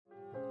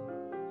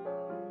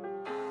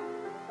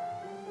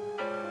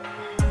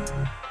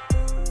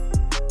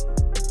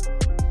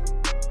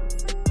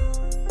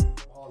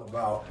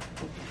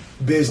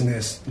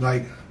business,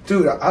 like,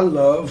 dude, I don't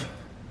know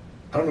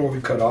where we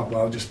cut off, but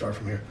I'll just start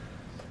from here.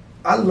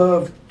 I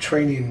love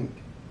training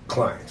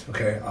clients,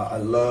 okay? I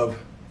love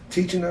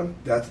teaching them.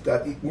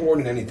 That more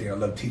than anything, I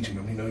love teaching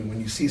them. You know,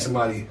 when you see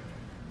somebody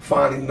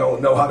finally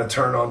know how to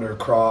turn on their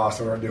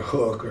cross or their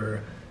hook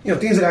or, you know,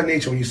 things of that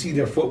nature, when you see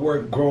their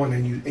footwork growing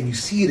and you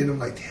see it and I'm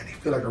like, damn, they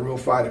feel like a real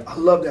fighter. I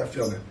love that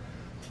feeling.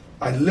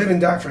 I live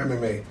and die for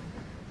MMA,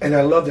 and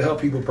I love to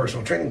help people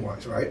personal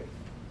training-wise, right?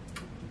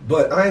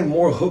 But I am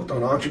more hooked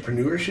on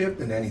entrepreneurship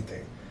than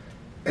anything.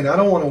 And I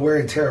don't want to wear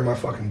and tear my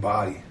fucking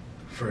body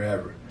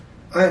forever.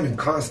 I am in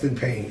constant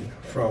pain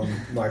from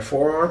my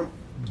forearm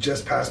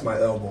just past my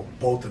elbow,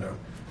 both of them,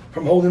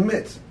 from holding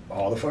mitts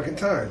all the fucking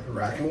time,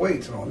 racking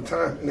weights all the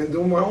time, and then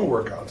doing my own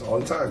workouts all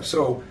the time.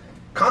 So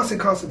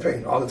constant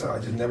pain all the time. I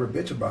just never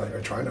bitch about it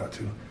or try not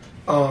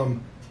to.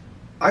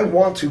 I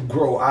want to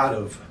grow out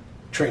of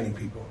training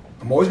people.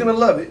 I'm always going to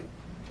love it.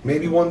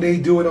 Maybe one day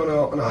do it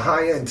on a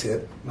high-end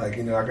tip. Like,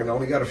 you know, I can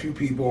only got a few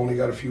people, only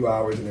got a few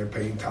hours, and they're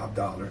paying top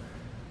dollar.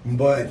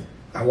 But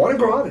I want to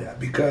grow out of that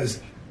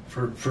because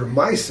for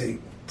my sake,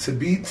 to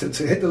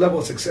hit the level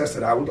of success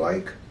that I would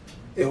like,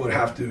 it would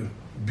have to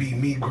be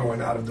me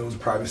growing out of those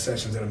private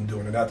sessions that I'm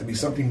doing. It'd have to be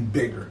something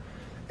bigger.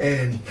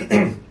 And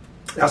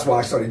that's why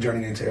I started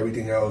journeying into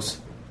everything else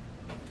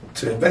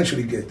to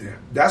eventually get there.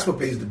 That's what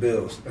pays the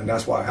bills. And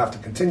that's why I have to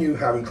continue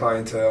having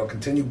clientele,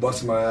 continue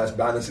busting my ass,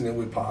 balancing it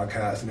with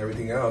podcasts and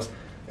everything else.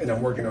 And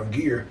I'm working on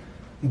gear.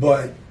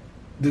 But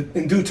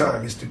in due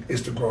time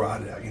is to grow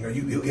out of that. You know,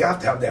 you have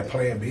to have that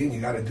plan B, and you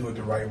got to do it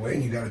the right way,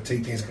 and you got to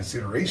take things into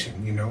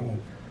consideration. You know,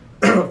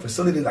 a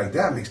facility like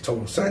that makes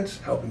total sense,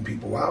 helping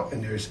people out,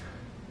 and there's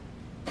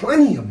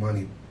plenty of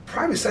money.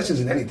 Private sessions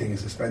in anything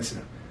is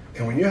expensive.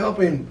 And when you're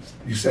helping,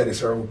 you said it's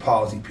cerebral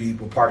palsy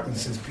people,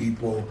 Parkinson's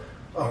people,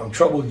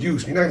 troubled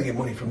youth, you're not going to get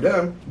money from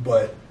them,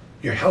 but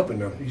you're helping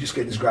them. You just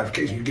get this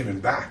gratification, you're giving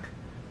back.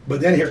 But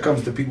then here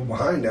comes the people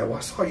behind that. Well,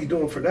 I saw you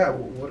doing for that.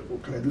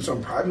 What can I do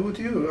something private with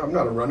you? I'm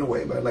not a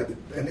runaway, but I like it.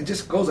 And it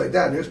just goes like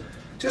that. And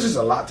there's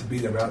a lot to be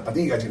there. I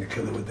think you guys are going to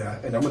kill it with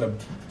that. And I'm going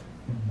to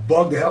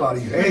bug the hell out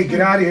of you. Hey, get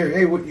out of here.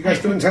 Hey, what, you guys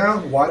still in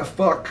town? Why the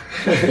fuck?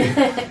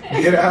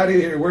 Get out of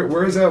here.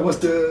 Where is that? What's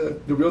the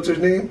realtor's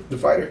name? The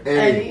fighter?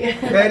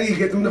 Eddie,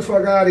 get them the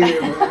fuck out of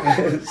here,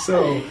 man.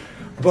 So,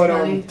 but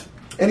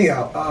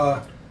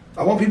anyhow,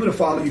 I want people to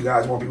follow you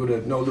guys. I want people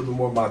to know a little bit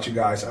more about you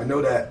guys. I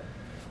know that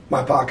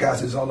my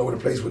podcast is all over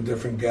the place with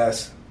different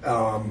guests,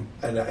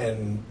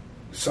 and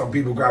some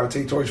people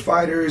gravitate towards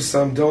fighters,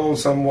 some don't,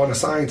 some want a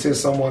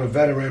scientist, some want a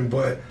veteran,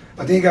 but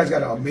I think you guys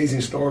got an amazing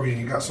story and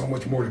you got so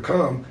much more to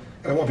come,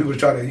 and I want people to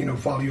try to, you know,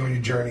 follow you on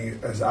your journey,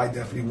 as I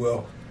definitely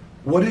will.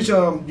 What is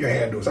your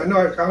handles? I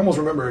know I almost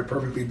remember it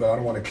perfectly, but I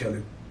don't want to kill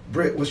it.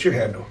 Britt, what's your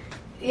handle?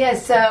 Yeah,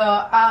 so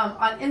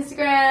on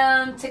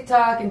Instagram,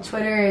 TikTok, and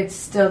Twitter, it's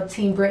still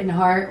Team Britt and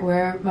Hart,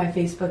 where my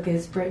Facebook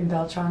is Britt and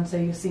Beltran, so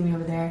you'll see me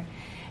over there.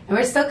 And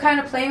we're still kind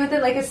of playing with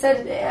it, like I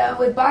said,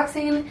 with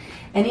boxing,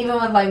 and even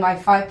with like my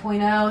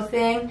 5.0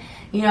 thing.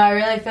 You know, I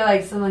really feel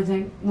like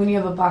sometimes when you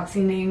have a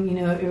boxing name, you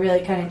know, it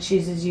really kind of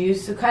chooses you.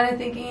 So kind of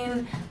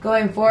thinking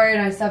going forward,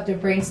 I still have to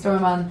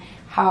brainstorm on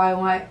how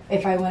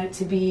if I want it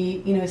to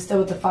be, you know, still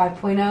with the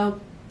 5.0,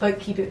 but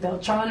keep it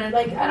Beltran, or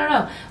like, I don't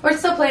know. We're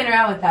still playing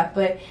around with that.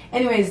 But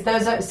anyways,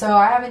 so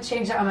I haven't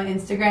changed it on my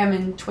Instagram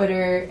and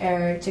Twitter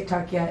or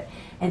TikTok yet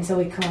until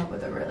we come up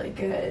with a really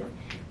good,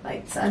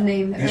 like, a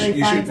name that really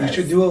finds us. You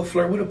should do a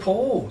flirt with a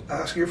poll.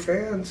 Ask your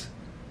fans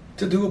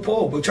to do a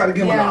poll, but try to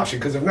give them an option,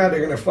 because if not,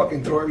 they're gonna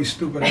fucking throw every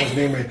stupid ass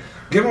name in.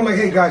 Give them like,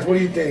 hey guys, what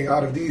do you think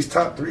out of these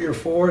top 3 or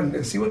 4,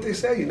 and see what they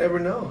say. You never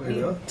know, you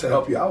know, to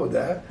help you out with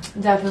that.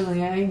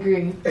 Definitely, I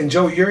agree. And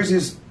Joe, yours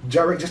is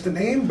just a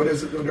name, but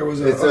it's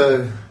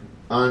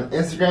on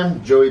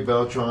Instagram, Joey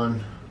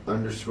Beltran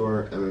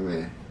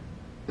 _MMA.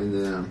 And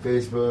then on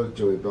Facebook,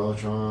 Joey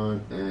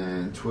Beltran,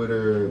 and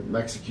Twitter,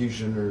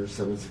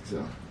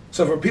 Mexicutioner760.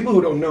 So for people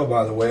who don't know,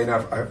 by the way, and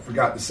I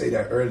forgot to say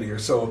that earlier,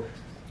 so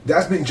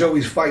that's been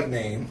Joey's fight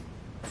name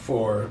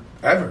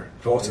forever.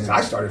 Well, since I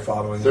started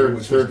following him.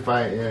 Third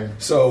fight, yeah.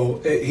 So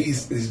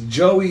he's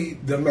Joey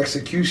the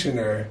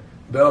Mexicutioner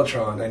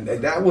Beltran, and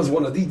that was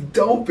one of the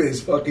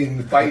dopest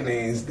fucking fight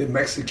names, the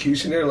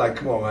Mexicutioner. Like,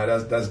 come on,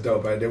 man, that's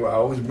dope. I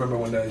always remember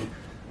when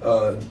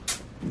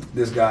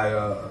this guy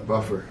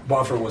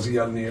Buffer was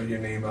yelling your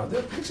name out, the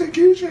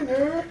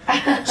Executioner.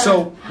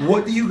 So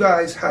what do you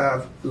guys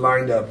have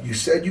lined up? You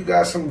said you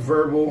got some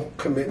verbal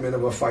commitment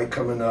of a fight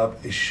coming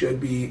up. It should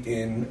be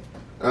in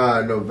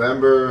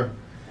November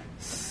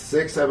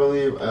 6th, I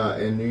believe,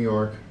 in New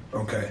York.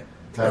 Okay.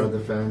 Title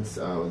defense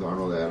with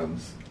Arnold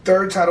Adams.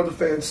 Third title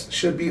defense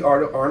should be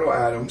Arnold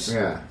Adams.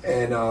 Yeah.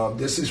 And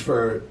this is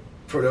for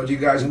those of you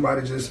guys who might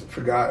have just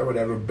forgot or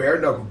whatever, Bare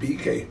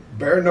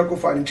Knuckle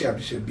Fighting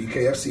Championship,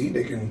 BKFC.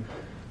 They can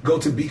go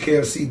to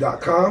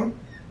bkfc.com,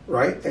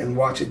 right, and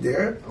watch it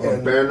there.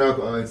 And Bare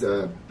Knuckle, it's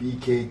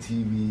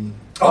BKTV.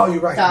 Oh, you're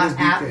right.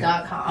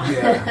 .app.com.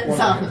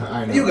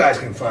 Yeah. You guys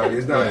can find it.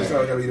 It's not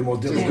going to be the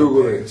most difficult. Just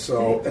Google it.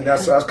 So, and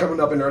that's coming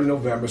up in early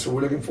November, so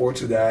we're looking forward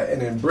to that.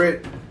 And then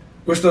Britt,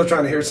 we're still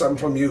trying to hear something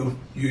from you.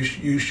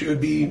 You should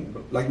be,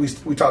 like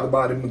we talked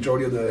about in the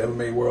majority of the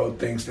MMA world,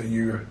 thinks that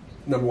you're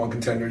number one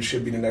contender,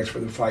 should be the next for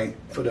the fight,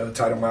 for the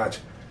title match.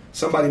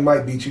 Somebody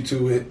might beat you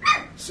to it,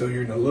 so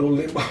you're in a little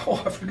limbo.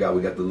 Oh, I forgot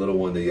we got the little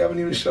one that you haven't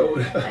even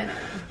showed.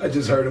 I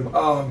just heard him.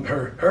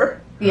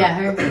 Her?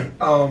 Yeah,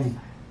 her.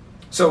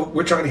 So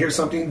we're trying to hear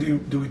something.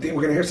 Do we think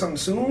we're going to hear something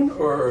soon,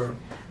 or?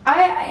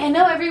 I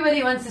know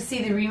everybody wants to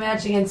see the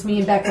rematch against me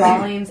and Beck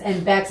Rawlings,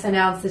 and Beck's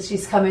announced that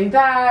she's coming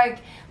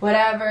back,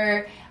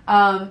 whatever.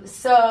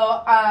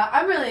 So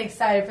I'm really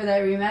excited for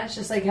that rematch,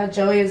 just like how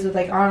Joey is with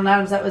like Arnold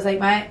Adams. That was like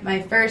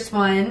my first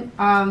one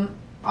on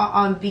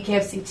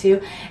BKFC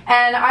 2,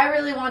 and I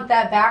really want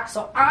that back,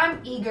 so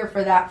I'm eager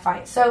for that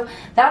fight. So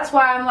that's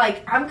why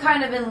I'm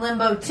kind of in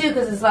limbo too,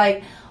 because it's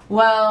like,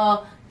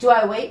 well, do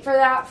I wait for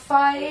that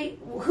fight?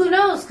 Who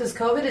knows? Because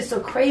COVID is so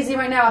crazy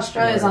right now.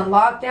 Australia's on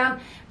lockdown.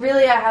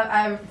 Really,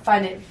 I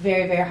find it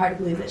very, very hard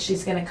to believe that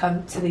she's going to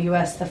come to the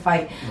U.S. to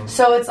fight.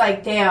 So it's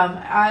like, damn,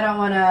 I don't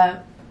want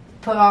to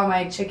put all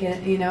my chicken,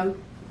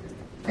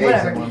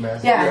 whatever.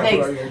 Yeah,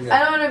 thanks. I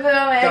don't want to put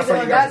all my eggs in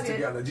one basket.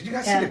 Together. Did you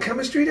guys see the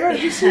chemistry there?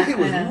 Did you see he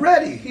was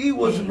ready? He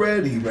was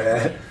ready,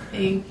 man.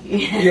 Thank you.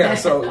 Yeah,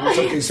 so it's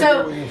okay.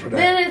 So waiting for that.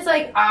 Then it's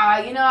like,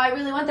 I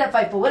really want that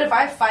fight, but what if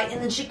I fight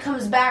and then she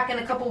comes back in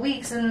a couple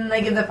weeks and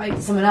they give the fight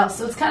to someone else?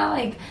 So it's kind of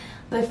like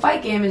the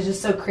fight game is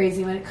just so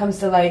crazy when it comes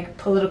to like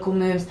political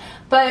moves.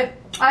 But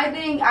I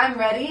think I'm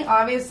ready,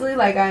 obviously.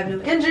 Like, I have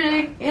no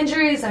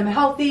injuries, I'm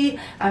healthy,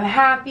 I'm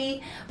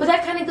happy. But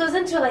that kind of goes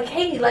into it, like,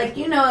 hey, like,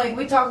 like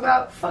we talk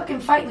about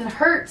fucking fighting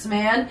hurts,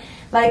 man.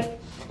 Like,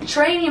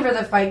 training for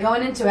the fight,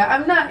 going into it.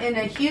 I'm not in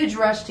a huge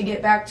rush to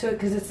get back to it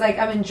because it's like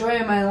I'm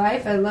enjoying my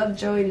life. I love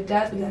Joey to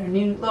death. We got our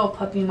new little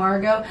puppy,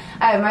 Margot.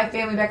 I have my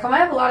family back home. I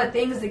have a lot of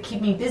things that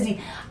keep me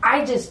busy.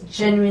 I just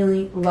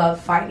genuinely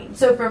love fighting.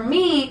 So for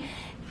me,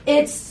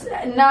 it's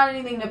not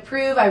anything to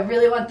prove. I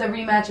really want the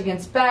rematch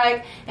against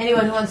Beck.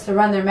 Anyone who wants to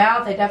run their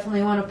mouth, I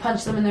definitely want to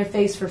punch them in their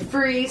face for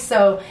free.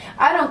 So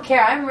I don't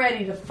care. I'm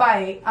ready to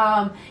fight.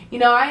 I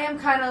am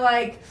kind of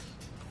like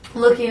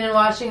looking and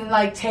watching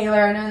like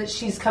Taylor. I know that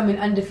she's coming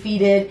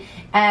undefeated,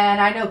 and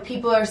I know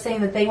people are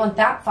saying that they want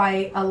that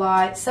fight a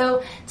lot.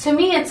 So to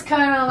me, it's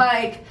kind of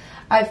like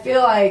I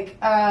feel like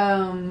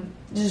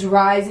just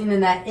rising in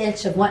that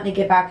itch of wanting to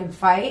get back and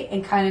fight,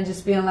 and kind of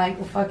just being like,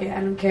 well, fuck it, I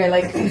don't care.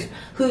 Like,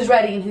 who's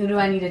ready and who do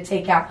I need to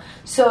take out?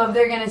 So if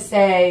they're gonna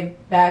say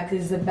Beck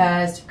is the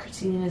best,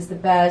 Christine is the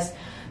best,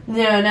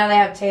 now they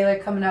have Taylor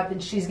coming up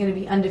and she's going to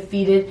be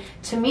undefeated.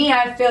 To me,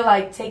 I feel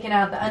like taking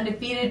out the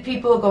undefeated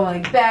people,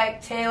 going like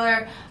Beck,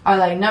 Taylor, are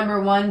like number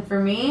one for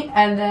me.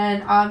 And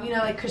then,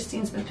 like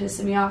Christine's been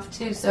pissing me off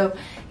too. So,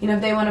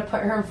 if they want to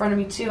put her in front of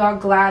me too, I'll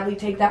gladly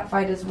take that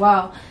fight as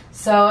well.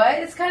 So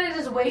it's kind of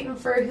just waiting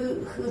for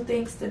who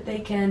thinks that they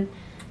can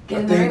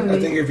get in the ring with me. I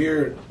think if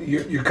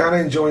you're kind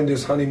of enjoying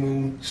this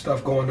honeymoon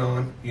stuff going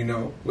on,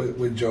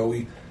 with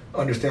Joey,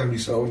 understandably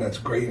so, and that's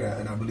great,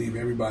 and I believe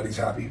everybody's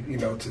happy,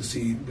 to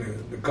see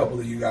the couple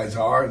that you guys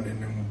are,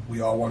 and we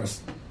all want to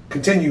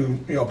continue,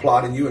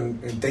 applauding you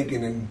and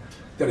thinking and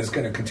that it's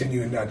going to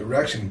continue in that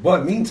direction.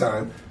 But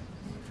meantime,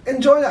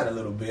 enjoy that a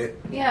little bit.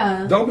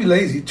 Yeah. Don't be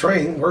lazy.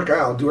 Train, work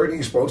out, do everything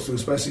you're supposed to,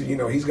 especially,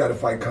 he's got a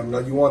fight coming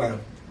up. You want to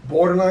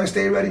borderline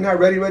stay ready, not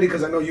ready,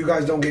 because I know you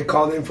guys don't get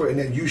called in for it, and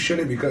then you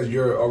shouldn't because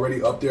you're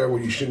already up there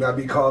where you should not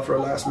be called for a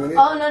last minute.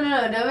 Oh,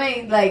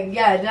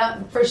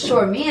 no, for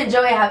sure. Me and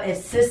Joey have a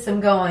system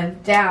going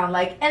down,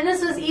 and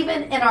this was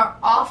even in our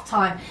off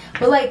time,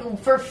 but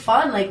for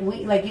fun,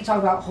 you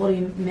talk about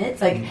holding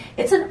mitts,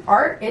 it's an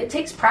art. It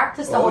takes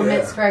practice to hold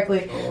mitts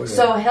correctly.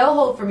 So he'll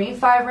hold for me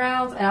 5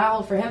 rounds, and I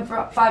hold for him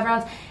for 5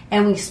 rounds,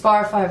 and we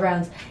spar 5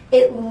 rounds.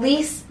 At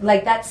least,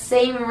 that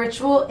same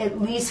ritual, at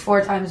least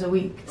 4 times a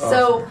week. Awesome.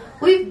 So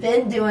we've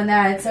been doing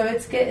that. So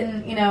it's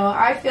getting,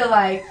 I feel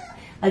like,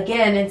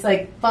 again, it's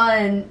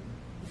fun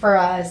for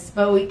us,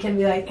 but we can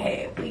be like,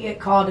 hey, if we get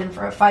called in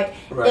for a fight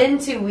in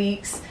 2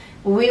 weeks,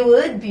 we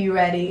would be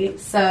ready.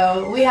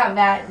 So we have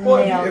that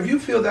nailed. If you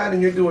feel that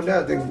and you're doing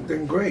that,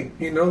 then great,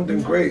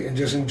 then great, and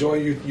just enjoy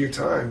your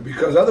time.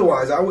 Because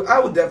otherwise, I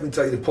would definitely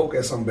tell you to poke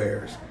at some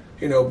bears,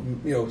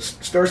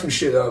 stir some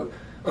shit up.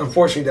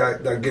 Unfortunately,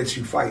 that gets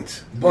you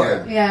fights,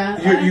 but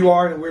you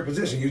are in a weird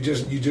position. You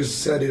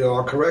just said it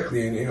all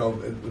correctly, and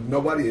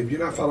if you're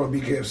not following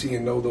BKFC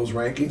and know those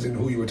rankings and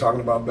who you were talking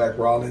about, Beck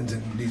Rawlings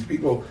and these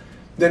people,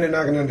 then they're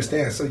not going to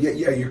understand. So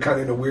you're kind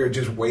of in a weird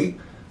just wait.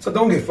 So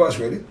don't get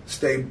frustrated.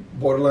 Stay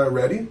borderline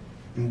ready.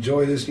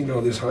 Enjoy this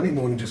this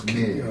honeymoon and just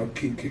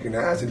keep kicking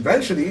ass.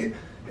 Eventually,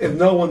 if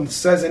no one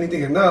says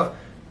anything enough,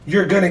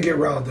 you're going to get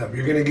riled up.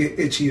 You're going to get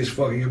itchy as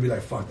fuck. You're going to be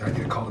like, fuck, I need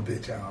to call a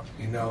bitch out,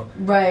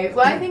 Right.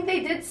 Well, I think they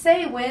did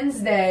say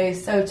Wednesday,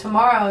 so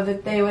tomorrow,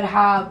 that they would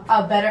have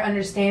a better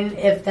understanding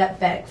if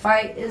that Beck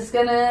fight is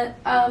going to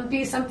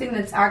be something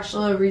that's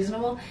actually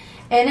reasonable.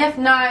 And if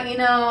not,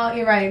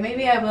 you're right.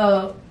 Maybe I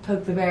will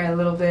poke the bear a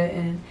little bit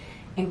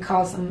and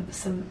call some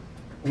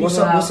What's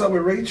up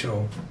with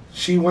Rachel?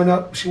 She went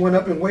up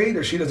in weight,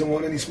 or she doesn't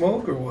want any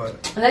smoke, or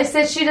what? And they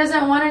said she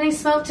doesn't want any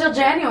smoke till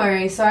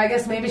January. So I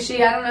guess maybe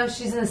I don't know if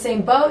she's in the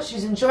same boat.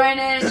 She's enjoying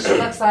it. She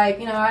looks like,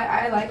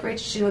 I like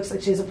Rachel. She looks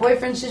like she has a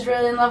boyfriend she's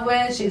really in love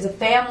with. She has a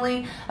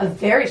family, a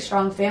very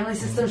strong family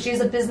system. She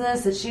has a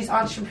business that she's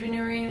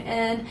entrepreneuring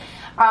in.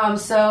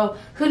 So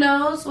who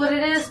knows what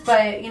it is,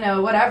 but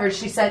whatever.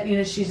 She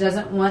said, she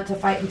doesn't want to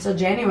fight until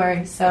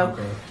January. So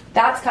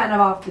that's kind of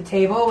off the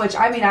table, which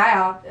I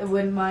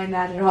wouldn't mind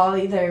that at all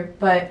either.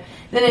 But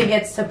then it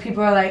gets to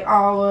people are like,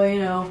 oh,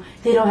 well,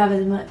 they don't have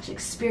as much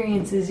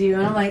experience as you.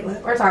 And I'm like,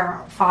 we're talking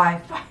about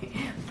five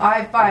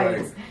fights.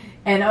 Right.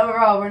 And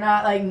overall, we're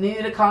not like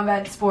new to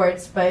combat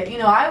sports, but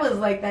I was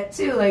like that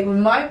too. Like when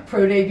my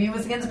pro debut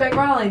was against Beck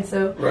Rawlings,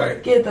 so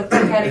get the fuck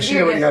out of here.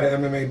 She already had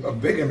a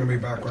big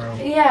MMA background.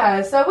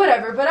 Yeah, so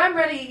whatever. But I'm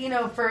ready,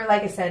 for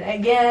like I said,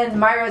 again,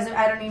 my resume.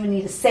 I don't even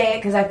need to say it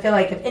because I feel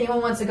like if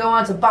anyone wants to go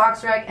on to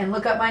BoxRec and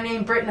look up my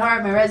name, Britton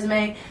Hart, my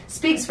resume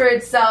speaks for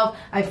itself.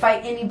 I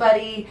fight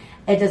anybody.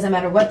 It doesn't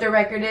matter what their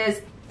record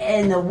is.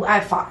 And I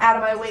fought out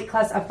of my weight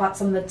class. I fought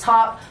some of the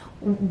top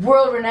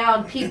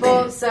world-renowned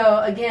people. So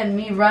again,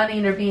 me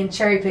running or being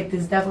cherry-picked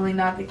is definitely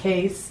not the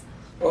case.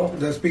 Well,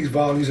 that speaks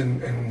volumes,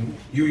 and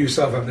you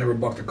yourself have never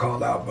bucked a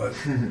call out. But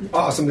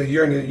awesome that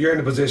you're in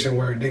a position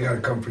where they got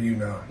to come for you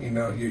now.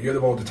 You're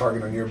the one with the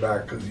target on your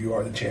back because you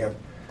are the champ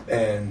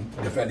and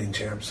defending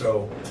champ.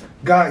 So,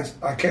 guys,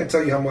 I can't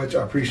tell you how much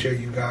I appreciate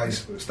you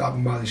guys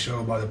stopping by the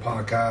show, by the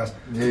podcast.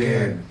 Yeah.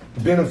 Again,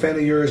 been a fan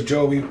of yours,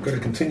 Joe. We're going to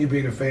continue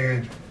being a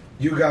fan.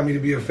 You got me to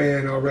be a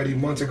fan already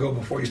months ago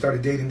before you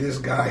started dating this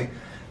guy.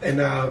 And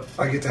now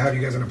I get to have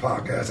you guys on the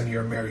podcast, and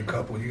you're a married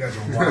couple. You guys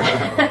are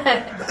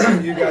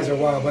wild. You guys are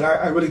wild. But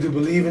I really do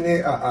believe in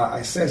it.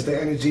 I sense the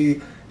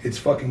energy. It's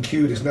fucking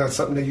cute. It's not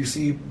something that you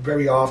see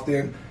very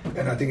often.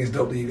 And I think it's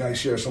dope that you guys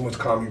share so much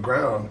common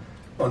ground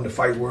on the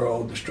fight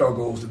world, the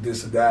struggles, the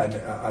this, and that.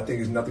 And I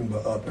think it's nothing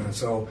but up. And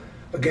so,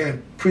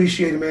 again,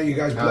 appreciate it, man. You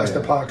guys blessed the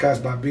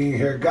podcast by being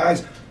here.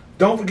 Guys,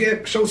 don't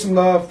forget, show some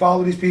love.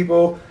 Follow these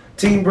people.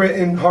 Team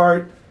Britton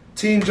Hart,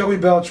 Team Joey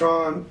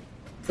Beltran.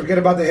 Forget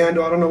about the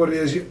handle. I don't know what it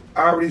is.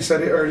 I already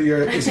said it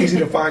earlier. It's easy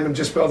to find them.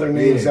 Just spell their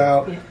names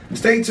out. Yeah.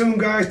 Stay tuned,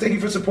 guys. Thank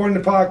you for supporting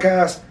the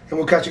podcast, and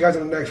we'll catch you guys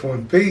in the next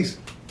one. Peace.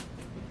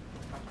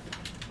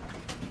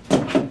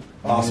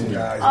 Awesome,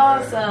 guys.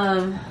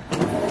 Awesome.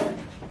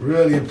 Man.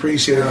 Really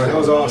appreciate it. That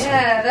was awesome.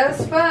 Yeah, that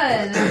was fun.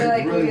 I feel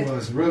like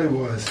really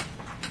was.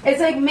 It's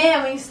like,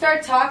 man, when you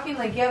start talking,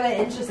 like, you have that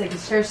interest, like, to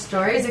share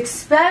stories,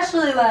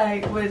 especially,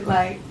 like, with,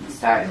 like,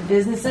 starting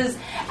businesses.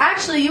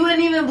 Actually, you wouldn't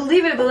even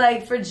believe it, but,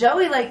 like, for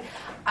Joey, like,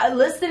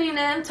 listening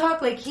to him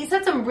talk, like, he's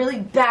had some really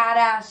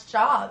badass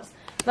jobs.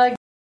 Like,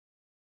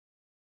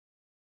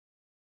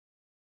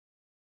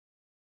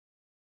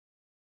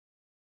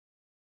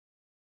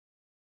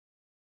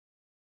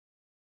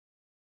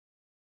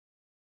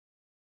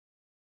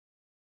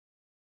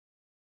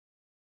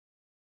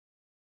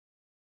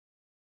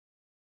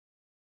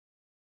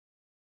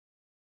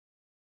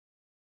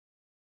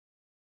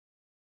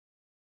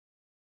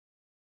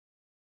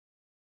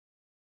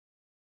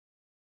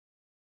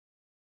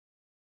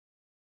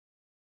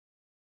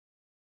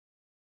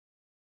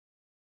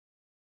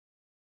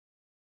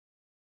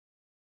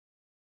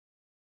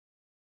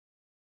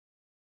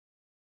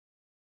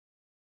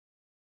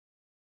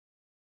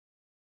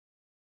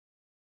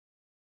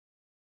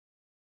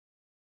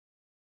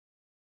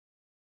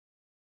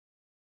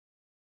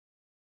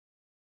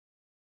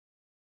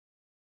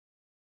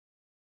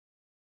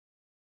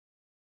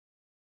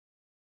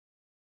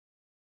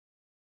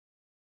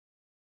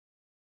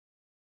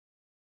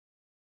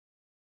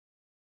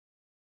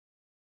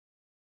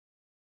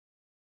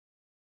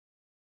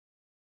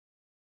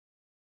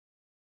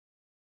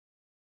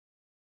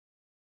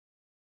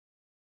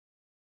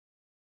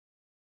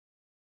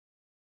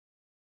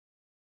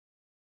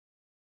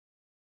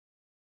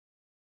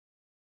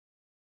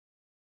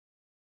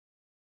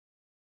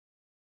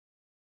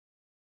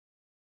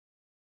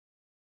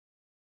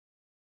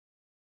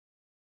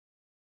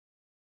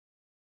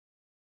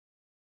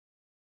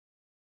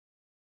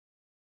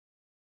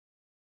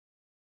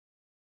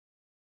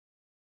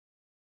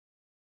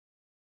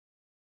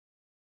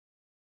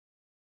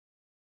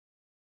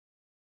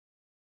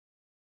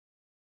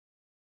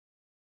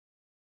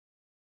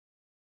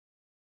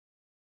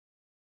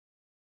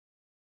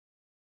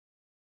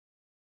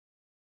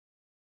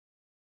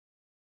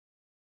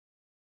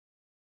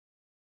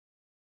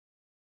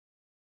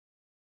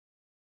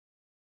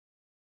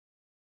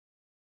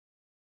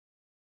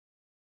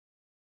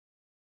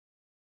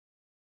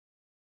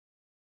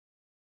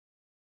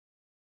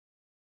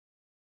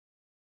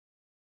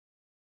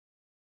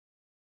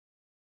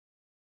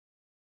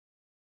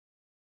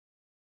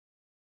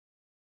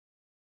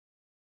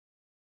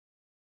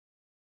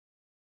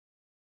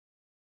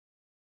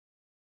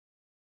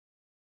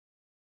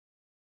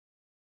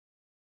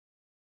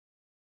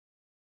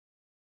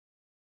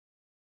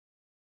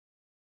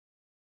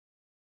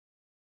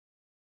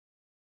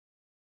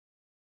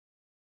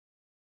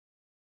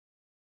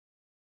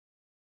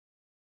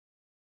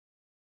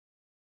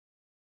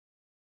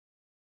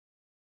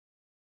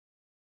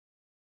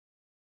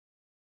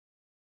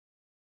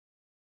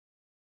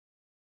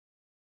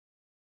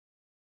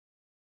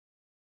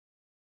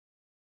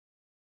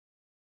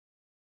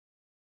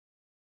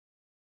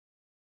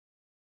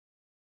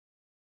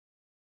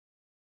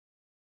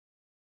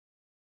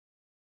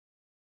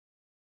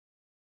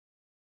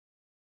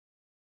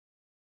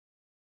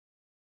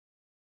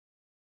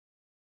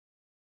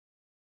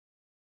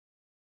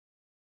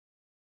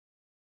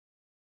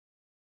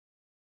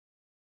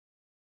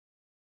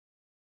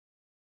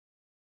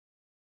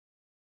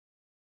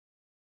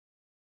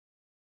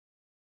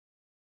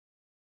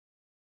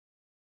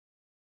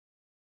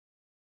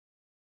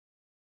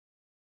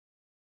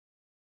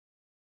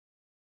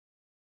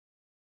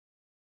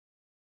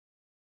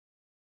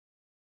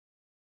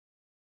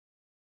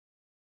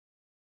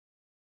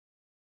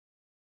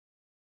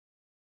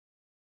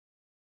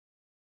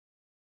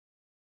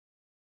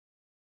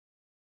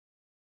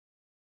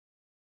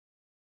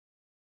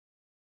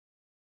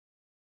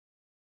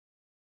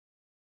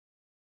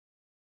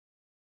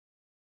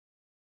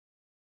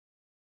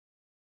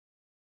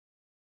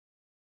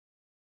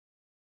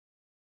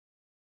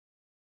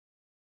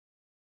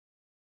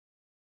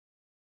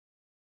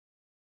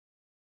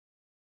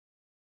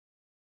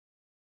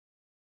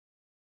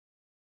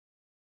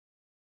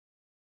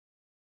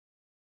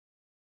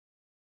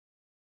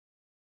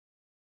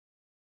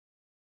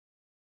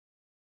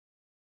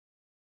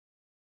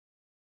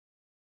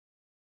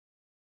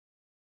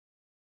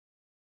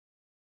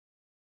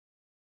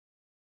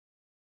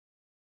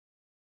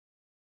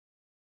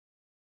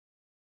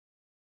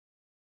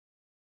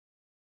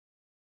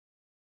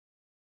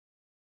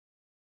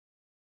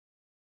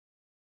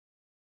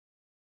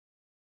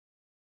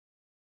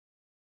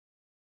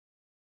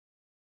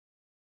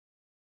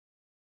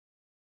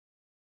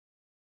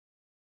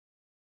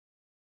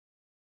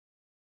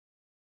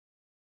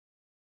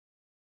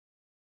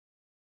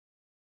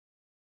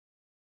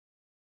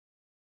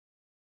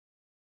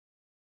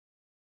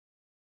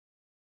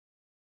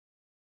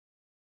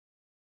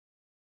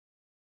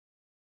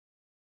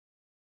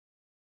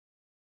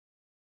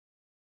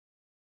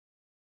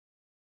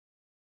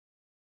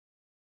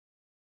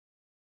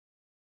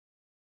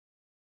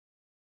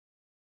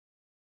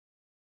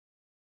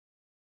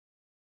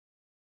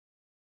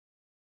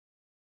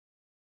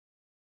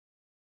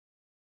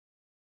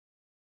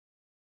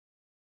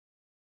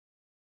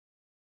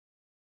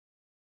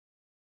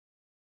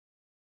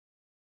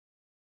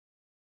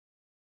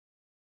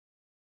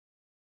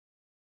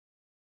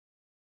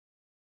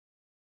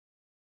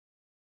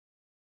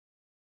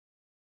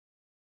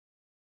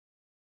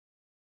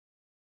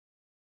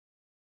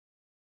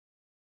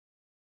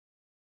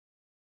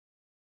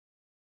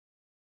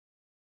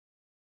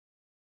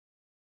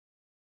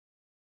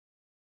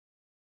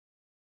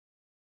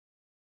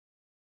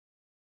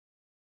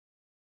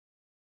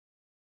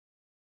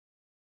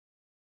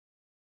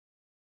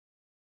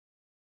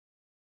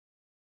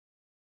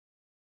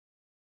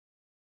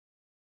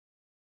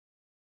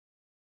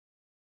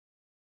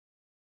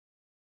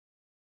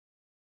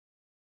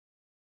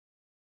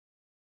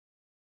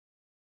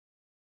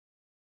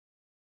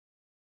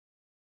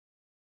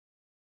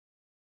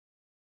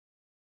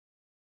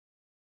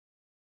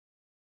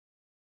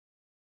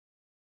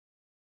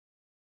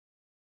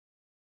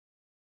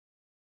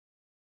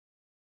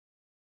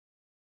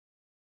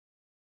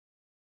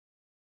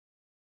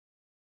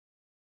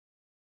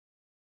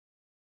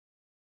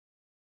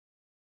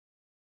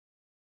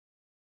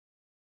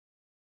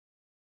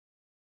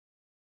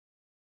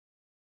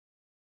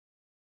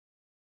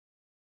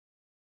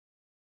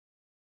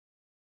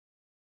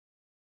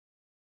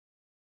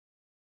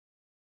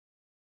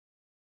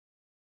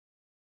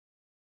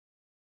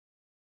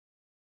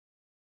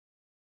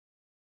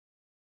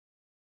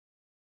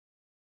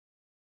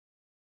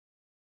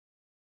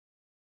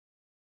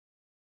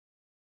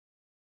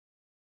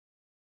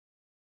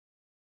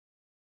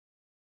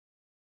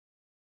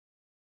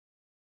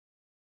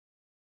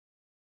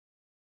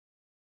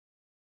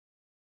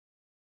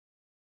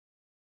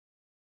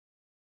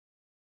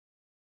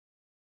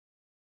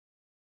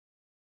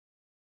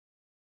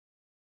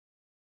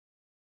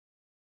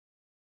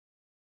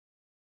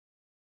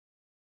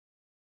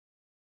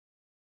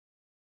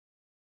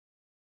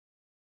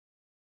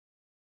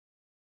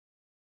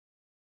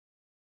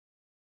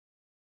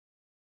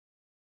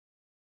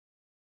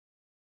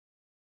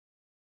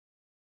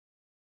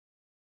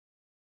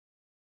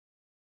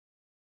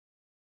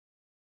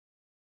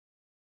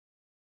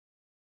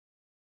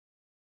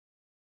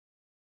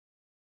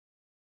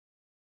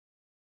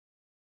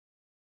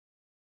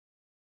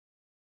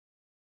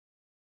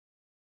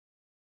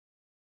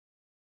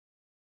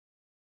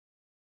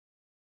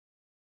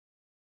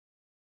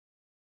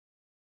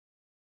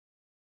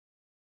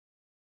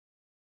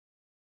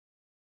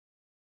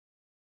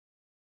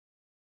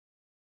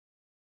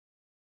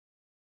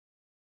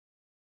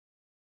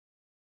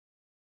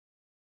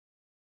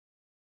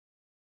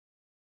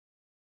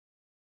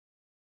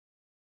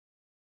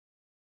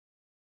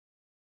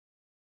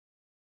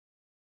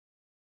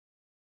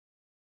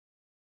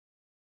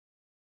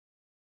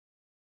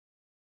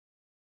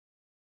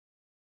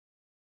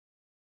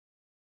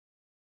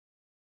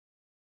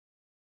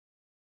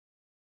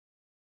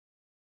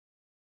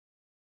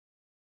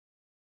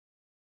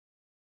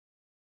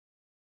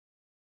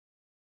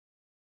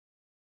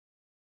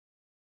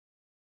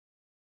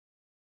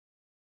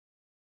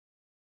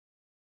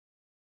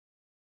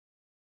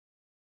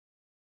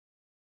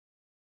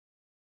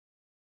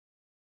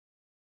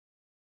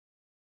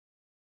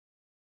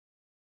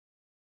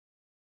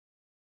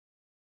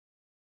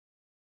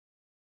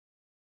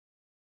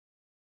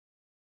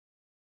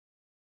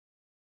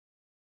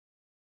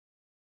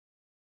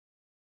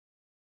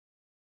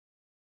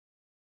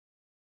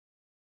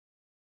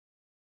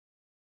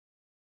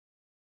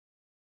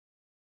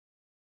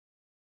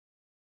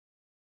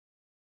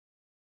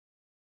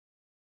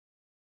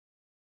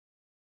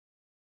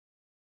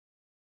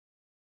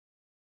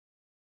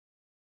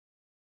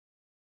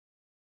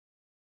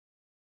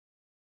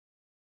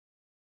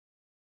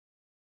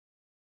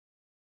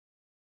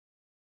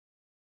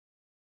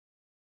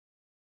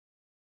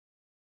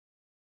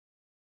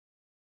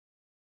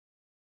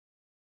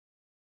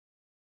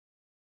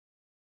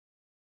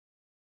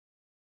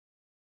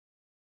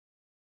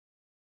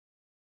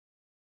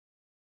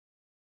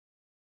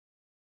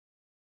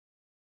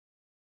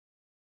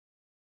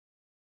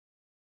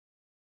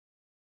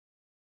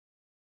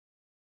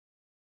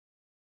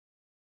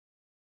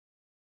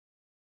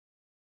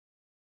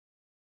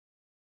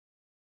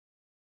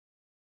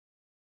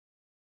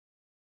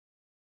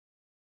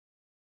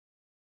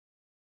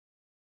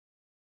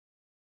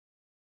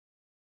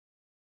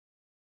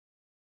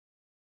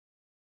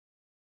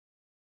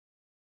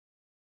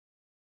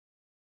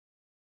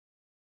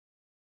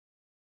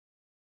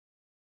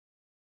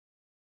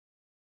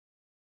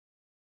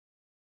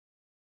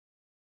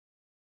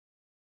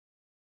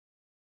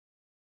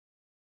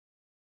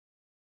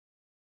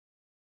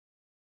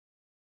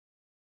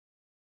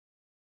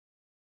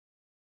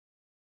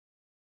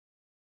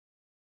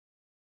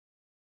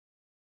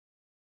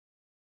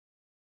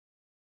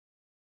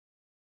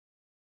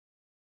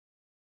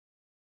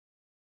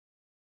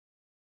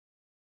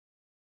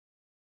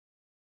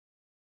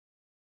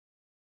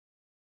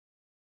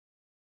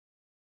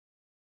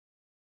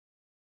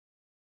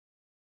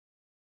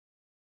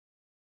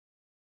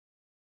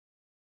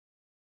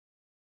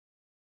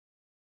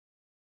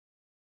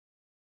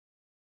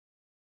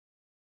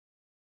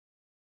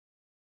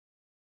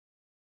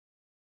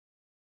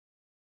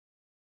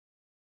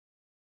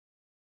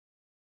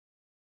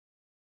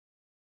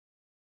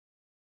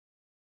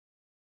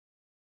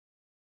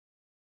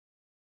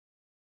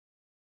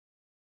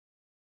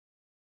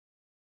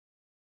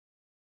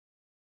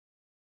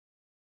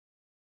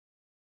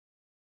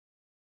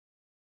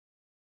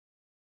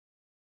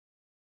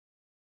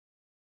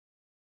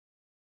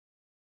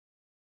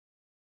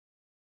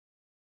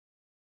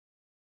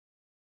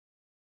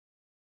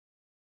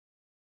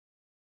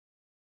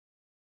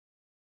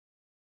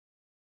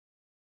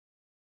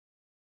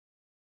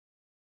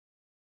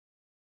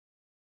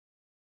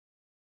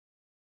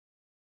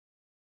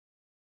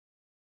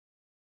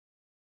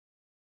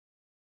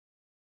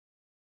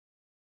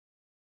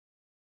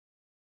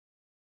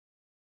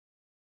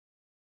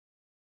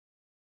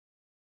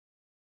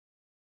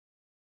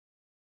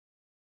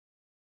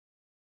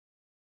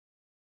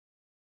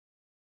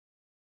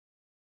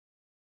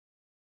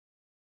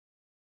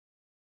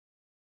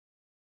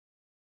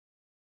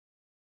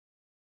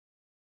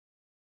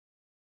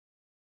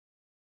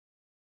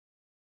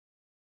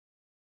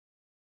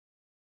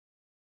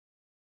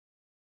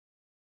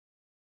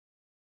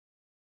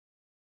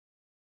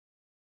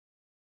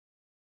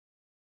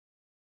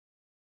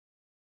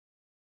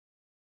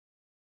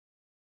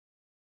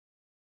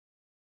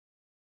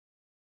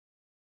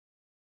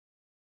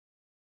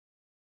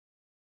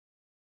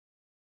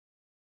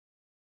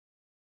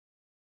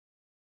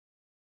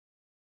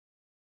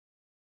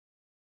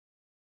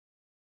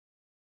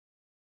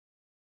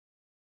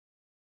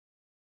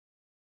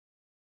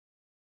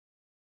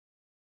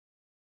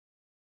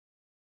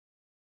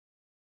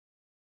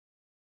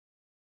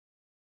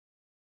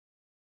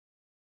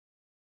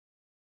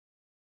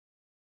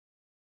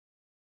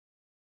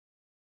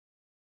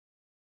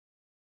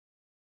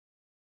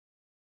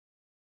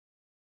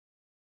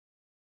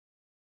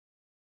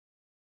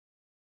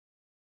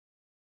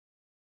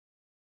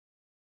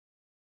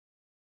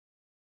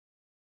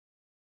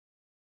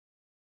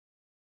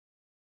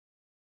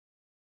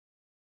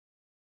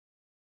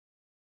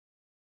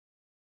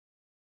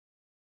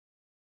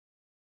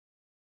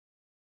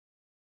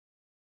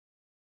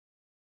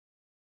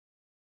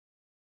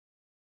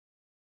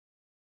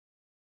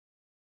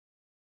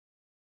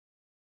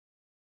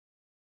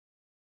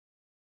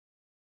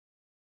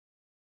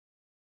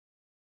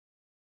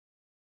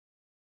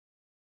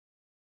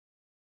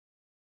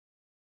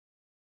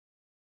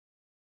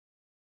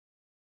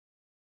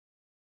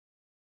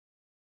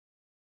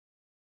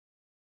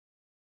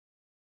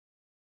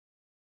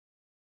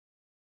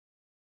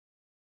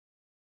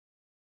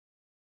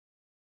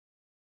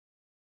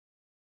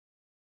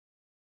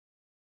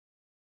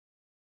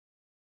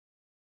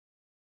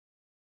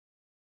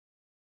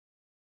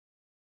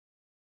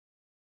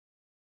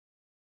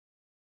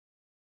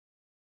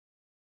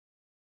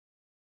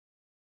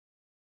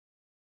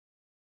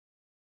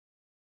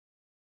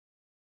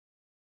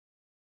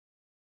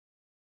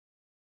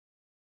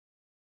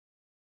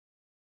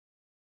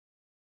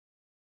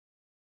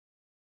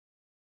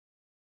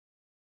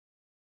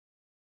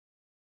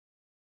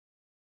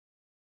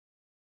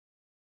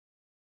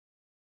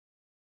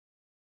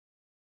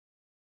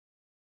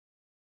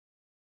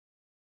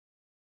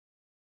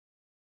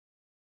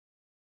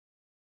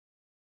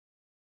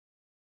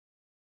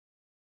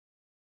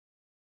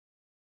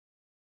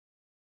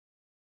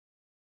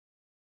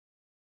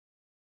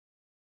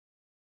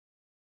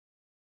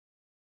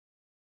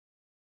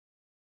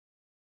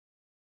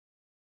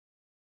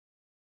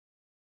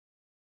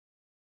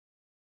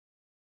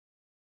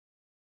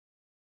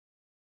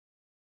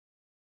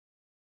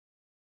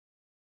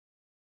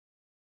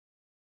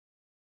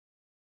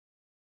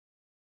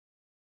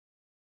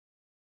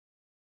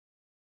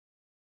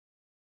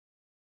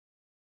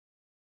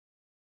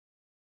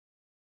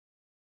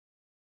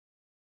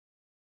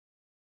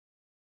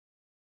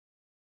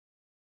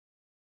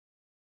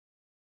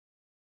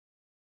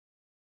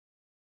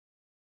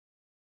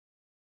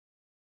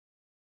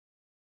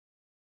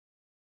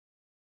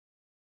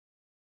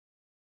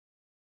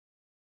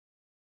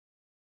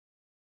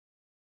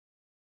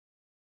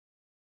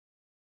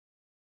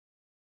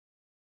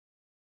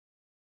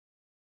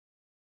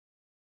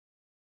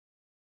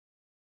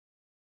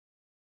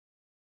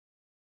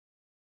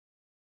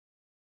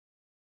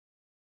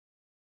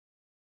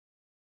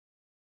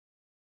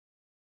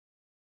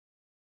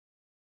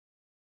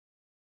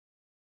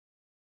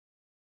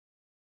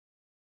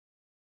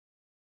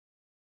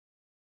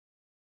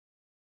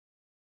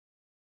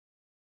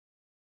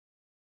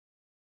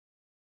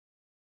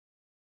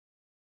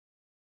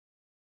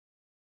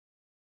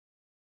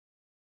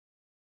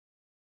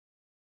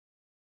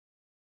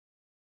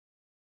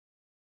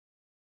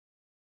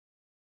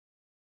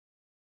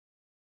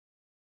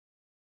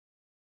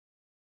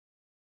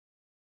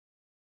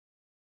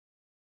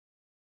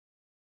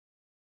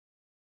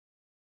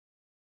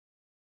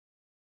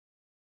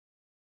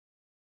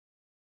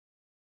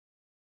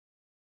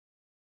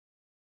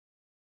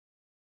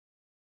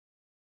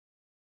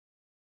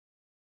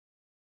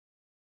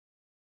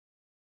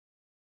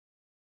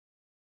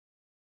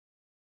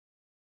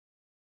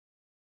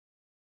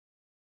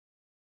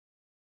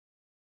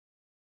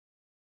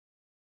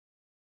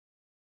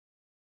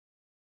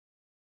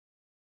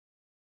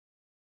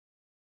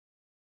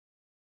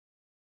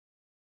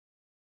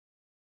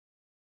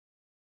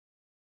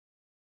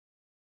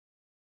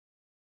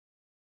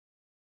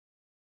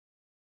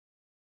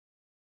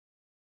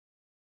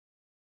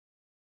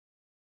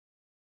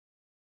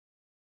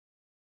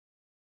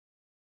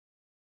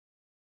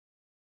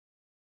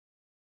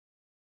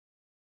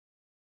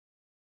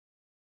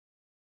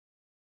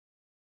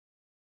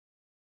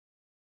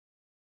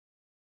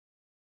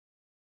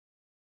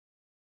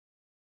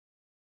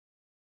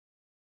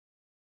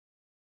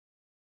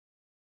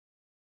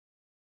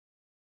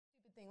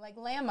 Like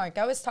Landmark.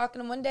 I was talking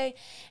to him one day,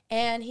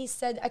 and he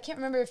said, I can't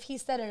remember if he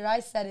said it or I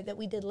said it, that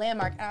we did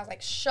Landmark. And I was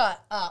like,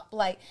 shut up.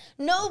 Like,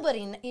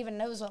 nobody even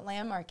knows what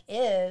Landmark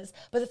is.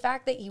 But the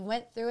fact that he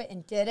went through it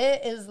and did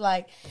it is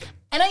like,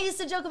 and I used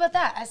to joke about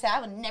that. I said,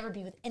 I would never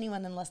be with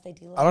anyone unless they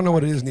do Landmark. I don't know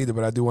what it is neither,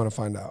 but I do want to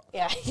find out.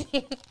 Yeah.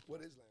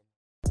 What is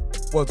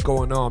Landmark? What's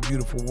going on,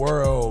 beautiful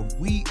world?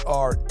 We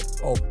are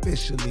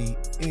officially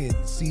in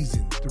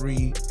season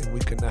 3, and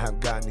we could not have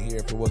gotten here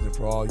if it wasn't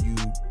for all you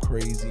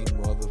crazy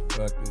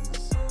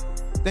motherfuckers.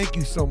 Thank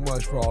you so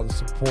much for all the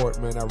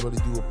support, man. I really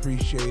do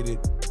appreciate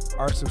it.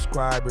 Our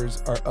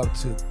subscribers are up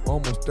to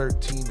almost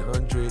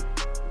 1,300.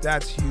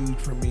 That's huge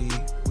for me.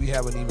 We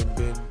haven't even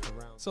been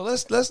around. So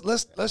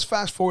let's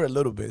fast forward a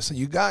little bit. So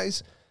you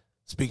guys,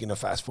 speaking of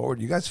fast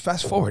forward, you guys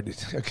fast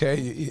forwarded,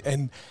 okay?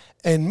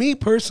 And me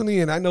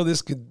personally, and I know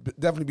this could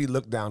definitely be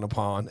looked down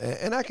upon,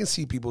 and I can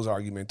see people's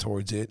argument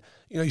towards it.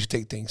 You know, you should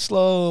take things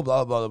slow,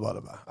 blah, blah, blah,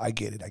 blah, blah. I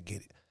get it.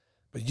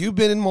 But you've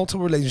been in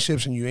multiple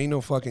relationships, and you ain't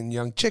no fucking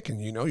young chicken.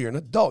 You know, you're an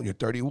adult. You're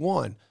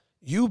 31.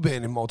 You've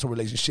been in multiple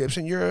relationships,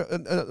 and you're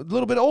a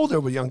little bit older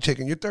of a young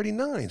chicken. You're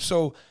 39.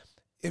 So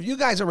if you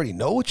guys already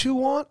know what you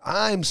want,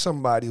 I'm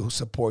somebody who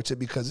supports it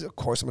because, of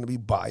course, I'm going to be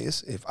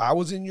biased. If I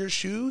was in your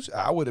shoes,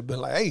 I would have been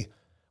like, hey,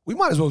 we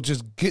might as well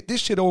just get this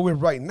shit over with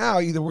right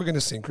now. Either we're going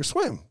to sink or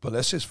swim. But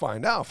let's just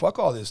find out. Fuck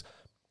all this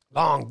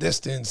long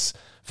distance,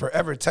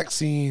 forever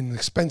texting,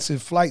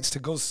 expensive flights to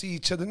go see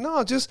each other.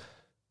 No, just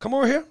come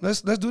over here.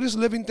 Let's do this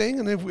living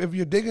thing. And if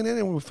you're digging in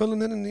and we're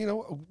filling in, and you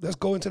know, let's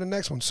go into the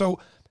next one. So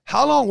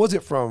how long was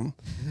it from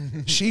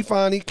she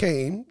finally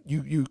came?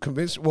 You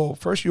convinced? Well,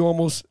 first you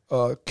almost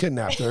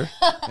kidnapped her.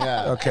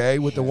 Yeah. Okay,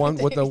 with the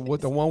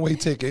one-way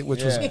ticket,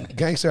 which was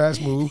gangster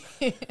ass move.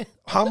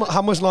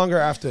 How much longer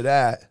after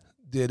that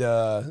did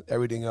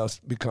everything else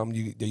become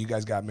that you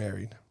guys got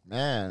married?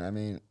 Man, I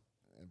mean,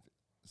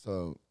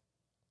 so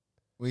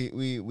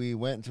we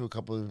went to a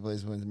couple of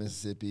places. We went to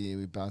Mississippi.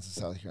 We bounced to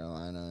South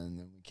Carolina, and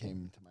then we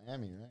came to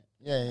Miami, right?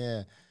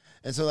 Yeah.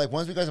 And so, like,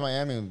 once we got to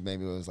Miami,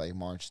 maybe it was like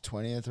March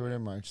 20th or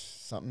whatever, March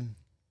something,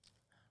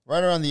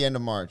 right around the end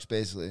of March,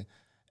 basically.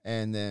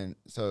 And then,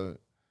 so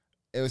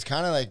it was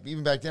kind of like,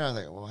 even back then, I was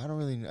like, well, I don't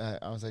really,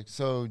 I was like,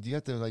 so do you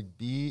have to, like,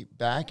 be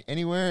back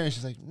anywhere? And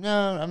she's like,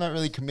 no, I'm not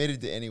really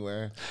committed to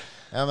anywhere.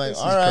 And I'm like,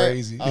 all right.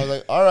 Crazy. I was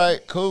like, all right,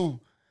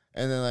 cool.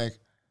 And then, like,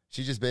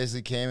 she just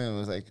basically came and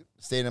was like,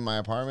 stayed in my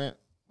apartment.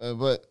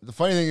 But the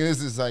funny thing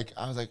is like,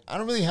 I was like, I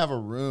don't really have a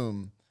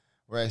room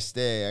where I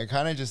stay. I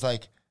kind of just,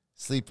 like,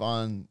 sleep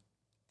on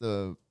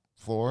the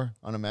floor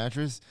on a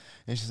mattress.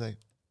 And she's like,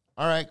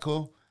 all right,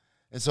 cool.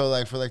 And so,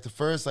 like, for, like, the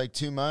first, like,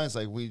 2 months,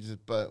 like, we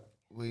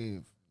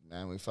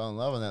fell in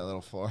love on that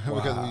little floor.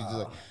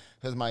 Wow.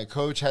 because my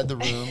coach had the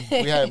room.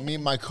 We had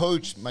my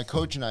coach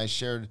and I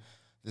shared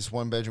this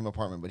 1-bedroom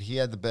apartment, but he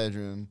had the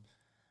bedroom,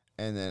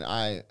 and then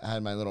I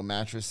had my little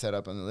mattress set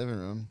up in the living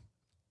room,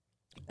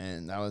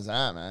 and that was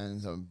that, man.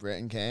 So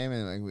Britton came,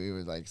 and like we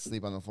would like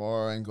sleep on the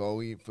floor and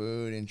go eat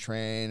food and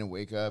train and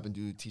wake up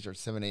and teach our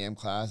 7 a.m.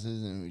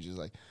 classes, and we just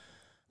like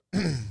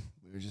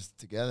we were just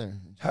together.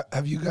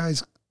 Have you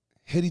guys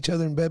hit each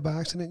other in bed by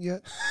accident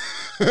yet?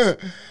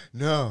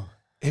 No.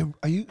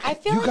 Are you? I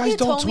feel you like guys you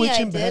don't told me twitch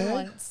I in did bed?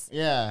 once.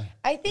 Yeah.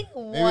 I think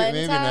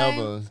maybe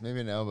time. maybe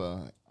an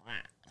elbow.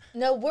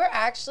 No, we're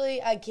actually,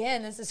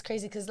 again, this is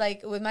crazy because,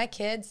 like, with my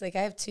kids, like,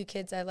 I have 2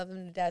 kids. I love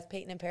them to death,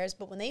 Peyton and Paris.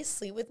 But when they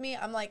sleep with me,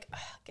 I'm like,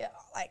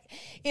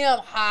 I'm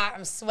hot,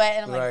 I'm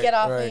sweating. I'm like, get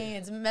off me.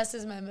 It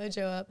messes my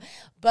mojo up.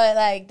 But,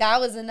 like,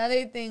 that was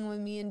another thing with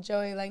me and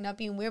Joey, like, not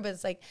being weird. But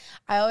it's like,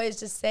 I always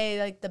just say,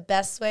 like, the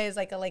best way is,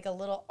 like a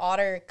little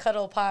otter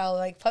cuddle pile.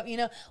 Like, you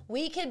know,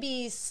 we could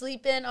be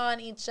sleeping on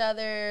each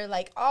other,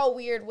 like, all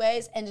weird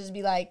ways and just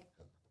be, like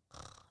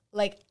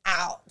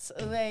out. So,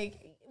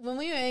 like,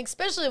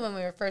 especially when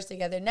we were first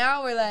together.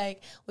 Now we're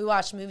like, we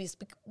watch movies.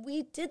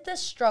 We did the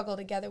struggle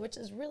together, which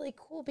is really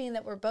cool, being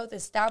that we're both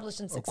established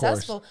and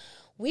successful.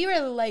 We were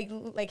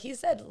like he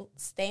said,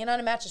 staying on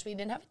a mattress. We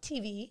didn't have a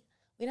TV.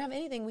 We didn't have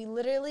anything. We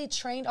literally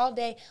trained all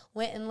day,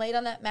 went and laid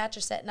on that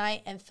mattress at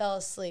night and fell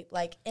asleep,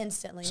 like,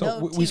 instantly.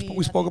 So no TV,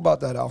 we spoke about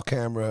that off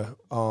camera,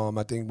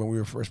 I think, when we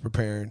were first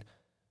preparing.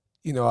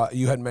 You know,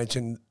 you had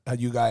mentioned how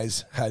you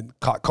guys had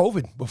caught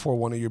COVID before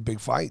one of your big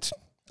fights.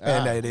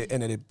 And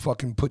that it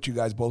fucking put you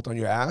guys both on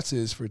your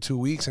asses for 2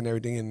 weeks and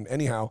everything. And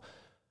anyhow,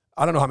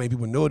 I don't know how many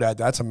people know that.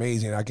 That's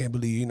amazing. I can't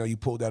believe, you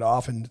put that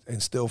off and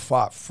still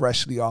fought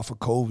freshly off of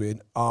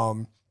COVID.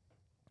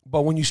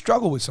 But when you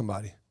struggle with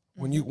somebody,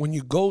 when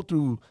you go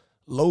through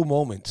low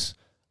moments,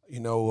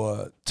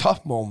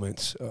 tough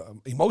moments,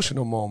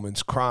 emotional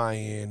moments,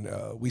 crying,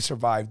 we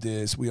survived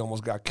this, we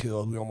almost got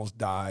killed, we almost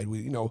died,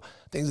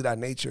 things of that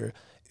nature.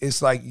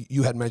 It's like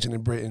you had mentioned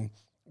in Britain,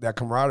 that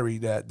camaraderie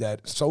that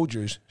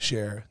soldiers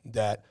share,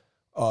 that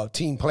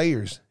team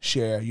players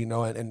share,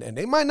 and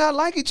they might not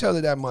like each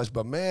other that much,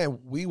 but man,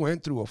 we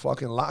went through a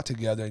fucking lot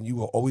together, and you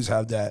will always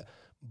have that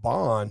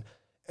bond.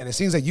 And it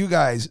seems like you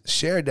guys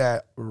shared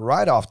that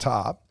right off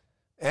top,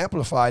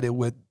 amplified it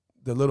with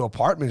the little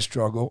apartment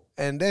struggle,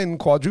 and then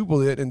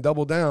quadrupled it and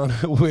doubled down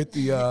with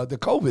the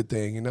COVID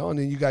thing, and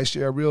then you guys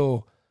share a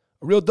real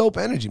real dope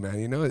energy, man.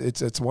 You know,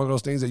 it's one of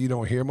those things that you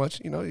don't hear much.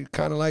 You know, you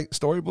kind of like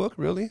storybook,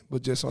 really,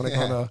 but just on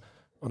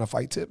a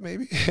fight tip,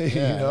 maybe. You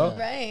know,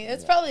 right?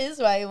 That's probably is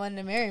why he wanted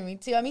to marry me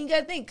too. I mean, you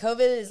gotta think COVID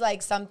is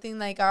like something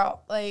like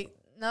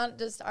not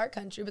just our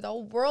country, but the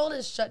whole world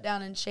is shut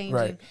down and changing.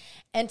 Right.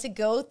 And to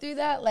go through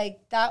that, like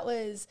that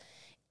was,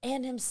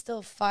 and him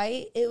still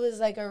fight. It was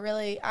like a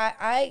really,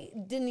 I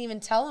didn't even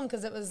tell him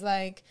because it was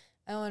like,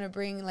 I want to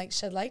bring like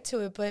shed light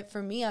to it. But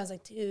for me, I was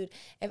like, dude,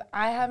 if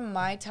I had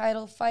my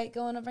title fight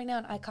going up right now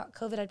and I caught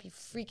COVID, I'd be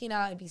freaking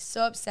out. I'd be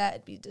so upset.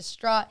 I'd be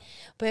distraught.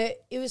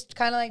 But it was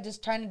kind of like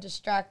just trying to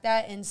distract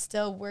that and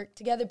still work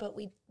together. But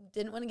we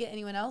didn't want to get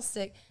anyone else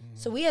sick.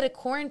 So we had a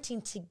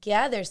quarantine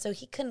together. So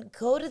he couldn't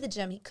go to the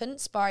gym. He couldn't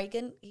spar. He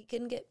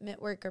couldn't get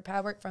mitt work or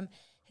pad work from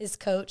his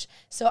coach.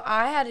 So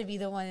I had to be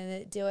the one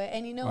to do it.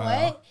 And you know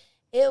what?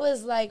 It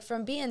was like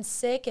from being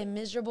sick and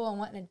miserable and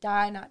wanting to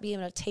die, not being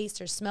able to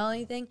taste or smell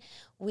anything,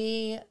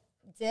 we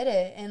did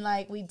it. And,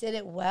 like, we did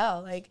it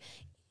well. Like,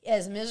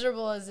 as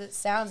miserable as it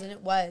sounds, and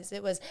it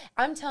was,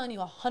 I'm telling you,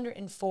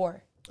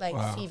 104,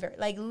 like, fever.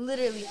 Like,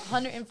 literally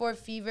 104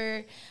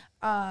 fever,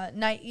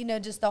 night, you know,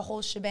 just the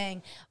whole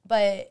shebang.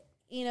 But,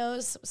 you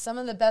know, some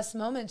of the best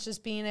moments,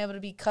 just being able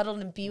to be cuddled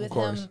and be with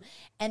him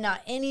and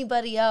not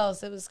anybody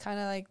else. It was kind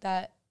of like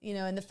that, you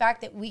know, and the fact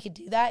that we could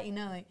do that, you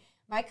know, like,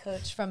 my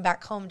coach from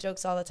back home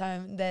jokes all the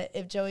time that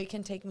if Joey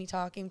can take me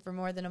talking for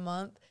more than a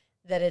month,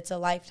 that it's a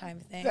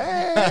lifetime thing.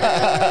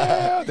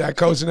 That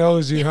coach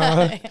knows you,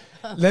 huh?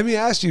 Let me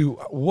ask you,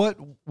 what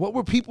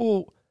were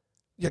people,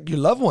 your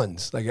loved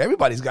ones, like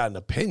everybody's got an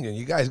opinion.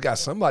 You guys got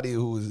somebody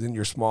who's in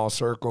your small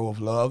circle of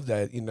love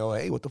that, you know,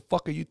 hey, what the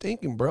fuck are you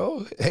thinking,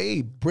 bro?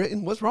 Hey,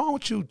 Britton, what's wrong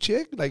with you,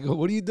 chick? Like,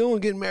 what are you doing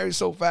getting married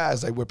so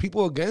fast? Like, were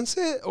people against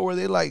it? Or were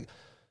they like,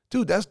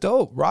 dude, that's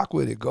dope. Rock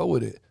with it. Go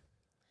with it.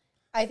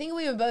 I think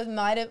we both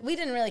might have. We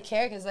didn't really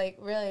care because, like,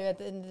 really, at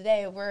the end of the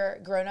day, we're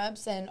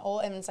grown-ups and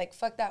old, and it's like,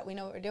 fuck that, we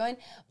know what we're doing.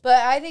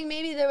 But I think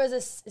maybe there was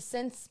a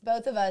sense,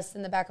 both of us,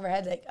 in the back of our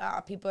head, like,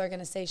 people are going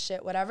to say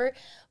shit, whatever.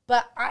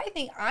 But I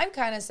think I'm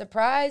kind of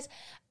surprised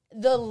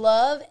the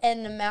love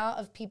and amount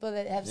of people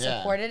that have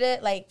supported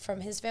it, like,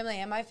 from his family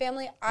and my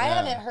family. I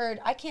haven't heard,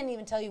 I can't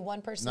even tell you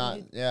one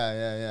person.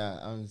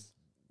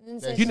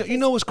 You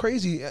know what's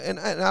crazy, and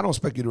I don't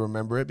expect you to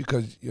remember it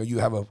because you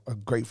have a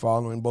great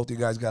following. Both of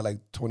you guys got like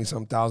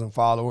 20-some thousand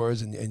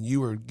followers, and you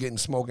were getting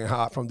smoking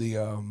hot from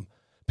the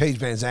Paige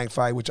Van Zandt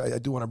fight, which I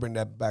do want to bring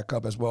that back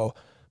up as well.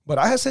 But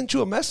I had sent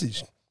you a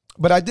message,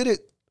 but I did it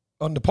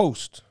on the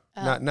post,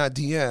 not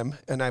DM,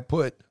 and I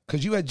put,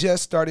 because you had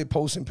just started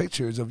posting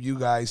pictures of you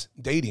guys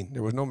dating.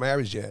 There was no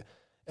marriage yet.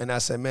 And I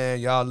said, man,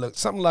 y'all look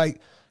something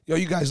like, yo,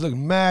 you guys look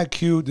mad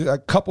cute. A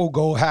couple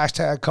goals,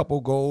 hashtag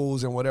couple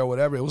goals and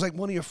whatever. It was like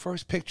one of your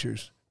first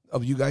pictures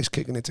of you guys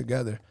kicking it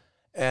together.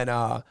 And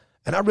I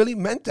really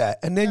meant that.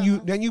 And then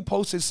you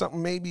posted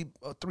something maybe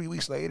 3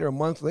 weeks later, a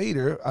month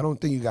later. I don't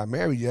think you got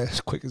married yet,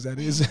 as quick as that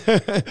is.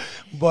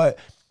 But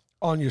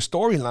on your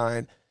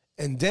storyline.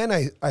 And then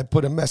I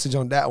put a message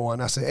on that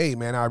one. I said, hey,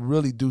 man, I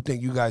really do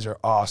think you guys are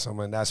awesome.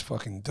 And that's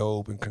fucking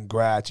dope. And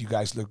congrats. You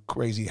guys look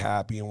crazy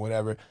happy and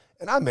whatever.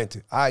 And I meant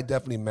it. I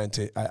definitely meant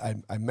it.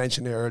 I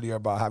mentioned it earlier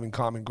about having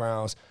common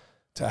grounds.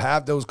 To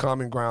have those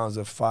common grounds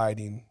of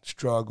fighting,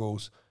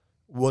 struggles,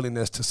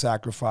 willingness to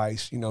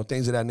sacrifice, you know,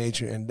 things of that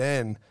nature. And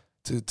then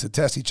to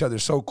test each other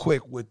so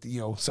quick with,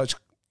 you know, such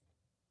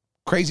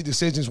crazy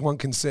decisions one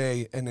can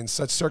say, and in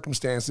such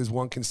circumstances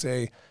one can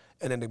say,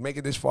 and then to make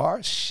it this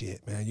far,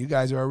 shit, man, you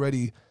guys are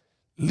already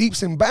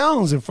leaps and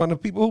bounds in front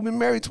of people who've been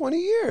married 20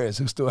 years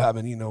who still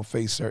haven't, you know,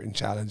 faced certain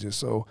challenges.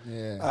 So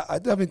I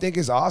definitely think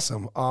it's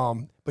awesome.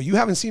 But you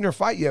haven't seen her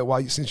fight yet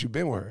since you've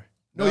been with her.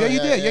 No,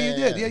 you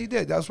did. Yeah, you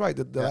did. That's right.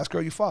 The last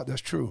girl you fought.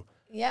 That's true.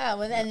 Yeah,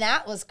 well, and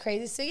that was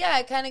crazy. So, yeah,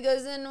 it kind of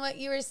goes in what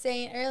you were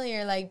saying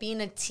earlier, like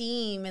being a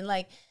team and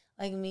like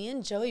me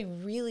and Joey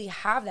really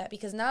have that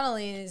because not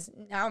only is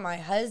now my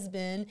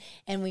husband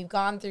and we've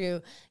gone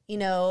through, you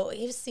know,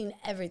 he's seen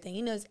everything.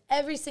 He knows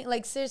everything,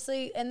 like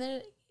seriously, and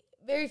then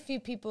very few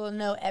people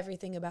know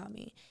everything about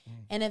me.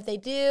 And if they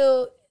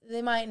do,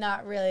 they might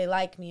not really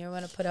like me or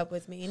want to put up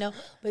with me, you know.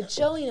 But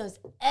Joey knows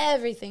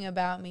everything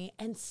about me.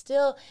 And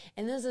still,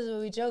 and this is what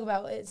we joke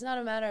about, it's not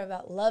a matter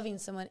about loving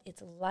someone,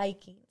 it's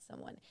liking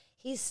someone.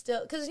 He's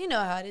still, because you know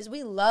how it is.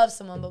 We love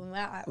someone, but we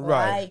might not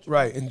like them.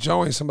 Right.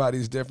 Enjoying somebody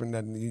is different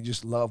than you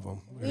just love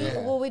them.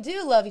 Well, we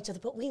do love each other,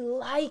 but we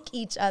like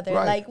each other.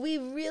 Right. Like, we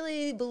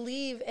really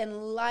believe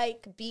and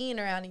like being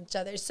around each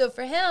other. So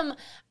for him,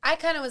 I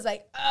kind of was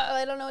like, oh,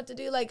 I don't know what to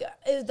do. Like,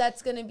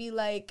 that's going to be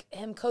like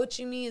him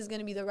coaching me is going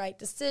to be the right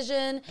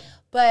decision.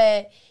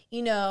 But,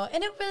 you know,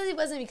 and it really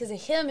wasn't because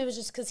of him. It was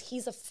just because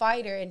he's a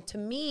fighter. And to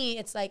me,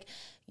 it's like,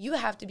 you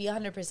have to be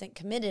 100%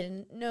 committed.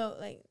 And no,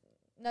 like,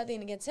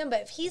 nothing against him,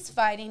 but if he's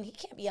fighting, he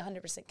can't be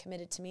 100%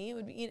 committed to me. It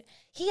would be, you know,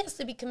 he has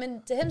to be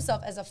committed to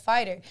himself as a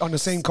fighter. On the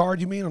same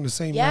card, you mean? On the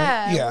same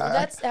night? Yeah, well,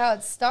 that's how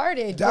it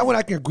started. That one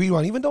I can agree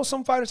on, even though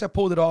some fighters have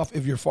pulled it off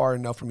if you're far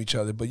enough from each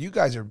other. But you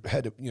guys are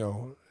what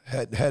am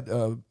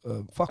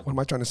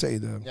I trying to say?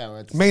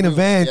 The main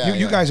event.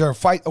 You guys are a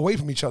fight away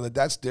from each other.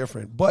 That's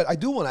different. But I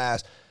do want to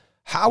ask,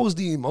 How was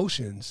the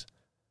emotions?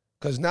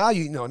 Because now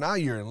now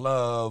you're in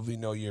love.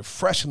 You're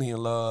freshly in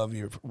love.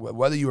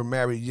 Whether you were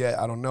married yet,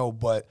 I don't know.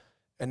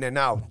 And then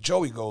now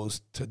Joey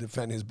goes to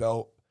defend his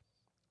belt.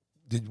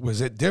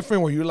 Was it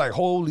different? Were you like,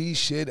 holy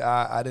shit,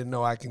 I didn't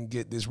know I can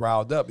get this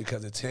riled up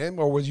because it's him?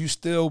 Or was you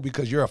still,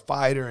 because you're a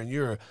fighter and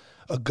you're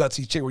a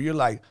gutsy chick, where you're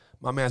like,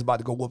 my man's about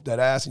to go whoop that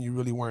ass, and you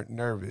really weren't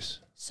nervous?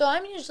 So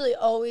I'm usually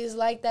always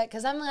like that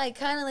because I'm like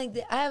kind of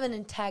like I have an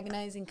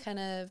antagonizing kind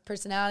of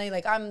personality.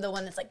 Like I'm the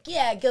one that's like,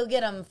 yeah, go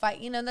get him, fight.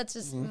 That's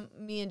just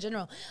me in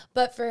general.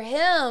 But for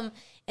him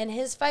and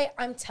his fight,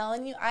 I'm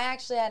telling you, I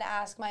actually had to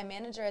ask my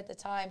manager at the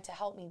time to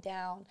help me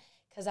down.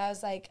 Because I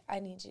was like, I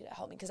need you to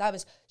help me. Because I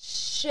was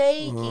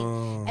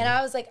shaking. And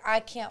I was like, I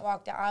can't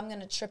walk down. I'm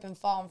going to trip and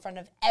fall in front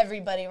of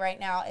everybody right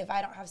now if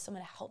I don't have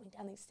someone to help me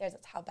down these stairs.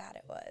 That's how bad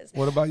it was.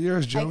 What about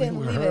yours, Joey? I couldn't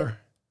believe it.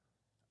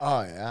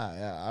 Oh,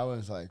 yeah. I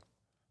was like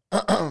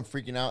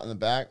freaking out in the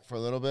back for a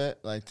little bit,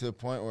 like to the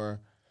point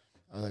where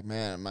I was like,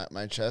 man,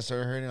 my chest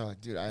started hurting. I was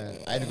like, dude,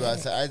 I had to go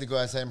outside. I had to go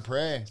outside and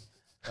pray.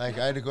 Like,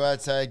 I had to go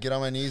outside, get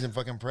on my knees and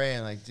fucking pray.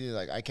 And like, dude,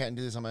 like, I can't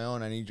do this on my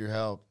own. I need your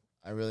help.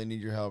 I really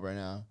need your help right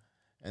now.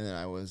 And then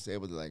I was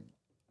able to like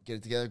get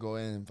it together, go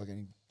in and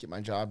fucking get my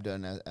job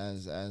done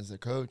as a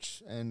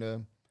coach,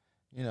 and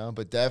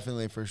but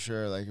definitely for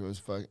sure, like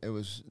it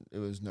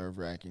was nerve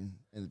wracking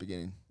in the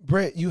beginning.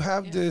 Britt, you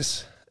have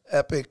this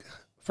epic.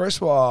 First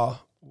of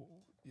all,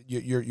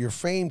 your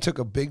fame took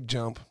a big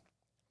jump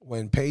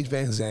when Paige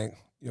Van Zandt,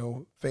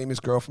 famous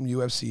girl from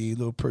UFC,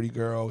 little pretty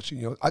girl.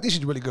 She, I think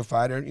she's a really good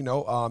fighter,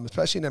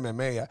 especially in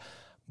MMA,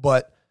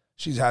 but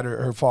she's had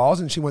her falls,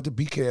 and she went to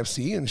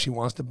BKFC and she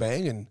wants to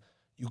bang, and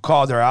you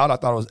called her out. I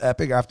thought it was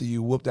epic. After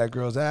you whooped that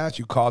girl's ass,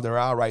 you called her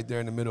out right there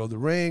in the middle of the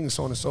ring, and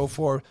so on and so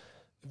forth.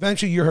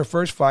 Eventually, you're her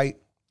first fight.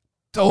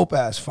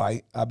 Dope-ass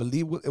fight. I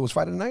believe it was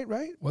Fight of the Night,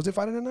 right? Was it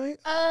Fight of the Night?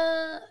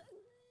 I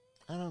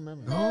don't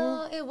remember.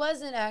 No, it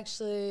wasn't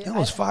actually. It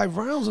was 5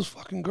 rounds. It was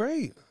fucking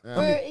great.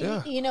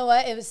 Yeah. You know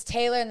what? It was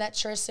Taylor and that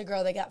Trista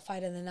girl that got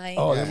Fight of the Night.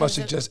 Oh, they must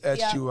have just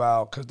etched you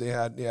out because they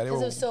had, they were.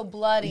 Because it was so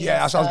bloody.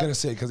 Yeah, that's what I was going to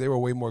say, because they were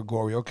way more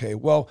gory. Okay,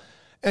 well,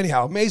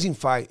 anyhow, amazing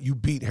fight. You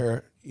beat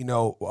her.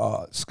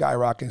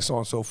 Skyrocketing, so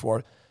on and so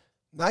forth.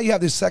 Now you have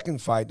this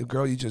second fight, the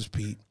girl you just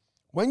beat.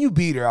 When you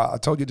beat her, I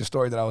told you the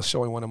story that I was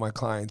showing one of my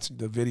clients,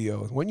 the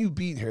video. When you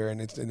beat her and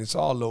it's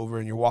all over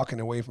and you're walking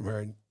away from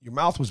her and your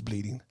mouth was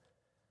bleeding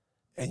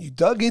and you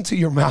dug into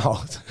your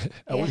mouth.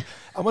 Yeah.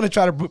 I'm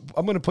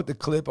gonna put the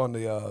clip on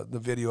the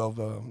video of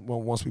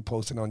once we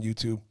post it on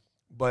YouTube.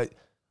 But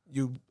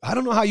I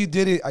don't know how you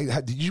did it.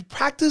 Did you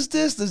practice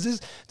this?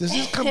 Does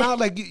this come out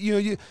like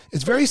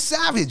it's very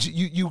savage.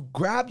 You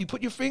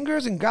put your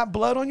fingers and got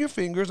blood on your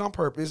fingers on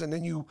purpose, and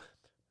then you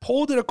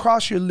pulled it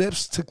across your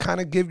lips to kind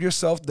of give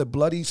yourself the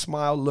bloody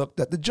smile look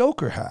that the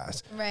Joker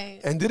has.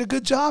 Right. And did a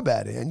good job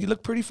at it. And you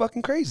look pretty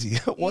fucking crazy.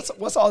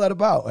 What's all that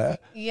about? Eh?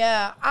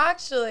 Yeah,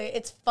 actually,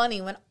 it's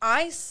funny. When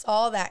I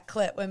saw that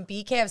clip, when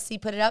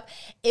BKFC put it up,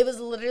 it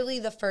was literally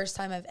the first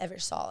time I've ever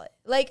saw it.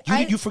 Like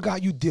you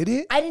forgot you did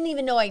it? I didn't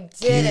even know I did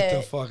Get it.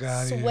 the fuck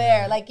out of here.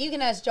 Swear. Like, you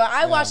can ask Joe.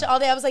 I watched it all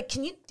day. I was like,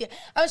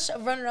 I was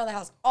running around the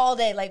house all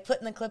day, like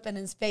putting the clip in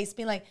his face,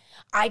 being like,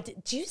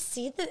 do you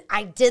see that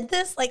I did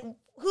this? Like,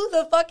 who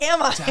the fuck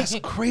am I? That's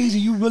crazy.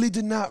 You really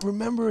did not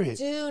remember it.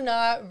 Do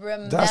not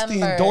remember. That's the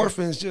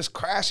endorphins just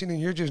crashing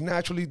and you're just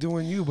naturally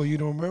doing you, but you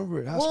don't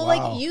remember it. That's wild.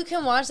 Like, you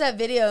can watch that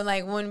video and,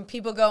 like, when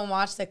people go and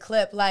watch the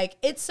clip, like,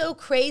 it's so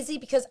crazy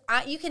because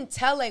you can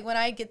tell, like, when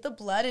I get the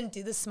blood and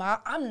do the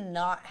smile, I'm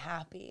not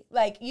happy.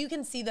 Like, you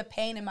can see the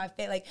pain in my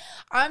face. Like,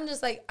 I'm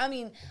just like,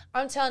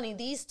 I'm telling you,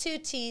 these 2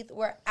 teeth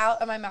were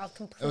out of my mouth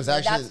completely.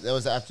 That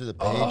was after the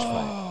Page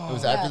fight. It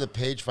was after the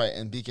Page fight,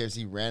 and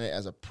BKFC ran it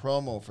as a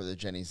promo for the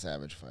Jenny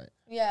Savage fight.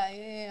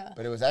 Yeah.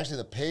 But it was actually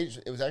the Page.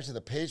 It was actually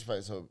the Page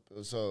fight.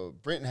 So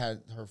Britain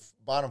had her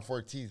bottom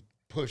 4 teeth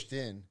pushed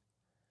in,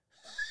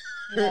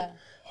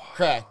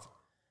 cracked,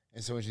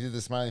 and so when she did the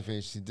smiley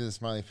face,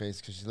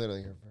 because she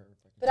literally her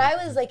But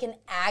I was like in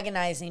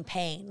agonizing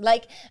pain.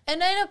 Like,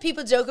 and I know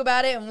people joke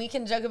about it and we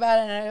can joke about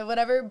it and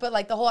whatever, but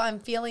like the whole I'm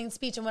feeling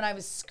speech and when I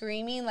was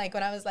screaming, like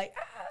when I was like,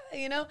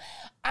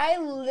 I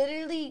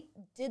literally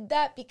did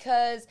that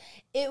because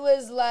it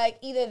was like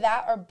either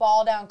that or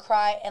bawl down,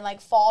 cry, and like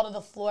fall to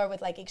the floor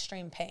with like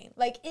extreme pain.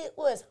 Like it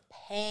was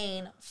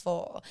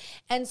painful.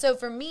 And so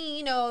for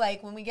me,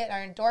 like when we get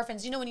our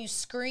endorphins, when you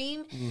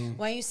scream,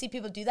 when you see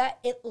people do that,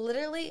 it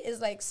literally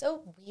is like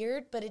so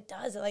weird, but it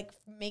does. It like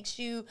makes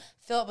you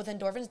fill up with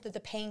endorphins that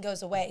the pain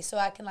goes away. So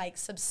I can like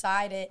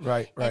subside it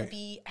and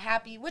be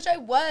happy, which I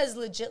was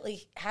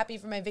legitly happy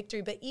for my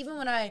victory. But even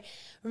when I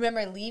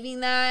remember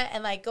leaving that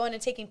and like going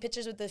and taking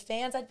pictures with the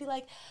fans, I'd be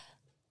like,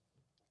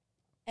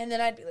 and then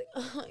I'd be like,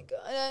 oh my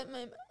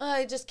God,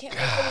 I just can't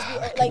wait for this to be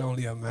over. I can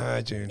only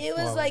imagine. It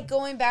was like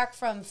going back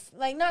from,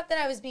 like, not that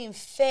I was being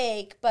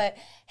fake, but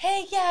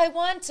hey, yeah, I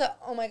want to,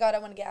 oh my God, I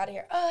want to get out of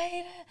here. Oh, I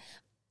hate it.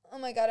 Oh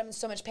my God, I'm in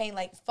so much pain,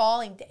 like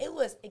falling. It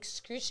was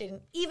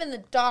excruciating. Even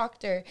the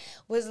doctor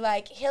was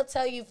like, he'll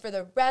tell you for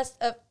the rest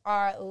of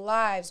our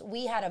lives,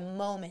 we had a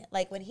moment.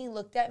 Like when he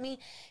looked at me,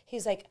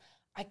 he's like,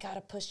 I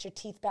gotta push your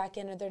teeth back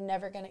in, or they're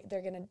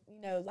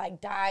gonna, like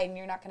die, and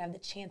you're not gonna have the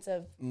chance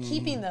of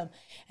keeping them.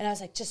 And I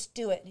was like, just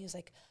do it. And he was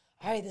like,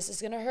 all right, this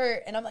is gonna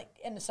hurt. And I'm like,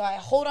 and so I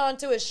hold on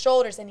to his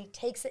shoulders, and he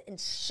takes it and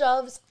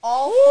shoves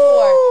all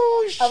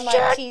 4 of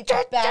my teeth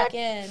back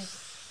in.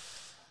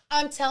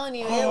 I'm telling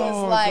you, it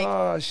was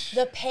like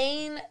the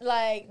pain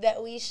like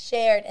that we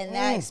shared, and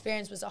that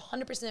experience was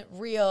 100%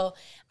 real.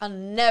 I'll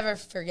never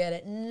forget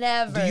it.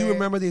 Never. Do you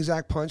remember the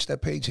exact punch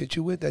that Paige hit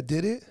you with that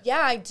did it? Yeah,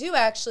 I do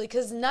actually,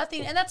 because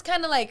nothing, and that's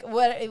kind of like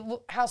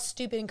how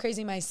stupid and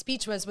crazy my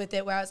speech was with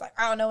it, where I was like,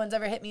 oh, no one's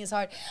ever hit me as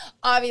hard.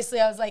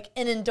 Obviously, I was like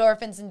in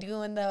endorphins and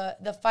doing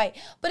the fight,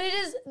 but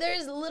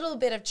there's a little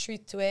bit of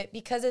truth to it,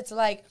 because it's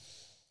like,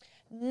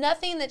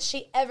 nothing that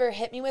she ever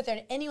hit me with or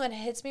anyone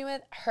hits me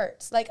with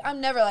hurts. Like,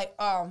 I'm never like,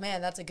 oh, man,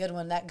 that's a good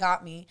one. That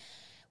got me.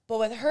 But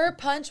with her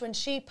punch, when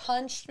she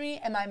punched me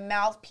and my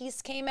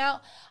mouthpiece came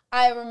out,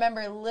 I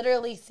remember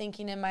literally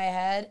thinking in my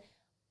head,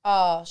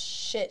 oh,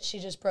 shit, she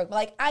just broke.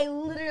 Like, I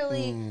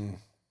literally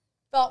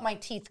felt my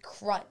teeth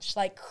crunch.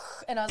 Like,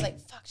 and I was like,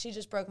 fuck, she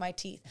just broke my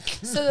teeth.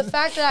 So the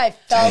fact that I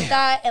felt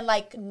that and,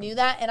 like, knew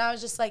that, and I was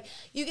just like,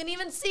 you can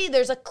even see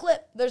there's a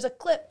clip.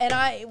 And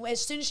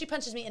as soon as she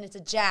punches me, and it's a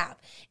jab.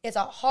 It's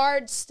a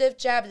hard, stiff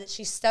jab that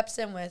she steps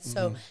in with.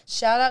 So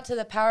shout out to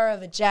the power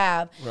of a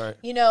jab. Right.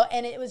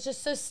 And it was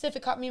just so stiff,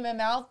 it caught me in my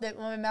mouth, that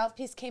when my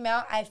mouthpiece came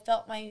out, I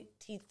felt my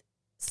teeth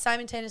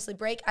simultaneously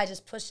break. I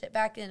just pushed it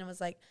back in and was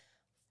like,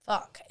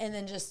 fuck, and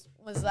then just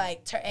was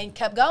like, and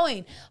kept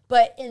going.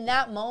 But in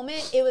that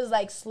moment, it was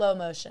like slow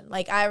motion.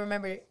 Like, I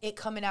remember it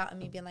coming out and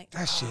me being like,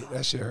 that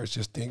shit hurts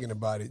just thinking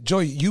about it.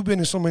 Joey, you've been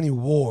in so many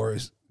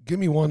wars. Give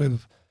me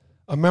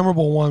a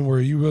memorable one where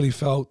you really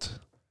felt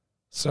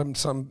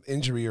some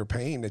injury or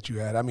pain that you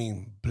had. I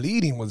mean,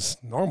 bleeding was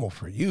normal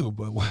for you,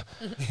 but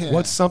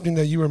what's something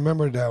that you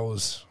remember that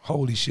was,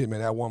 holy shit, man,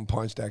 that one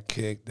punch, that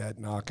kick, that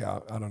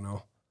knockout? I don't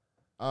know.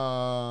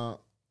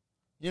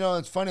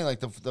 It's funny, like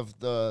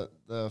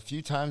the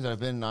few times that I've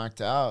been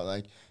knocked out,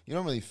 like, you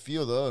don't really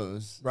feel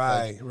those.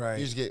 Right, like, right.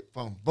 You just get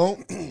boom,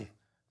 boom,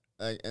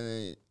 like, and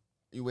then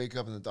you wake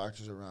up and the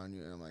doctor's around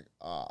you, and I'm like,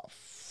 oh,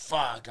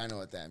 fuck, I know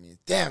what that means.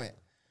 Damn it.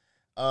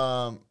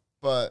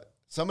 But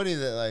somebody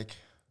that, like,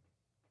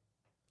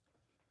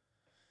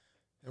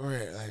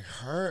 where like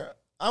hurt,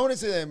 I wouldn't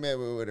say that it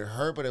would have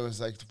hurt, but it was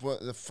like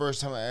the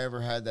first time I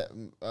ever had that.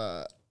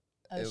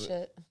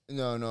 shit.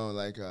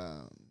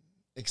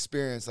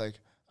 Experience. Like,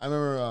 I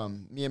remember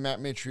me and Matt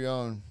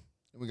Mitrione,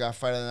 we got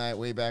fight of the night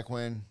way back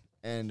when,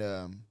 and it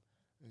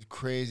was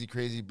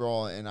crazy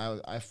brawl, and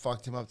I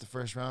fucked him up the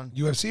first round.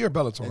 UFC or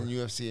Bellator? And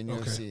UFC,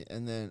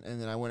 and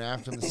then I went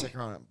after him the second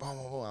round. Boom,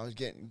 boom, boom. I was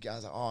like,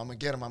 oh, I'm gonna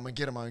get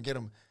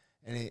him,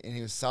 and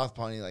he was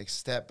southpaw, and he like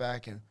stepped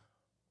back and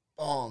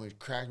boom, he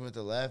cracked me with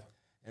the left,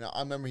 and I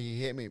remember he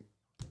hit me,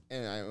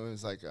 and it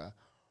was like a.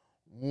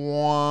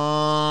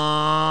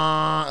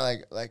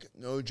 Like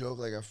no joke,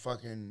 like a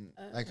fucking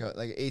like an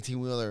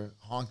 18-wheeler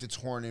honked its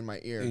horn in my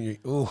ear, and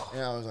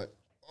I was like,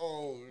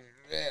 oh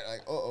shit,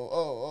 like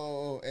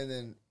oh, and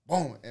then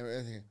boom,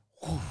 and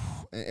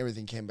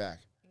everything came back.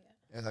 Yeah.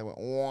 It was like went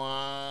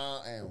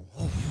wah, and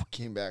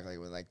came back like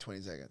within like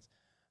 20 seconds.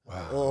 Wow.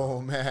 Like,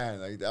 oh man,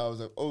 like I was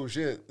like, oh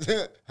shit.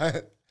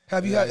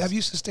 Have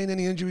you sustained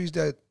any injuries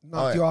that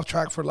knocked you off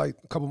track for like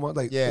a couple months,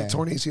 like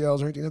torn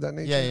ACLs or anything of that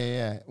nature?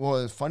 Yeah.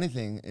 Well, the funny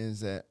thing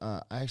is that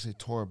I actually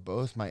tore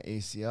both my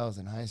ACLs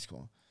in high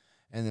school,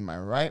 and then my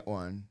right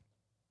one,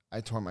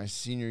 I tore my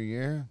senior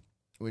year,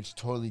 which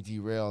totally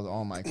derailed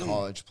all my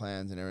college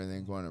plans and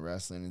everything, going to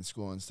wrestling and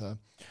school and stuff.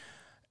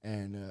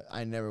 And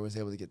I never was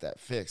able to get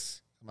that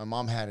fixed. My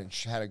mom had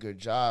a good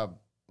job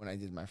when I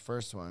did my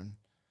first one.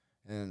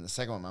 And then the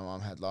second one, my mom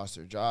had lost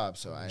her job,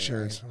 so I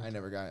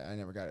never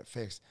got it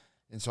fixed.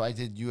 And so I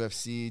did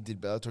UFC,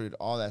 did Bellator, did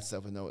all that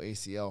stuff with no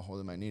ACL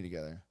holding my knee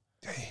together.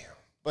 Damn.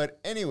 But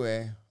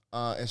anyway,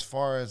 as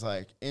far as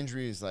like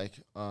injuries, like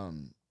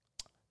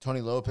Tony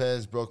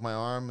Lopez broke my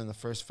arm in the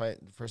first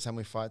time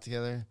we fought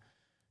together.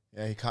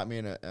 Yeah, he caught me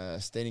in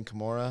a standing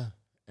Kimura,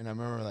 and I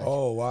remember like,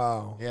 oh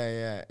wow,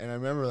 yeah, and I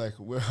remember like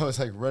I was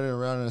like running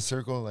around in a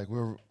circle, like we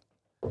were.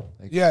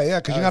 Like,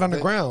 because you're not on the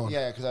ground.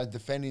 Yeah, because I was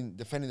defending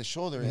the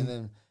shoulder, and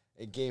then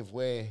it gave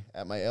way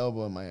at my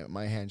elbow, and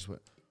my hand just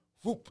went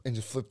whoop, and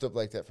just flipped up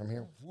like that from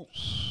here. Whoop.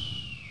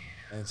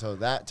 And so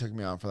that took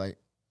me out for like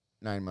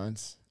 9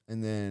 months,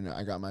 and then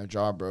I got my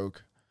jaw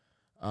broke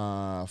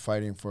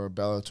fighting for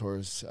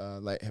Bellator's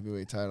light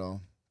heavyweight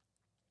title,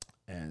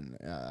 and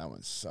that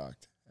one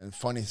sucked. And the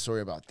funny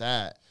story about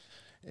that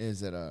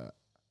is that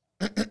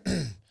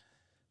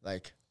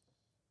like.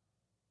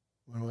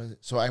 When was it?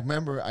 So I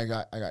remember I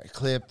got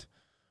clipped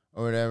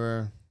or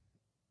whatever,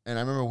 and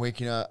I remember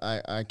waking up.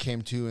 I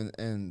came to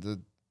and the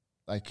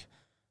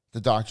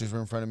doctors were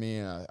in front of me,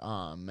 and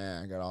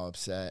I got all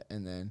upset.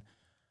 And then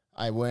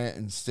I went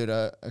and stood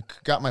up,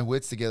 got my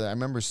wits together. I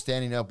remember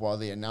standing up while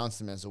they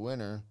announced him as a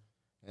winner,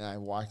 and I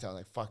walked out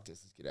like, fuck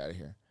this, let's get out of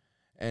here.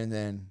 And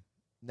then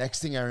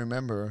next thing I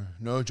remember,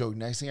 no joke,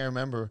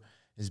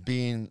 is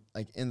being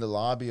like in the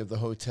lobby of the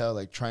hotel,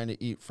 like trying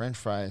to eat French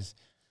fries.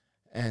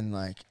 and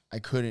like I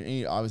couldn't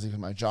eat obviously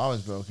because my jaw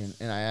was broken.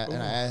 And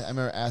I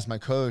remember asked my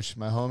coach,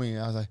 my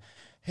homie, I was like,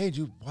 "Hey,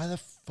 dude, why the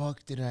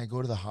fuck didn't I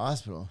go to the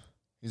hospital?"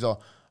 He's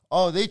all,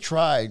 "Oh, they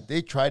tried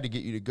to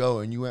get you to go,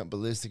 and you went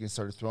ballistic and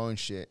started throwing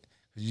shit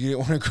because you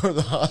didn't want to go to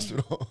the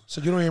hospital."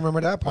 So you don't even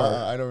remember that part?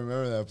 I don't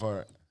remember that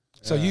part.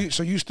 So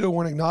you still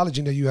weren't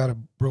acknowledging that you had a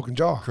broken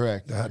jaw?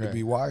 Correct. That had to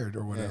be wired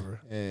or whatever.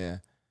 Yeah.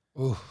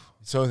 Oof.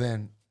 So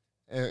then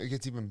it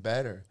gets even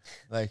better,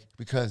 like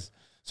because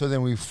so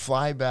then we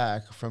fly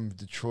back from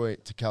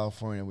Detroit to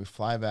California. We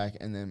fly back,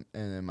 and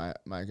then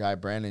my guy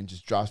Brandon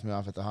just drops me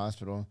off at the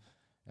hospital,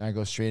 and I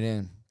go straight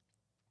in.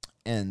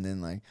 And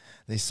then like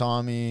they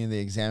saw me, they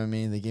examined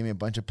me, they gave me a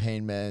bunch of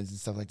pain meds and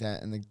stuff like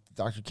that. And the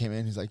doctor came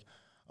in, he's like,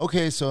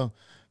 "Okay, so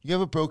you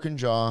have a broken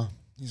jaw."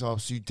 He's all,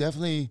 "So you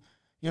definitely,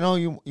 you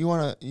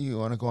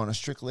wanna go on a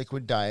strict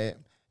liquid diet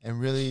and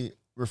really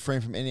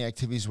refrain from any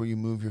activities where you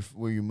move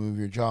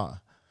your jaw."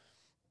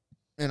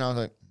 And I was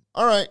like,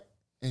 "All right."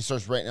 And he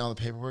starts writing all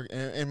the paperwork.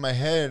 And in my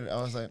head,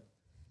 I was like,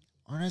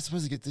 "Aren't I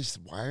supposed to get this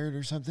wired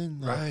or something?"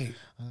 Like, Right.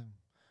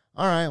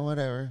 All right,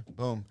 whatever.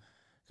 Boom.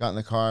 Got in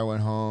the car,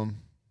 went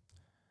home.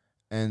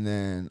 And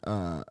then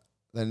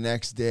the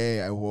next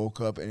day I woke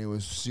up and it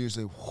was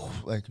seriously,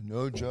 like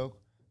no joke,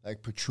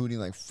 like protruding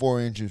like 4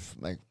 inches,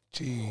 like,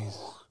 jeez.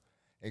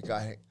 It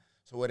got hit.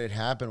 So what had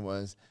happened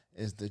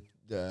is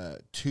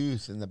the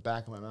tooth in the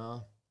back of my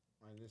mouth,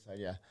 on this side,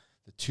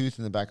 the tooth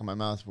in the back of my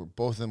mouth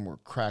both of them were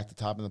cracked, the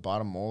top and the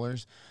bottom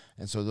molars,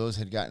 and so those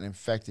had gotten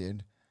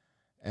infected,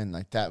 and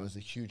like that was a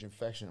huge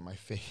infection in my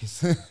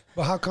face.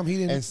 But how come you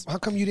didn't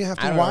have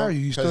to I don't wire know, you?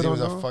 You still because he don't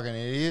was know? a fucking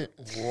idiot.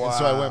 Wow. And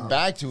so I went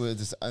back to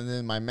it, and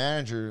then my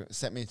manager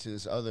sent me to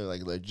this other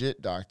like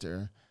legit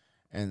doctor,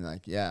 and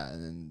like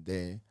and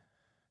then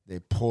they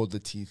pulled the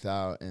teeth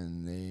out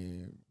and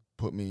they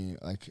put me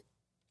like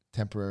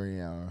temporary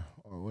or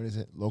what is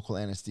it, local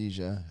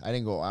anesthesia. I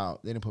didn't go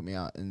out. They didn't put me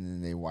out, and then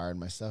they wired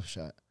my stuff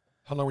shut.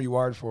 How long were you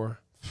wired for?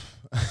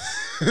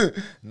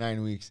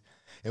 9 weeks.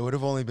 It would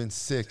have only been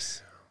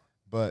 6,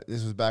 but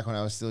this was back when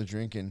I was still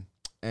drinking,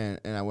 and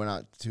I went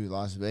out to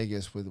Las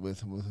Vegas with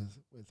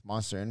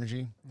Monster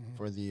Energy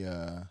for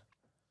the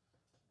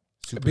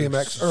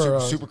BMX or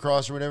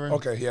Supercross or whatever.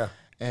 Okay, yeah.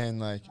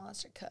 And like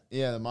Monster Cup.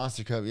 Yeah, the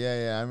Monster Cup.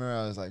 Yeah. I remember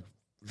I was like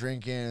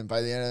drinking, and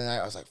by the end of the night,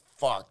 I was like,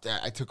 "Fuck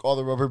that!" I took all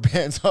the rubber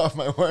bands off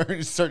my wire and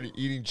just started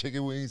eating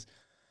chicken wings.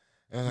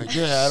 And like,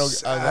 I don't.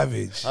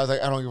 Savage. I was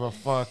like, "I don't give a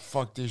fuck.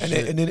 Fuck this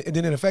shit." And then it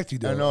didn't affect you,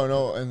 though.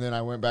 No. And then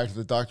I went back to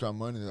the doctor on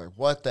Monday. They're like,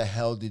 what the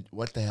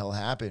hell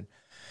happened?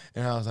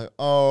 And I was like,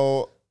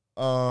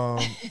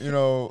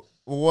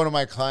 one of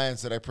my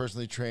clients that I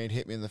personally trained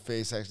hit me in the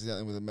face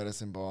accidentally with a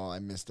medicine ball. I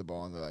missed the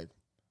ball, and they're like,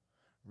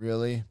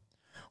 "Really?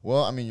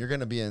 Well, I mean, you're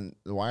gonna be in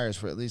the wires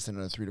for at least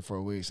another 3 to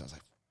 4 weeks." I was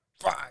like,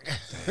 "Fuck."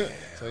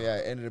 So yeah,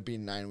 it ended up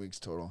being 9 weeks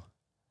total.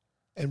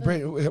 And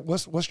Brent,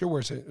 what's your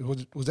worst?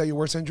 Was that your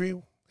worst injury?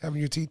 Having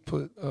your teeth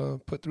put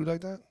through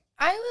like that?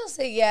 I will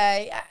say,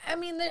 yeah. I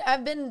mean,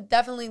 I've been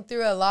definitely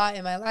through a lot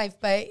in my life,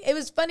 but it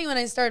was funny when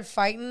I started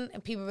fighting,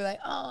 and people were like,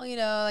 "Oh,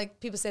 like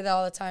people say that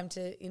all the time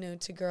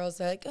to girls.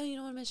 They're like, 'Oh, you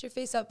don't want to mess your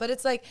face up.'" But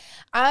it's like,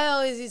 I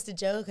always used to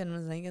joke and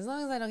was like, as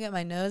long as I don't get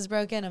my nose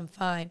broken, I'm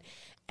fine.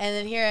 And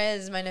then here it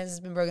is, my nose has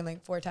been broken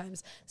like 4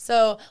 times.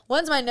 So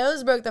once my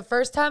nose broke the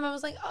first time, I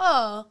was like,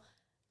 "Oh,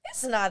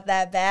 it's not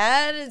that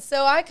bad." And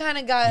so I kind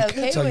of got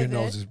okay with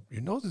it.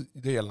 Your nose is,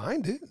 they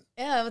aligned it.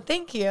 Yeah, well,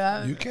 thank you.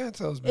 You can't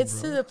tell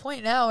it's to the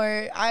point now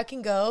where I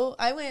can go.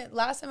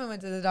 Last time I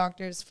went to the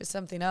doctors for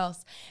something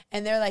else,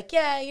 and they're like,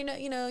 "Yeah,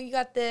 you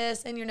got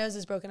this, and your nose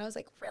is broken." I was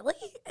like, "Really?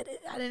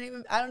 I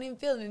don't even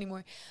feel it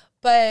anymore."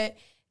 But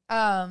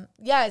so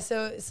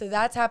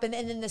that's happened,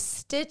 and then the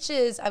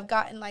stitches, I've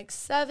gotten like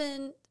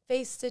 7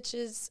 face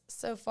stitches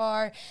so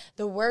far.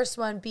 The worst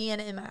one being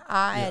in my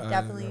eye. I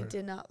definitely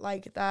did not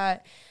like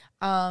that.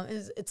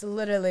 It's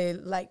literally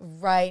like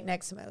right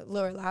next to my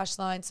lower lash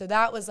line. So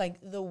that was like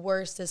the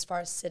worst as far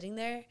as sitting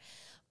there.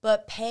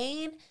 But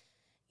pain,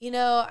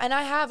 and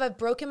I've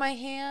broken my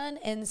hand,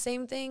 and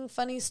same thing,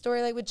 funny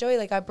story like with Joey.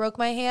 Like I broke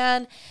my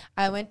hand.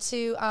 I went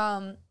to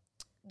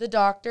the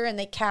doctor and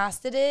they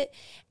casted it,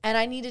 and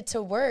I needed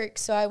to work.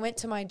 So I went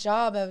to my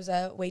job. I was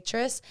a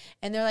waitress,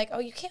 and they're like, "Oh,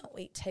 you can't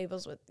wait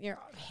tables with your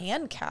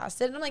hand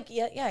casted." And I'm like,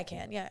 yeah, I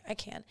can. Yeah, I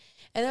can.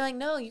 And they're like,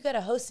 "No, you got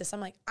to hostess."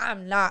 I'm like,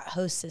 "I'm not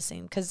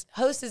hostessing," because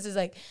hostess is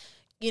like,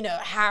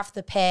 half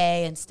the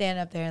pay and stand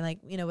up there and like,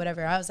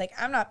 whatever. I was like,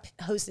 I'm not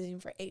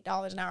hostessing for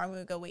 $8 an hour. I'm going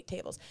to go wait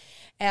tables.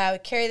 And I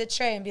would carry the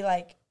tray and be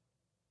like,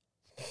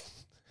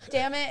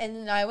 damn it. And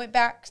then I went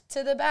back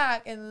to the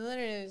back, and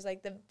literally it was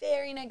like the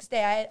very next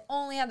day. I had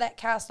only had that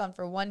cast on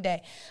for 1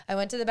 day. I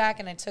went to the back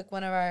and I took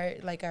one of our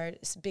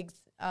big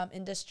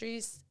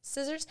industries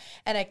scissors,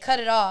 and I cut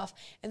it off.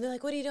 And they're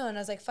like, "What are you doing?" I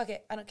was like, "Fuck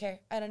it. I don't care.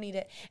 I don't need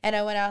it." And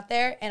I went out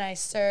there and I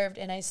served,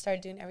 and I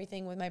started doing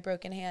everything with my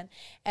broken hand.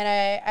 And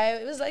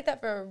I was like that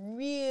for a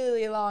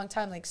really long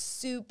time, like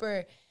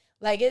super,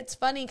 like it's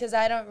funny because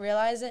I don't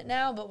realize it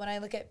now, but when I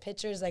look at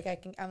pictures, like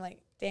I'm like,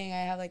 dang,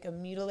 I have like a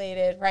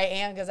mutilated right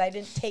hand because I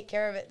didn't take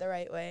care of it the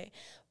right way.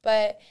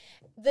 But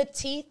the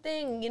teeth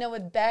thing, you know,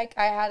 with Beck,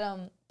 I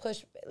had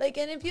push, like,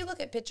 and if you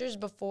look at pictures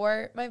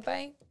before my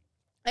fight,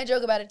 I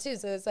joke about it too.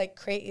 So it's like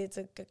it's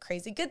a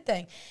crazy good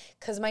thing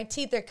because my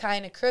teeth are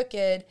kind of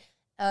crooked,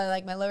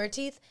 like my lower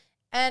teeth.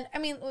 And I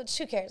mean,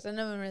 who cares? And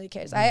no one really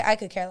cares. I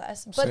could care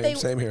less. But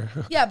same here.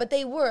 Yeah, but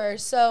they were.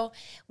 So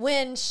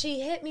when she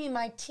hit me,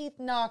 my teeth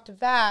knocked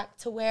back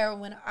to where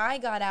when I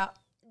got out,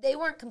 they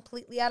weren't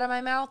completely out of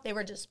my mouth. They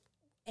were just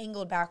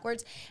angled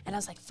backwards. And I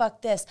was like,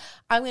 fuck this.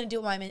 I'm going to do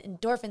it while my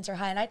endorphins are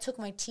high. And I took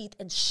my teeth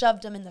and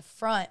shoved them in the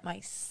front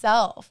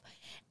myself.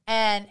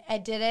 And I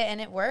did it,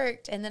 and it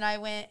worked. And then I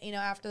went, you know,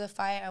 after the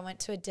fight, I went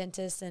to a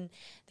dentist, and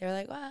they were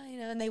like, well, you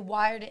know, and they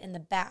wired it in the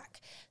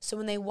back. So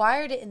when they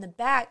wired it in the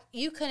back,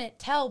 you couldn't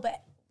tell,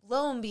 but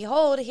lo and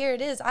behold, here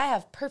it is. I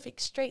have perfect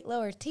straight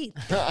lower teeth.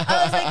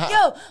 I was like,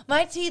 yo,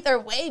 my teeth are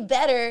way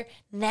better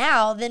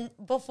now than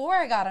before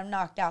I got them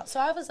knocked out. So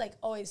I was like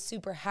always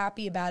super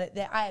happy about it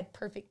that I had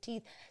perfect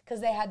teeth because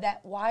they had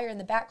that wire in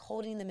the back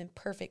holding them in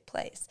perfect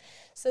place.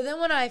 So then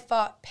when I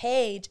fought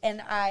Paige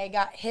and I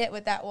got hit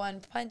with that one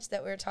punch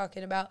that we were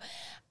talking about,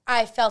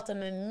 I felt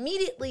them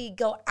immediately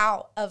go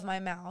out of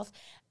my mouth.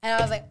 And I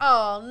was like,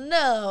 oh,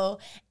 no.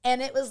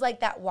 And it was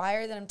like that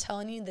wire that I'm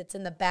telling you that's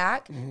in the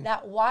back. Mm-hmm.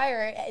 That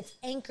wire, it's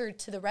anchored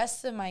to the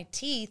rest of my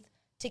teeth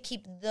to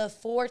keep the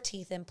 4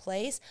 teeth in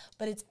place,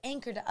 but it's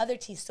anchored to other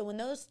teeth. So when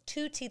those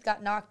 2 teeth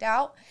got knocked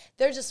out,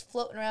 they're just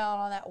floating around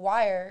on that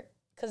wire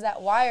because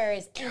that wire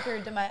is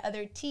anchored to my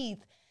other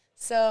teeth.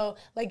 So,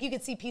 like, you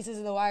could see pieces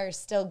of the wire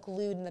still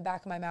glued in the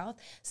back of my mouth.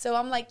 So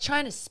I'm, like,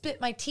 trying to spit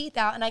my teeth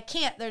out, and I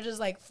can't. They're just,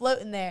 like,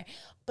 floating there.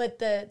 But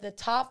the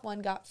top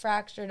one got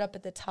fractured up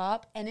at the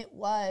top, and it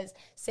was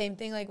same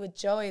thing like with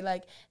Joey.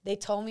 Like, they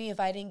told me if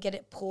I didn't get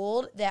it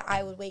pulled that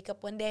I would wake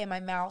up one day and my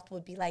mouth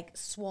would be, like,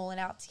 swollen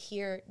out to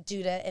here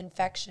due to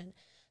infection.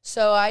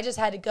 So I just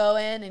had to go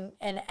in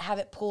and have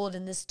it pulled,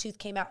 and this tooth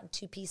came out in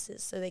 2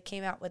 pieces. So they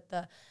came out with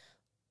the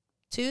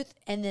tooth,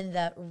 and then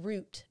the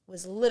root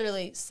was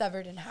literally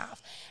severed in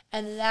half.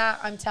 And that,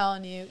 I'm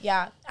telling you,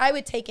 yeah, I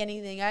would take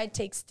anything. I'd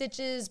take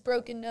stitches,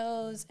 broken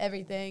nose,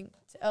 everything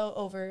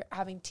over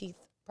having teeth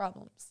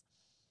problems.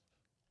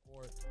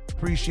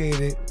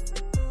 Appreciate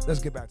it. Let's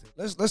get back to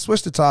it. Let's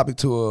switch the topic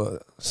to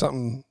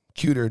something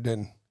cuter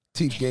than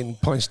teeth getting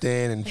punched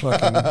in and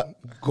fucking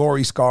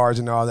gory scars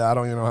and all that. I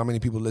don't even know how many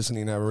people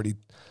listening have already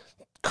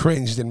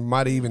cringed and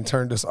might have even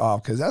turned us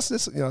off because that's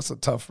just, you know, it's a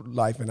tough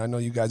life, and I know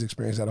you guys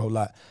experience that a whole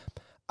lot.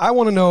 I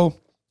want to know,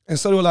 and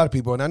so do a lot of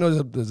people, and I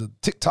know there's a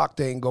TikTok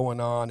thing going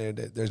on, and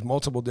there's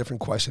multiple different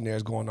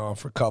questionnaires going on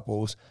for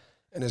couples,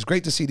 and it's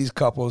great to see these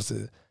couples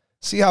to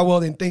see how well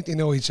they think they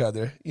know each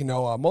other. You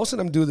know, most of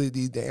them do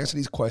they answer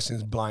these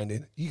questions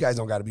blinded. You guys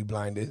don't got to be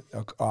blinded,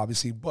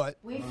 obviously, but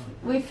we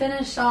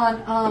finished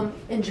on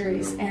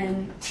injuries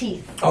and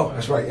teeth. Oh,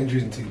 that's right,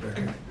 injuries and teeth,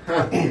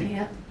 Becky.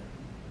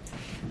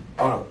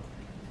 Yeah.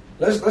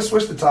 Let's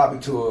switch the topic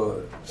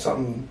to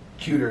something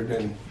cuter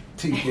than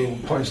teeth getting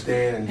punched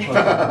in and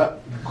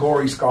fucking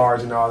gory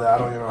scars and all that. I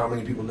don't even know how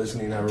many people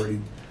listening have already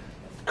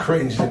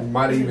cringed and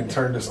might have even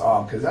turned us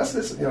off because that's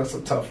just, you know, it's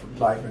a tough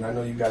life, and I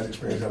know you guys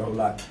experience that a whole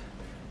lot.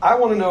 I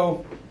want to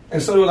know,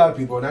 and so do a lot of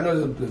people, and I know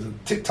there's a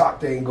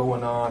TikTok thing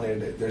going on,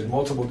 and there's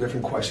multiple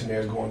different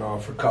questionnaires going on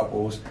for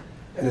couples,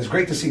 and it's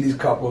great to see these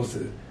couples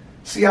to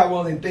see how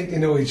well they think they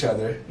know each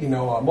other. You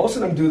know, most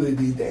of them do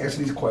they answer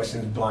these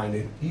questions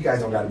blinded. You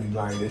guys don't got to be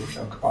blinded,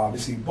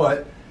 obviously,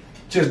 but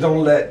just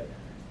don't let,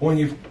 when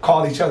you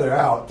call each other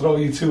out, throw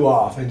you two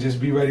off, and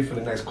just be ready for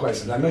the next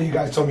question. I know you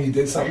guys told me you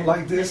did something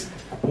like this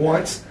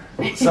once,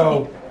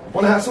 so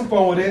want to have some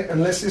fun with it,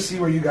 and let's just see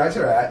where you guys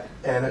are at.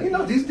 And, you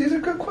know, these are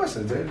good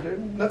questions. They're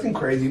nothing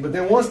crazy, but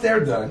then once they're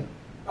done,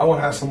 I want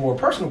to have some more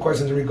personal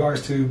questions in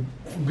regards to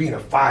being a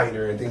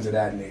fighter and things of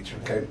that nature,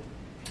 okay?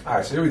 All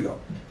right, so here we go.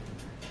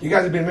 You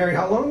guys have been married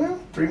how long now?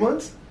 3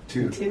 months?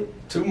 2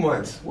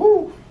 months.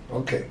 Woo!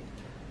 Okay.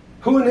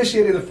 Who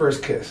initiated the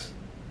first kiss?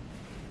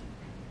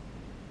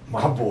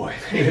 My boy.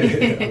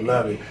 I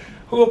love it.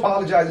 Who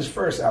apologizes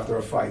first after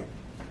a fight?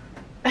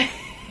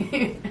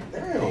 Damn.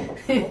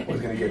 I was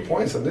going to get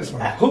points on this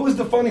one. Who was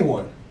the funny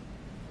one?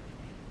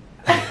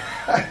 Okay,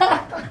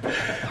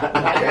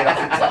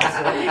 that's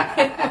a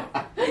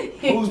tough one.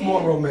 Who's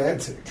more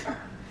romantic?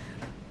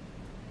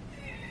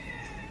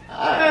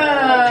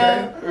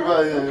 Okay.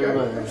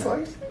 That's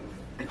nice.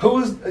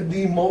 Who's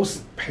the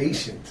most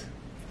patient?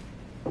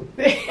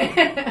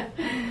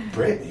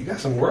 Brittany, you got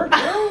some work, bro?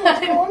 What's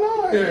going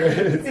on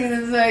here? See, this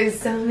is why it's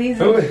so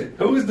amazing.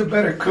 Who is the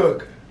better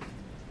cook?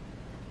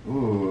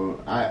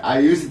 Ooh, I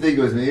used to think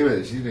it was me,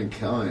 but she's been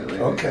killing it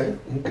lately.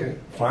 Okay.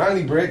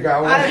 Finally, Britt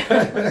got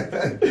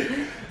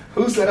one.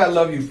 Who said I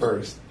love you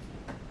first?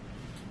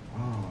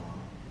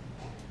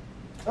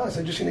 Oh, it's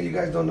interesting that you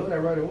guys don't know that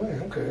right away.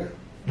 Okay,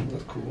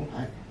 that's cool.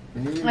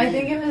 I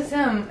think it was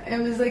him. It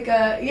was like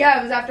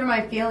it was after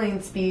my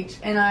feelings speech,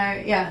 and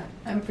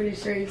I'm pretty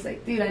sure he was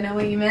like, dude, I know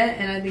what you meant,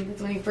 and I think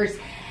that's when he first,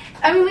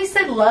 I mean, we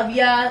said love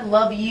ya,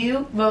 love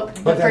you, but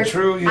that's first,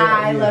 true, yeah.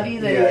 I love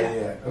you,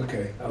 yeah,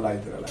 okay, I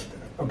like that.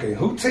 Okay,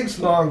 who takes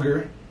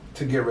longer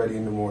to get ready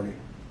in the morning?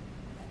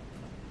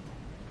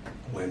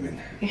 Women.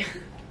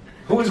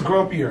 Who is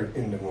grumpier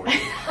in the morning?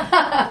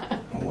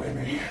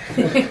 Women.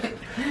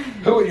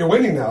 You're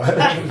winning now.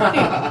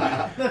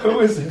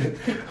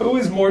 Who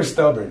is more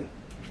stubborn?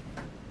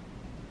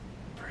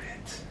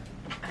 Brit.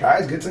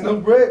 Guys, get to know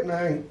Brit,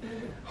 man.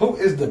 Who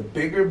is the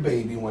bigger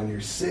baby when you're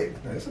sick?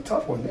 Now, that's a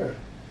tough one there.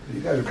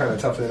 You guys are kind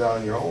of toughing it out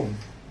on your own.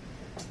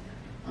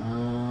 I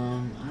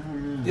don't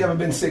know. You haven't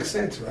been sick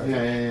since, right?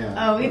 Yeah.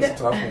 Oh, That's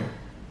a tough one.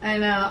 I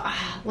know.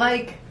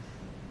 Like,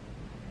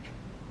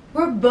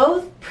 we're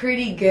both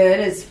pretty good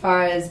as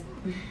far as.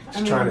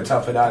 Just trying to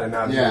tough it out and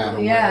not be able to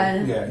win.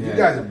 Yeah. Yeah, you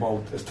guys are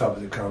both as tough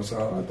as it comes,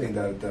 so I think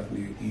that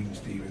definitely even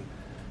Steven.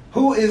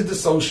 Who is the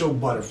social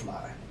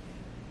butterfly?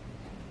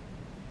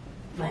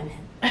 Women.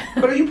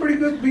 But are you pretty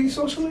good at being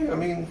socially? I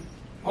mean,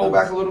 hold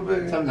back a little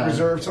bit, Sometimes.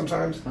 reserved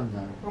sometimes?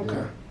 Sometimes.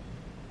 Okay.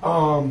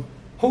 Yeah.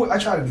 I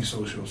try to be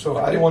social, so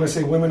I didn't want to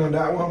say women on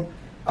that one.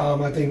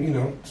 I think,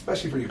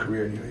 especially for your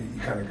career, you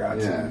kind of got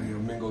to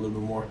mingle a little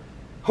bit more.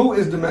 Who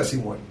is the messy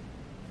one?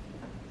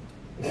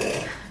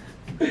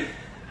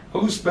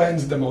 Who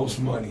spends the most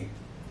money?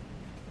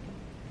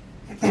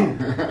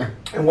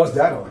 And what's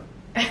that on?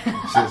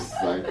 Just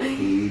like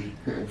food.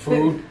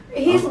 Food?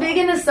 He's big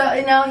into stuff.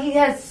 He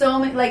has so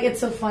many. Like, it's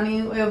so funny.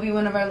 It'll be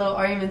one of our little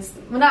arguments.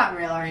 Well, not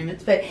real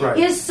arguments, but Right.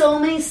 he has so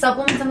many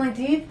supplements. I'm like,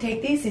 do you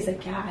take these? He's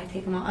like, yeah, I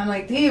take them all. I'm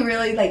like, do you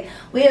really? Like,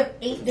 we have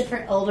 8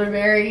 different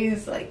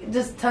elderberries. Like,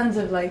 just tons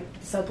of like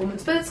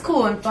supplements. But it's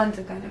cool and fun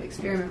to kind of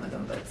experiment with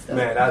them. But still,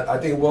 Man, I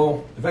think,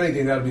 well, if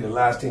anything, that'll be the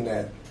last thing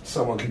that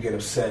someone could get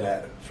upset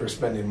at for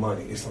spending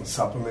money. It's on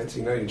supplements,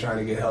 you're trying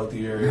to get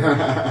healthier,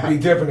 be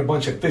different, a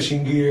bunch of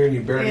fishing gear, and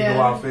you barely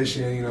go out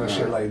fishing,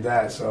 shit like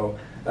that. So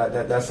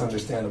that's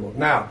understandable.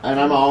 Now, And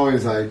I'm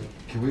always like,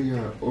 can we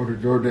order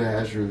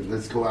DoorDash or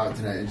let's go out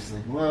tonight? And she's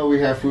like, well, we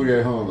have food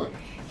at home. Like,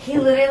 he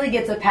literally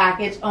gets a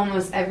package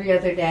almost every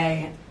other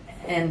day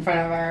in front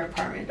of our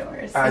apartment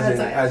doors.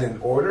 as in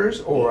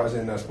orders or as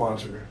in a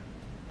sponsor?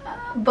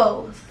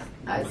 Both.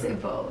 I'd say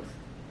both.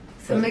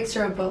 It's a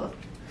mixture of both.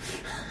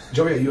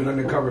 Joey, are you an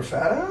undercover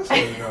fat ass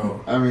or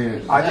no? I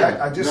mean,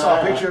 I just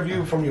saw a picture of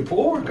you from your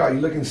pool workout.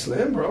 You looking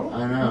slim, bro.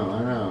 I know.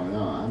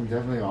 No, I'm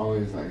definitely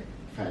always like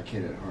fat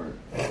kid at heart.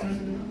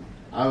 Mm-hmm.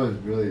 I was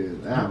really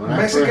when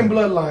Mexican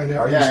bloodline.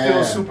 Are you still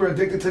yeah. super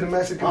addicted to the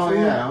Mexican Oh food?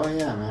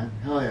 yeah, man.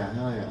 Hell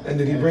yeah. And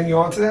did he bring you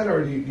onto that,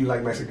 or do you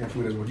like Mexican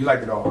food as well? You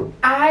like it all?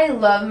 I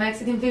love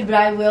Mexican food, but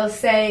I will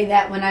say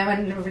that when I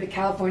went over to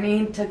California,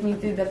 he took me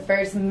through the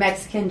first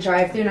Mexican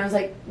drive-thru, and I was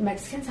like,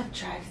 Mexicans have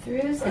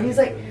drive-thrus? And he's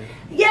like,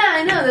 yeah,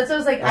 I know. That's what I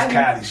was like. That's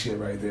Cali shit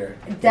right there.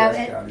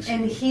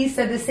 And he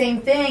said the same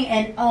thing,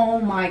 and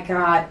oh my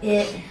God,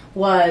 it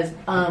was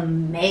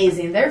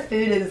amazing. Their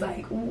food is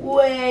like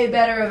way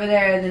better over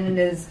there than it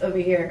is over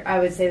here. I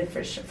would say for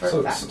a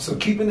fact. So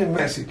keeping it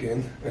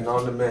Mexican and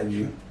on the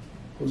menu,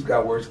 who's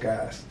got worse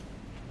gas?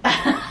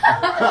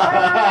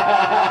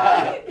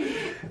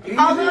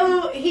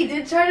 Although he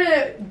did try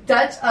to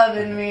Dutch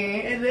oven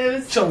me, and it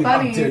was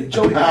funny.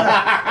 Joey,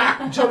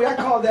 I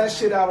called that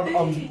shit out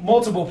on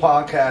multiple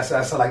podcasts.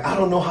 I said, like, I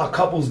don't know how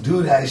couples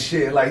do that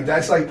shit. Like,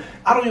 that's like,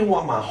 I don't even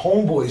want my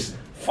homeboys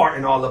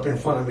farting all up in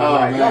front of me. Oh,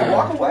 like, man. yo,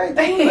 walk away,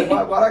 dude.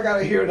 Like, why I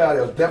gotta hear that?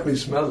 It'll definitely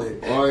smell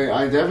it. Well,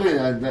 I definitely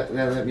that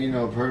let me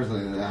know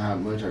personally how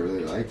much I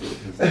really liked it.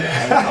 Cause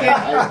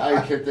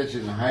I kept that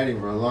shit in hiding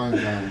for a long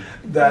time.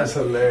 That's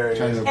hilarious.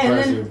 Trying to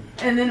impress you.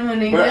 And then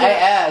when he But did I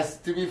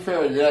asked, to be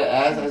fair, did I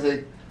ask? I was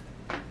like,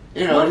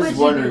 I just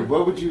wondered,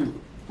 what would you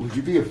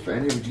be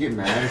offended? Would you get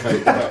mad if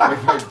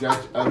I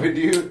Dutch ovened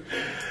you?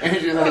 And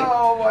she's like,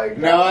 oh my God.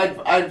 No,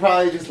 I'd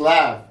probably just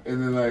laugh.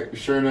 And then, like,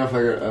 sure enough,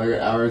 like an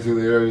hour or two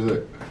later, I was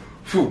like,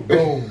 phew,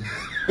 boom.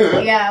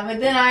 Yeah, but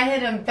then I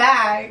hit him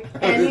back,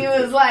 and he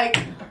was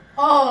like,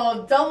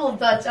 oh, double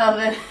Dutch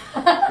oven.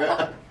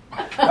 That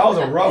was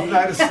a rough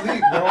night of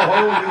sleep, bro.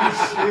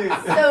 Holy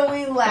shit. So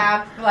we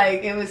laughed,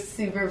 like, it was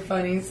super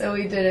funny. So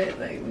we did it.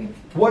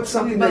 What's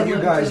something that you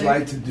guys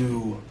like to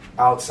do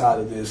outside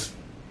of this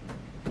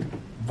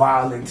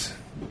violent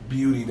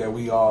beauty that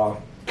we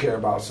all care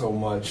about so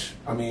much?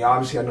 I mean,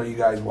 obviously, I know you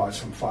guys watch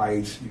some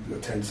fights, you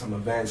attend some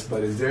events,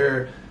 but is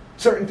there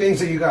certain things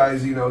that you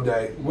guys,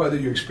 that whether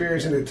you're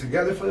experiencing it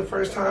together for the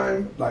first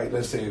time, like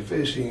let's say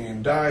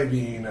fishing,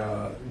 diving,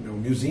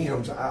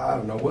 museums, I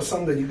don't know, what's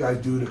something that you guys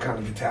do to kind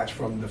of detach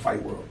from the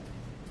fight world?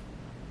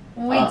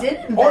 We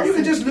did. Or you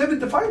can just live in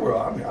the fight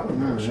world. I mean, I don't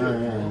know.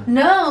 Yeah.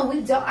 No, we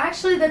don't.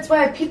 Actually, that's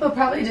why people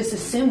probably just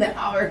assume that,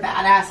 we're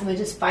badass and we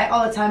just fight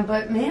all the time.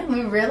 But man,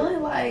 we really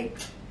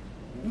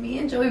me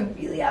and Joey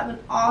really have an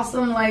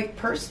awesome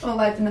personal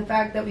life in the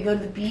fact that we go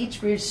to the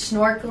beach, we're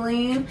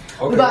snorkeling.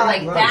 Okay, we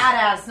got nice.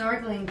 badass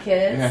snorkeling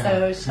kits. Yeah.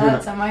 So shout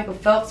out to Michael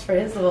Phelps for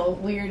his little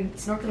weird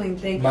snorkeling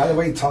thing. By the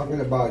way,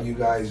 talking about you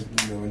guys,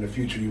 in the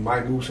future, you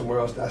might move somewhere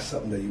else. That's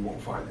something that you won't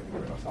find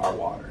anywhere else. Our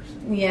waters.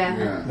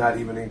 Yeah. Not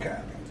even in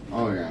Cali.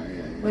 Oh, yeah.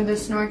 With the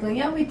snorkeling.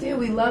 Yeah, we do.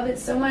 We love it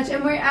so much.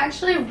 And we're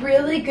actually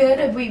really good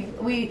at,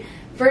 we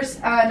first,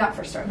 not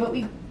first started, but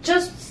we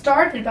just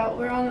started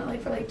we're on it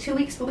like for like 2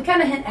 weeks, but we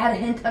kind of had a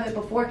hint of it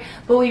before.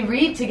 But we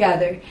read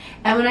together,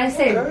 and when I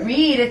say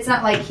read, it's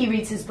not like he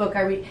reads his book,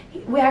 I read.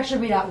 We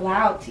actually read out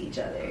loud to each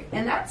other,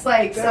 and that's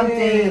like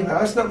something.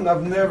 That's something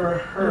I've never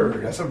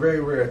heard. That's a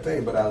very rare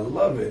thing, but I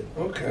love it.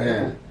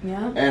 Okay.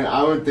 Yeah. And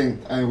I would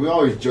think, we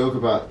always joke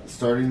about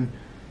starting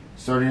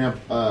up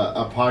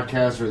a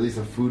podcast or at least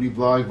a foodie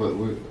blog, but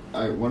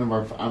one of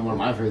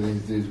my favorite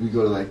things to do is we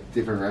go to like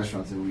different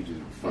restaurants and we just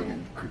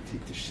fucking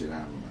critique the shit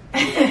out of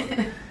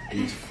them.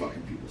 These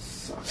fucking people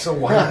suck. So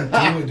why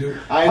not do it, dude?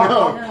 I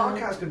know.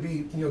 Podcast could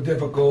be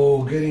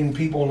difficult, getting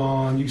people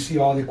on. You see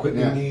all the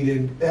equipment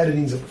needed.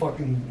 Editing's a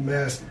fucking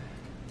mess.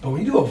 But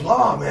when you do a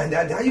vlog, man,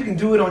 now you can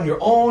do it on your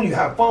own. You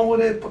have fun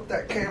with it. Put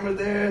that camera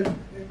there.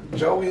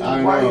 Joey and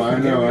his wife. I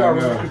know.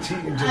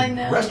 Critiquing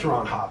just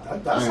restaurant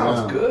hop. That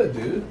sounds good,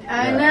 dude.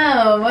 I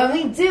know. When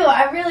we do,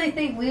 I really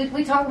think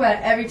we talk about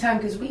it every time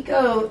because we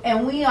go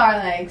and we are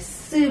like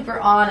super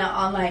on it.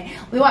 On like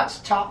we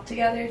watch Chop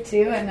together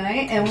too at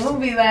night, and we'll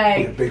be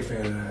like, I'm a big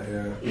fan of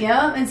that.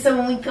 Yeah. And so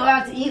when we go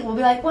out to eat, we'll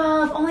be like,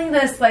 well, if only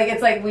this. Like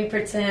it's like we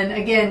pretend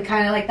again,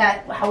 kind of like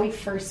that how we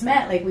first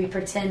met. Like we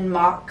pretend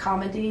mock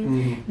comedy.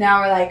 Mm-hmm.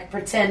 Now we're like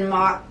pretend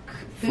mock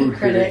food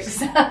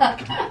critics.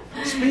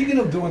 Speaking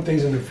of doing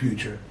things in the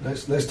future,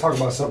 let's talk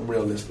about something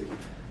realistic.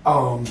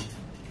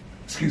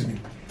 Excuse me.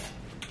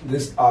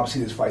 This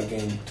fight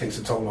game takes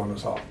a toll on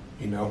us all,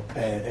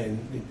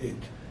 and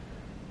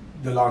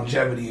the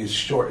longevity is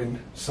shortened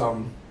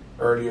some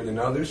earlier than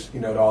others.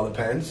 It all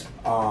depends.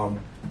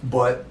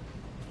 But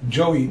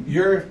Joey,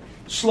 you're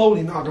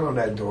slowly knocking on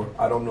that door.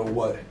 I don't know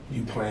what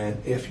you plan,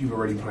 if you've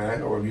already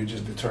planned, or if you're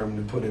just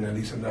determined to put in at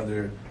least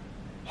another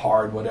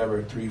hard,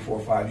 3, 4,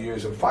 5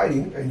 years of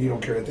fighting, and you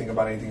don't care to think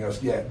about anything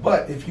else yet.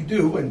 But if you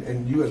do,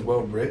 and you as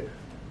well, Britt,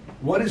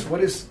 what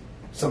is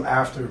some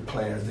after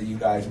plans that you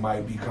guys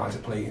might be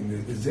contemplating?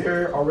 Is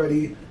there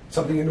already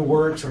something in the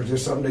works, or is there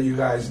something that you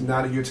guys,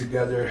 now that you're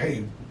together,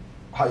 hey,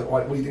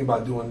 what do you think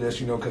about doing this?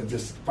 Because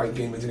this fight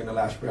game isn't going to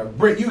last forever.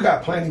 Britt, you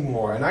got plenty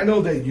more, and I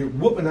know that you're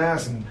whooping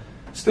ass and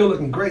still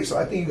looking great, so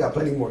I think you got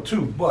plenty more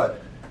too.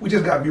 But we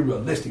just got to be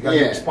realistic. Got to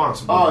be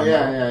responsible. Oh,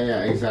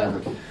 yeah,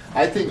 exactly.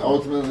 I think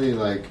ultimately,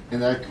 like,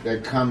 and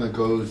that kind of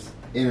goes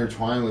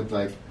intertwined with,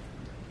 like,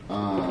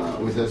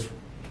 with us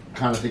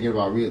kind of thinking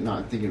about,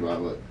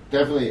 but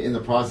definitely in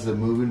the process of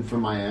moving from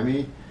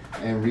Miami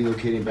and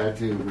relocating back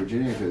to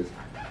Virginia, because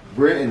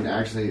Britain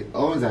actually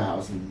owns a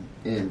house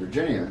in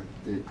Virginia.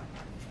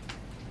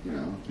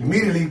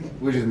 Immediately,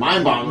 which is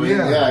mind-boggling.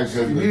 Yeah,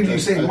 immediately you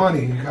save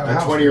money. You got a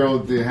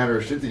 20-year-old had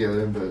her shit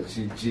together, but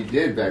she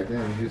did back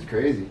then. She was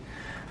crazy.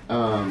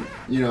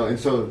 And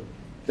so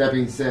that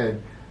being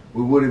said,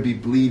 we wouldn't be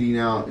bleeding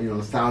out,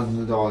 thousands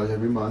of dollars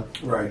every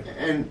month, right?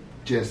 And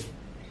just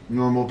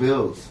normal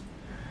bills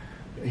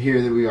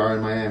here that we are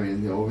in Miami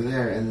and over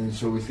there. And then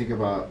so we think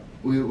about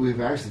we've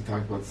actually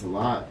talked about this a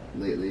lot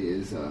lately.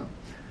 Is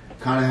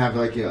kind of have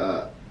like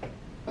a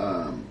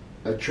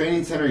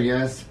training center,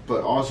 yes,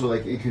 but also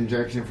like in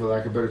conjunction, for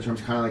lack of better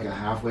terms, kind of like a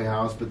halfway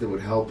house, but that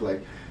would help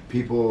like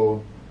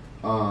people.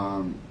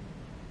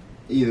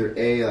 Either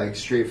A, like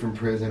straight from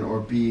prison, or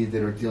B,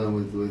 that are dealing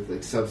with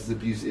like substance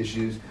abuse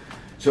issues.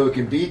 So it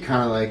can be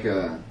kind of like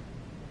a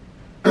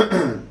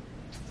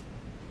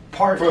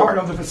part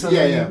of the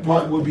facility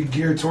would be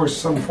geared towards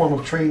some form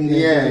of training.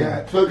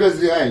 Yeah. So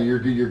because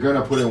you're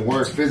gonna put in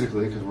work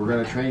physically because we're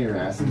gonna train your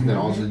ass, and then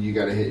also you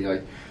got to hit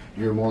like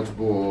your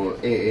multiple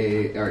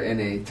AA or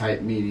NA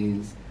type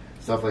meetings,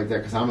 stuff like that.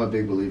 Because I'm a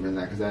big believer in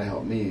that because that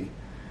helped me.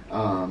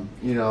 And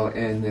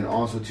then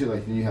also too,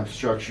 like then you have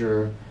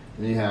structure,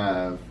 and you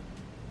have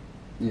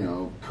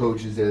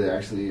coaches that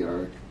actually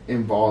are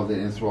involved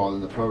and enthralled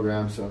in the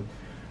program. So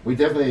we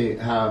definitely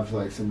have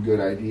like some good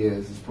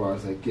ideas as far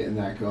as like getting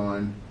that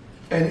going.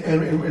 And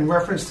in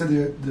reference to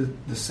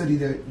the city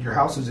that your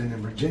house is in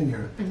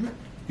Virginia,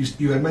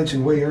 you had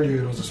mentioned way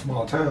earlier it was a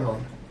small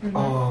town.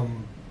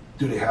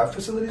 Do they have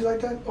facilities like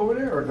that over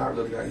there, or not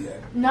really not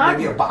yet?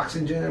 Maybe a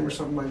boxing gym or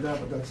something like that,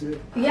 but that's it.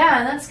 Yeah,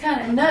 and that's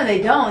kind of no,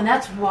 they don't, and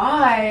that's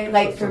why,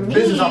 like for me,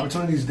 business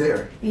opportunities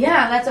there.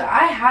 Yeah, that's what,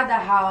 I had the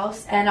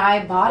house and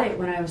I bought it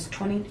when I was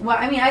 20. Well,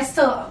 I mean, I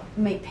still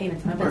make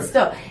payments on it, but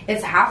still,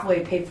 it's halfway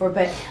paid for.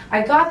 But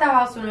I got the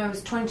house when I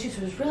was 22,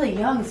 so I was really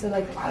young. So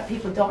like a lot of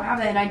people don't have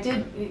it, and I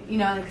did.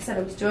 Like I said,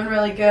 I was doing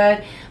really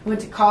good.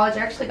 Went to college. I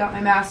actually got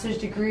my master's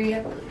degree.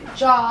 Had a really good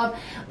job.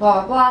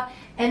 Blah blah blah.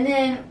 And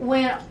then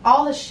when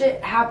all the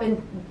shit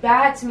happened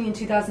bad to me in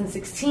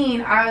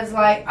 2016, I was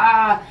like,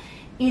 I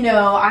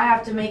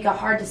have to make a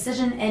hard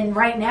decision. And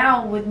right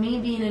now, with me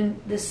being in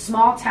this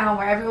small town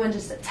where everyone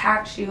just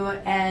attacks you,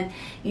 and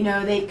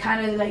they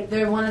kind of like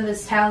they're one of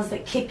those towns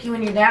that kick you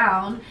when you're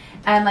down,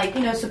 and like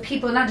so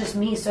people, not just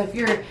me. So if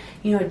you're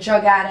a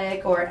drug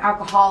addict or an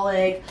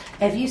alcoholic,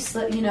 if you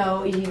slip, you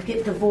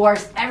get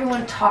divorced,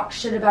 everyone talks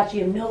shit about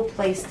you. You have no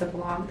place to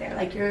belong there.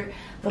 Like you're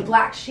the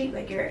black sheep.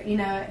 Like you're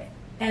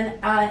and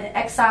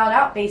exiled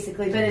out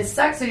basically. But it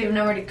sucks that you have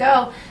nowhere to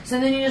go. So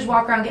then you just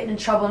walk around getting in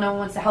trouble. No one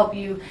wants to help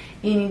you,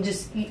 and you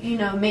just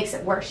it makes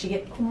it worse. You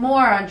get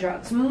more on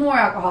drugs, more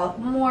alcohol,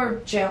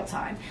 more jail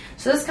time.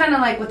 So that's kind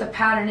of like what the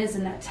pattern is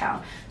in that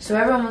town. So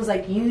everyone was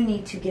like, you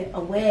need to get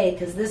away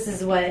because this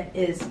is what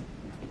is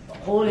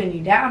holding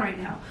you down right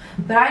now.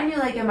 But I knew,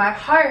 like, in my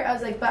heart, I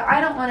was like, but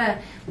I don't want to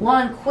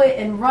quit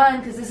and run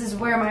because this is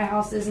where my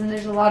house is, and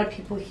there's a lot of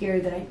people here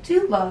that I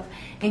do love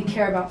and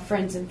care about,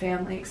 friends and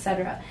family,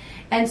 etc.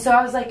 And so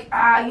I was like,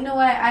 you know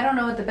what, I don't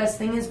know what the best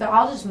thing is, but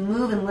I'll just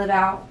move and live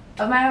out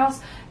of my house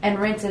and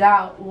rent it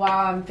out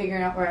while I'm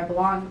figuring out where I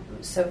belong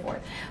and so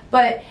forth.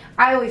 But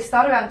I always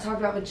thought about and talked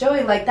about with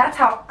Joey, like, that's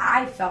how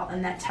I felt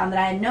in that town, that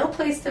I had no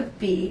place to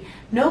be,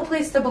 no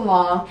place to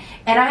belong,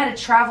 and I had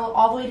to travel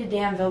all the way to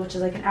Danville, which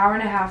is like an hour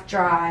and a half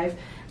drive,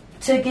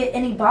 to get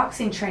any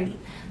boxing training.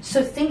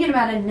 So thinking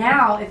about it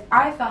now, if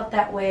I felt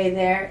that way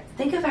there,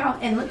 think of how,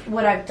 and look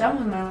what I've done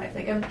with my life.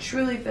 Like, I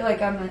truly feel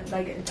like I'm a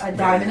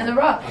diamond in the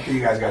rough. I think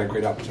you guys got a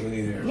great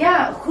opportunity there.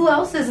 Yeah, who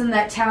else is in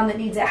that town that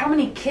needs it? How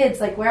many kids,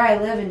 like where I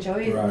live in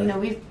Joey, Right.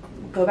 We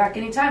go back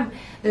anytime.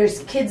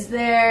 There's kids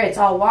there, it's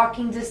all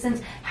walking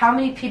distance. How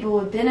many people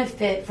would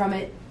benefit from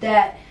it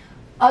that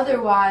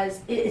otherwise,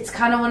 it's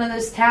kind of one of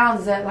those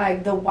towns that,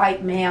 like, the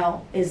white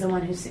male is the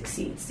one who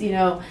succeeds.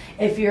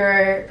 If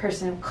you're a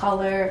person of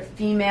color,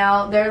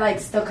 female, they're, like,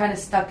 still kind of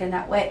stuck in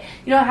that way.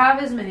 You don't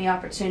have as many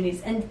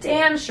opportunities. And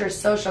damn sure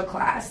social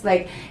class.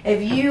 Like,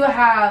 if you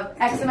have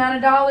X amount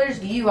of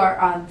dollars, you are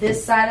on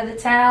this side of the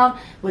town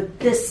with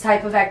this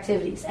type of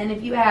activities. And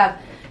if you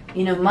have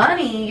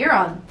money, you're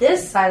on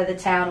this side of the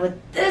town with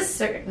this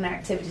certain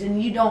activities,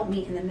 and you don't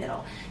meet in the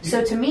middle.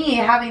 So to me,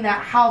 having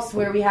that house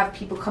where we have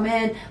people come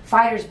in,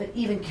 fighters, but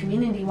even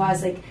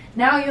community-wise, like,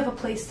 now you have a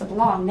place to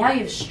belong. Now you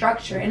have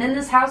structure. And in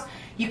this house,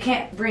 you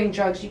can't bring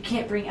drugs, you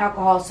can't bring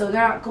alcohol, so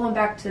they're not going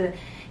back to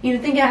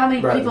think of how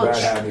many people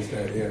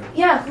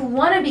who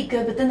want to be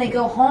good, but then they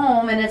go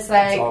home and it's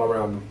like, it's all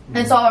around them.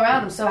 It's all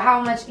around them. So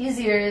how much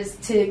easier it is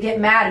to get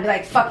mad and be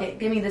like, fuck it,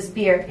 give me this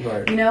beer.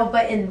 Right.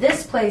 But in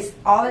this place,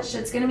 all that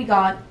shit's going to be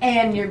gone,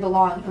 and you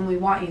belong, and we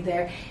want you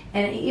there.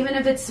 And even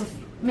if it's,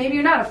 maybe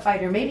you're not a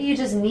fighter, maybe you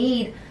just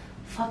need a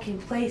fucking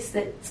place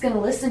that's going to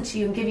listen to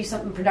you and give you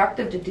something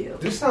productive to do.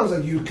 This sounds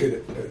like you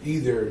could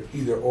either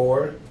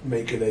or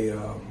make it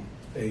a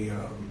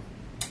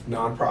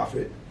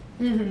non-profit.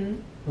 Mm-hmm.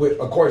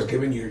 With, of course,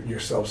 giving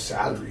yourself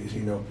salaries.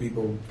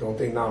 People don't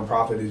think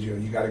nonprofit is you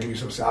got to give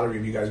yourself salary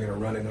if you guys are going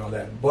to run it and all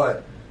that.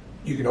 But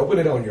you can open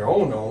it on your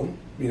own.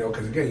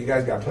 Because again, you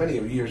guys got plenty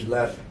of years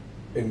left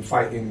in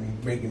fighting,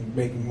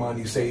 making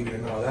money, saving,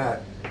 and all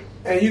that.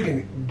 And you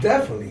can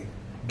definitely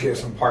get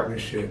some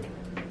partnership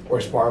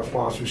or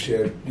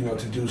sponsorship,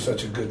 to do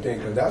such a good thing.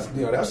 Because that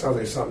sounds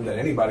like something that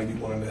anybody would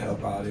be willing to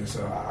help out in.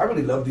 So I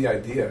really love the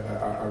idea.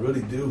 I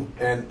really do.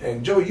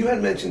 And Joey, you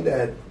had mentioned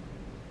that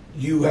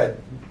you had.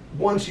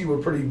 Once you were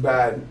pretty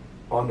bad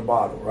on the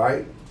bottle,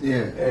 right?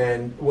 Yeah.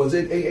 And was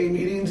it AA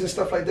meetings and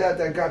stuff like that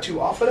got you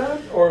off of that?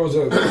 Or it was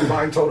a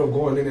combined total of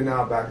going in and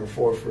out, back and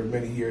forth for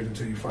many years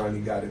until you finally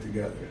got it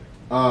together?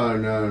 Oh,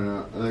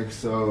 no.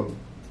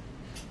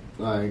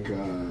 I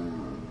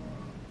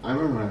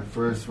remember when I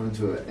first went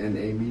to an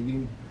NA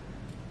meeting,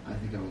 I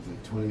think I was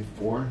like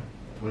 24.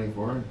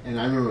 And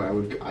I remember I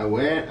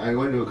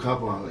went to a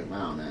couple, I was like,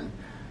 wow, man,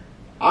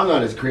 I'm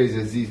not as crazy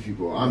as these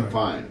people. I'm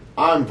fine.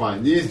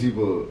 These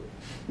people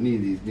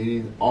need these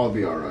meetings. I'll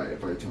be alright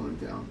if I tone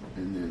it down.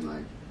 And then,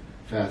 like,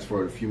 fast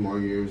forward a few more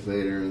years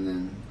later, and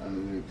then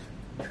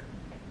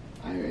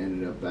I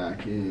ended up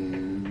back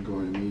in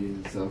going to meetings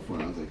and stuff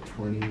when I was like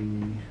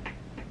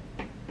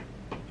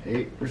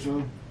 28 or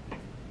so.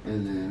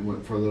 And then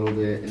went for a little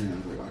bit, and then I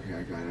was like, okay,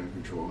 I got it under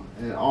control.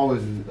 And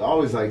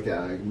always like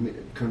that. I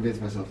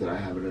convinced myself that I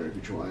have it under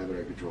control. And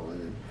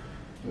then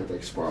I would,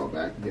 like, spiral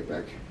back and get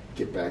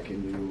back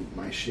into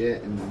my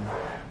shit. And then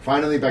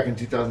finally, back in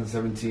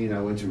 2017,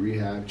 I went to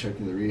rehab, checked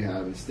into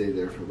rehab, and stayed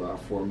there for about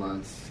 4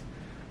 months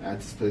at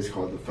this place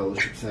called the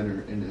Fellowship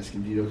Center in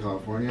Escondido,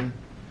 California.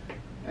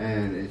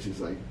 And it's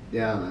just like,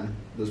 yeah, man,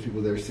 those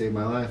people there saved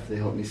my life. They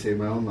helped me save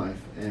my own life.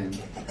 And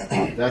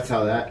that's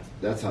how that,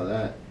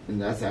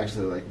 and that's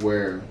actually like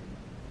where.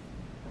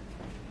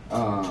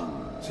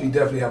 So you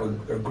definitely have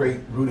a great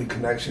rooted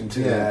connection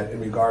to that in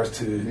regards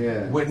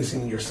to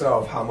witnessing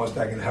yourself how much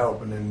that can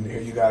help, and then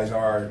here you guys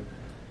are,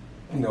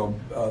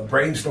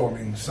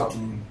 brainstorming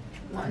something.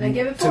 Want to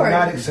give it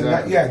forward.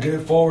 Give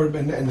it forward,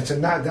 and to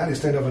not that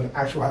extent of an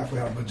actual halfway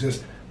house, but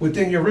just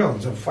within your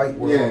realms of fight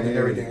world and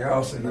everything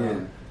else.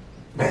 And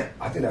man,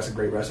 I think that's a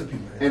great recipe,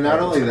 man. And not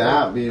only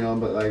that,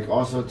 but like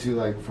also too,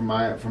 like from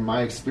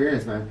my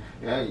experience, man.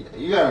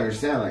 You gotta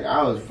understand, like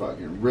I was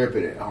fucking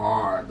ripping it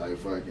hard, like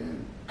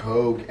fucking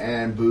coke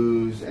and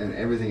booze and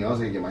everything else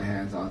I could get my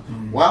hands on,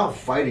 while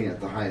fighting at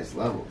the highest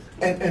levels.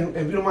 And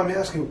if you don't mind me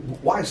asking,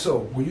 why so?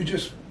 Were you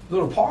just a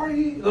little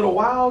party, a little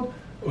wild?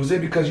 Or was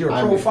it because you're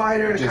a pro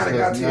fighter and it kind of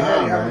got to your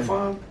head, you having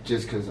fun?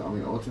 Just because,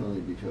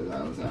 ultimately because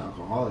I was an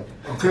alcoholic.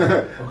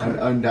 Okay. An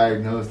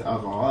undiagnosed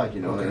alcoholic,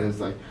 And it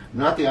was like,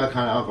 not the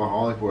kind of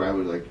alcoholic where I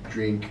would like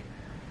drink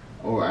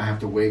or I have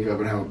to wake up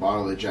and have a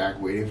bottle of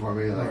Jack waiting for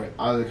me. Like Right.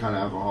 I was the kind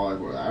of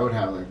alcoholic where I would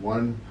have like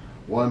one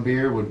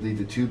beer would lead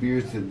to 2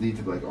 beers to lead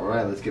to like, all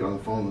right, let's get on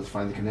the phone, let's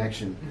find the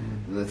connection,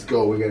 and let's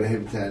go. We gotta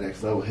hit that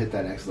next level, hit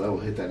that next level,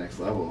 hit that next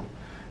level.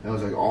 And I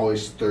was like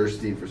always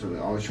thirsty for something,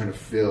 always trying to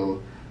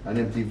fill an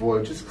empty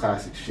void, just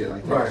classic shit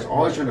like that. Right. Just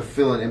always trying to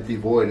fill an empty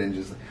void, and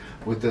just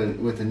with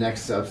the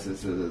next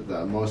substance or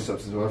the most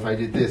substance. Or if I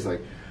did this,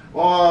 like,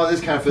 oh,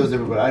 this kind of feels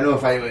different, but I know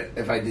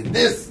if I did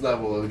this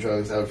level of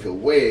drugs, I would feel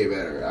way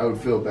better. I would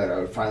feel better. I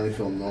would finally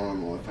feel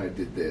normal if I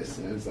did this.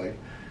 And it's like,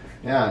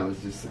 yeah, it was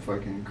just a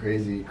fucking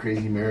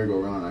crazy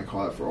merry-go-round, I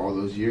call it, for all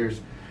those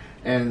years.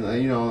 And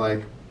you know,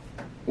 like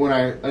when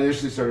I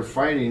initially started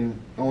fighting,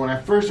 or when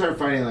I first started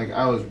fighting, like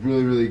I was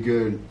really, really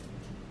good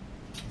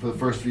for the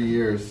first 3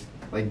 years,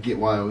 like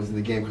while I was in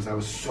the game, because I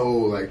was so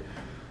like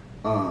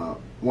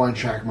one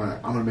track mind.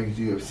 I'm gonna make it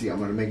to the UFC. I'm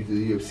gonna make it to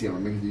the UFC. I'm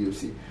gonna make it to the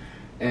UFC.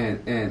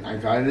 And I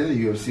got into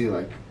the UFC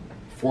like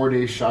 4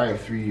 days shy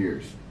of 3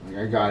 years. Like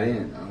I got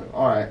in. I was like,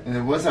 all right. And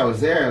then once I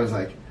was there, I was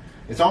like,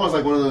 it's almost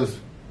like one of those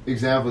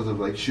examples of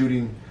like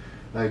shooting,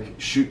 like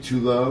shoot too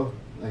low.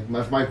 Like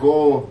my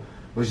goal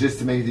was just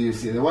to make the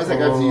UFC. And then once I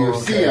got to the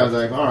UFC, okay. I was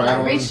like, all right,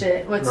 I reached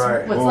it. What's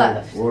well,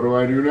 left? What do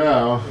I do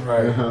now?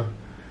 Right.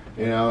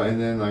 You know,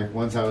 and then like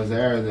once I was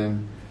there, and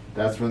then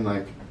that's when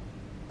like,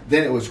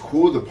 then it was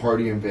cool to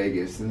party in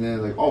Vegas. And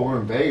then like, oh, we're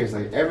in Vegas.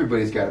 Like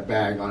everybody's got a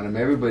bag on them.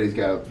 Everybody's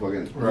got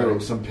fucking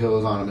some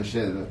pills on them and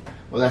shit. And,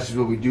 well, that's just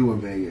what we do in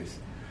Vegas.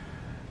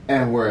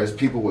 And whereas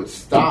people would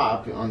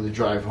stop on the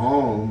drive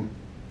home,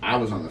 I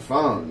was on the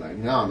phone. Like,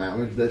 no,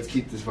 man, let's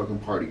keep this fucking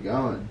party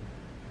going.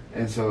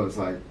 And so it's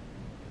like,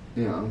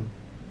 you know,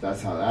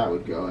 that's how that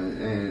would go.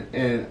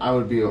 And I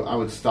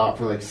would stop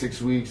for like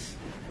 6 weeks.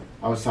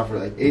 I would stop for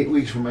like 8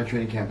 weeks from my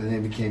training camp, and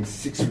then it became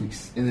 6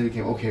 weeks. And then it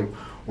became, okay,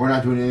 we're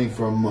not doing anything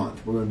for a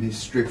month. We're going to be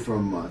strict for a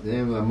month. And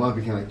then a month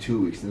became like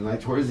 2 weeks. And like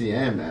towards the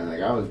end, man,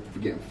 like I was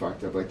getting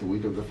fucked up like the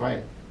week of the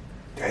fight.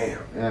 Damn.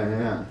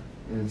 Yeah.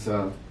 And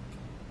so,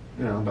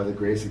 you know, by the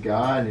grace of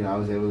God, you know, I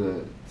was able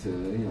to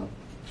you know,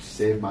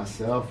 save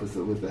myself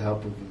with the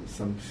help of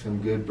some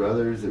good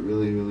brothers that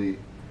really, really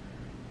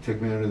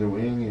took me under their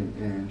wing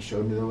and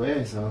showed me the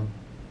way. So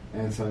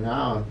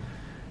now,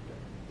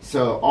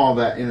 all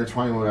that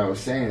intertwining what I was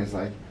saying is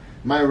like,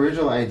 my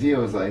original idea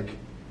was like,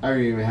 I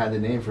already even had the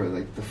name for it,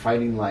 like the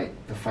fighting light,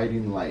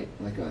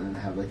 like and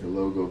have like the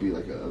logo be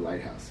like a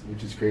lighthouse,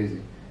 which is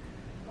crazy.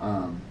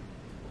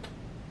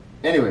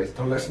 Anyways,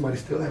 Don't let somebody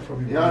steal that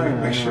from you. no,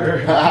 Make sure.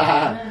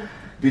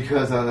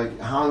 Because I like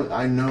how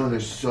I know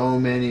there's so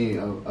many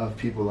of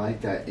people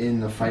like that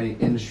in the fighting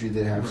industry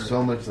that have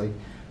so much like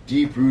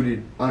deep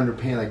rooted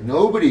underpain. Like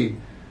nobody,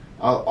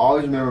 I'll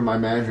always remember my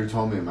manager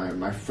told me,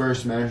 my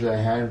first manager that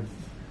I had,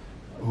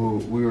 who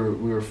we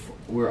were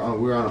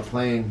on a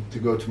plane to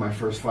go to my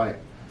first fight,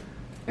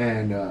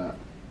 and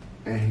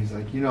he's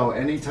like, you know,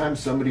 anytime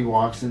somebody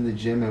walks in the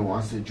gym and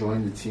wants to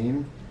join the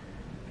team,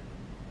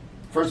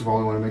 first of all,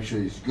 we want to make sure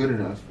he's good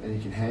enough and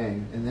he can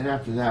hang. And then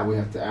after that, we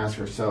have to ask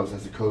ourselves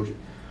as a coach,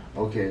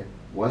 okay,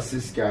 what's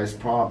this guy's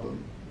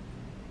problem?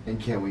 And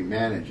can we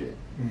manage it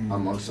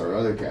amongst our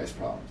other guys'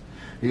 problems?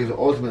 Because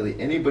ultimately,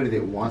 anybody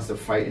that wants to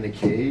fight in a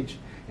cage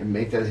and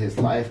make that his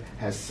life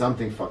has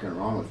something fucking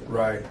wrong with them.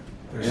 Right.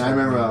 And I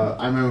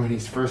remember when he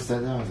first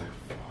said that, I was like,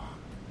 fuck.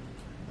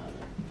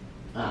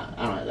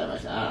 I don't have that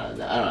much.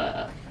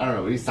 I don't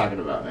know what he's talking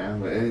about,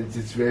 man. But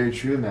it's very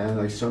true, man.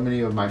 Like so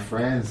many of my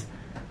friends,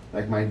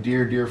 like my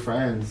dear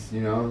friends, you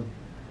know,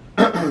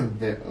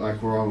 that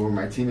like were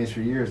my teammates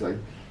for years. Like,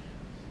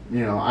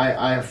 you know,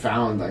 I have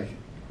found like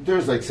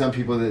there's like some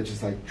people that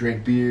just like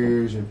drink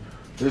beers, and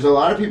there's a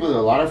lot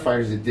of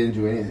fighters that didn't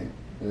do anything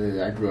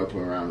that I grew up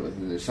around with.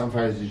 And there's some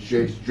fighters that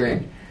just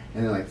drink,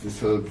 and then like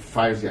so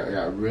fighters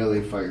got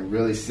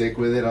really sick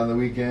with it on the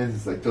weekends.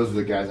 It's like those are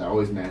the guys I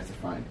always managed to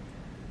find.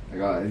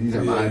 Like, oh, these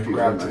are my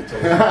people.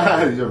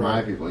 These are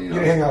my people. You know,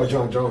 you didn't hang out with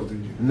John Jones,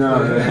 did you? No.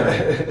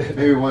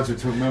 Maybe once or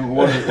two.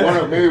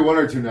 Maybe one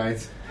or two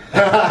nights.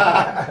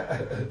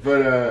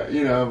 But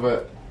you know,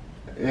 but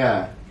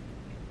yeah.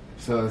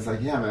 So it's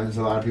like, yeah, man. There's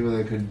a lot of people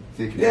that could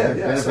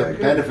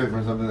benefit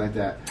from something like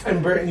that.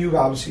 And Brent, you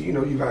obviously, you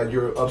know, you've had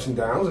your ups and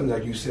downs, and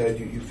like you said,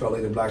 you felt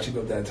like the black sheep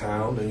of that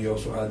town, and you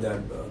also had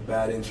that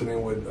bad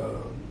incident with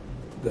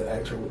the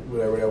ex or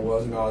whatever that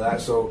was, and all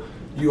that. So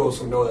you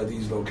also know that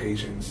these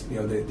locations, you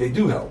know, they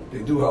do help.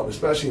 They do help,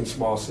 especially in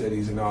small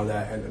cities and all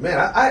that. And man,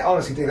 I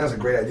honestly think that's a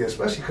great idea,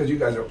 especially because you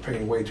guys are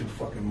paying way too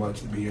fucking much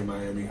to be here in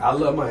Miami. I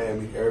love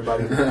Miami.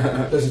 Everybody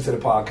listens to the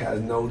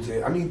podcast knows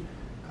it. I mean,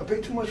 I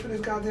pay too much for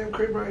this goddamn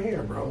crib right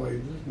here, bro.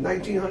 Like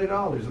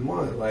 $1,900 a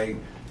month. Like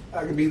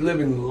I could be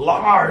living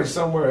large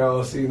somewhere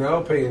else, you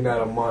know, paying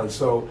that a month.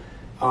 So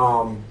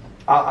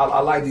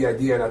I like the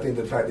idea, and I think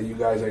the fact that you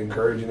guys are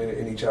encouraging it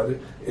in each other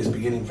is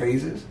beginning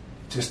phases.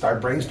 Just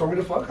start brainstorming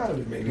the fuck out of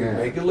it. Make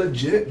it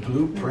legit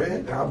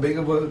blueprint. How big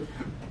of a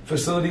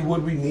facility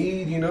would we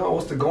need? You know,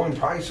 what's the going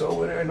price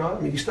over there? And all?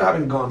 I mean, you still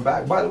haven't gone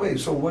back. By the way,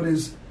 so what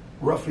is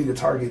roughly the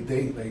target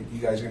date? Like,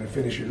 you guys are gonna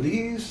finish your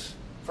lease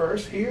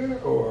first here,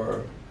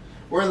 or?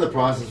 we're in the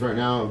process right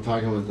now of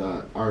talking with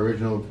our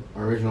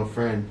original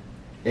friend,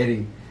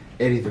 Eddie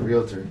the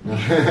realtor.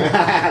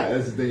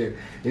 That's the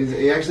thing.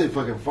 He actually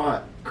fucking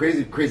fought.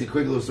 Crazy quick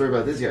little story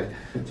about this guy.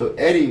 So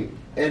Eddie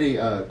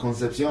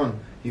Concepcion,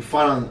 he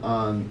fought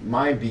on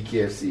my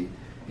BKFC.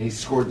 And he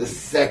scored the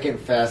second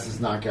fastest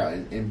knockout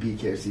in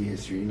BKFC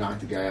history. He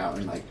knocked the guy out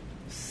in like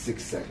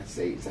 6 seconds,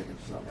 8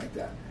 seconds, something like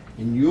that.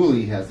 And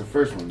Yuli has the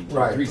first one,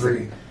 right, 3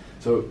 seconds.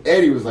 So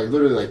Eddie was like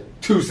literally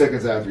like 2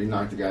 seconds after he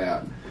knocked the guy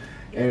out.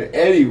 And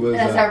Eddie was...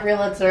 That's our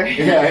realtor.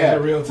 Yeah.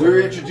 We were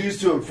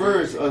introduced to him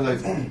first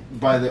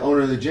by the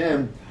owner of the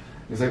gym.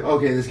 He's like,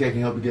 okay, this guy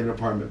can help you get an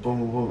apartment. Boom,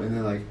 boom, boom. And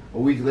then like a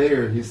week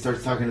later, he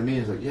starts talking to me.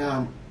 He's like,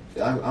 yeah,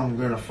 I'm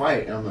going to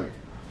fight. And I'm like,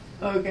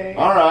 okay.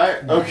 All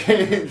right,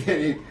 okay. And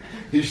then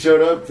he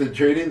showed up to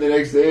training the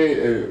next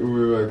day. And we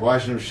were like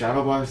watching him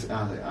shadow box. And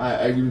I was like,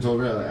 I even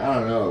told her, like, I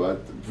don't know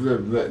about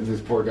letting this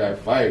poor guy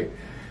fight.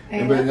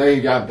 But then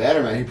he got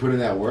better, man. He put in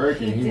that work,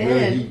 and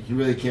he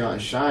really came out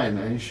and shined,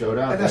 man. He showed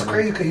out. And that's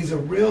crazy because he's a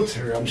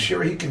realtor. I'm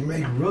sure he can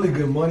make really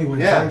good money when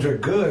times are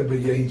good, but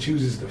he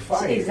chooses to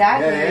fight.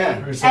 Exactly.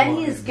 Yeah. And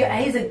he's good.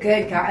 He's a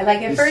good guy.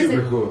 Like at first,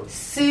 super cool.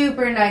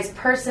 Super nice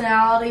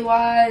personality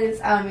wise.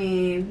 I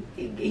mean,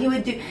 he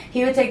would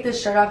take the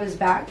shirt off his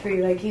back for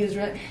you. Like he was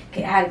really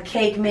had a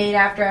cake made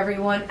after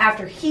everyone.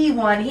 After he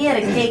won, he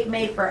had a cake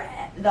made for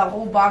the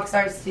whole Box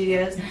Art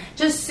Studios.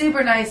 Just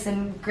super nice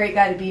and great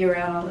guy to be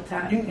around all the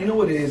time. You know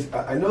what it is?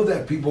 I know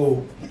that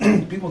people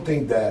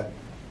think that,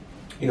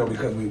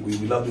 because we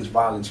love this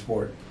violent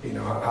sport,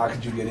 how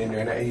could you get in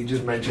there? And you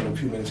just mentioned a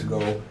few minutes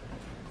ago,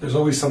 there's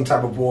always some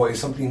type of voice,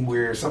 something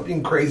weird,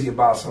 something crazy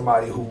about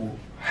somebody who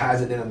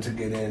has it in them to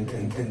get in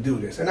and do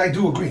this. And I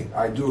do agree.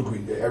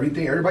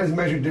 Everybody's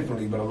measured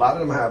differently, but a lot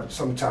of them have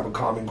some type of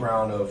common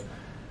ground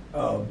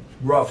of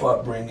rough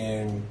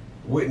upbringing,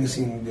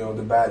 witnessing the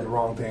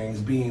wrong things,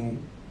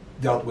 being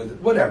dealt with,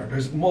 whatever.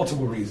 There's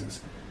multiple reasons.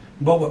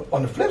 But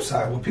on the flip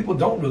side, what people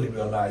don't really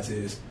realize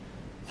is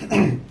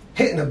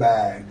hitting a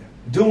bag,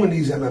 doing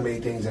these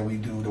MMA things that we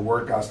do, the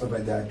workout, stuff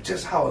like that,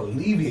 just how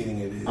alleviating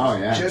it is. Oh,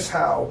 yeah. Just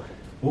how,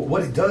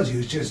 what it does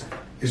you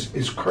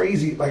is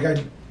crazy. Like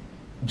I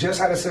just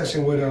had a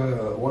session with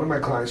one of my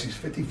clients. She's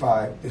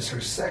 55. It's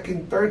her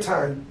third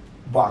time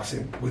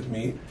boxing with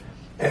me.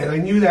 And I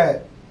knew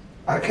that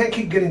I can't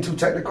keep getting too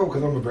technical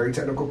because I'm a very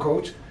technical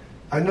coach.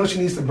 I know she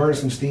needs to burn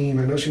some steam.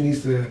 I know she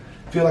needs to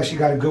feel like she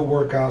got a good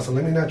workout. So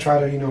let me not try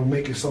to,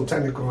 make it so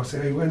technical. I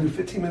said, hey, we're going to do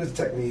 15 minutes of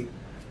technique,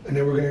 and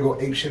then we're going to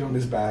go ape shit on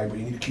this bag, but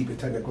you need to keep it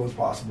technical as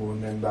possible,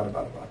 and then blah,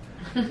 blah, blah,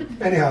 blah.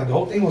 Anyhow, the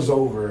whole thing was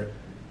over,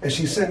 and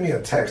she sent me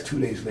a text 2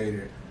 days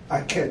later.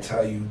 I can't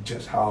tell you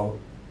just how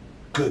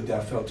good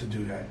that felt to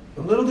do that.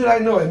 But little did I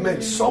know, it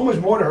meant so much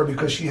more to her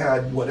because she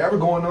had whatever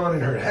going on in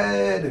her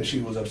head, and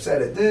she was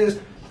upset at this.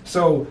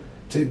 So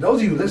to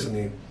those of you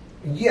listening,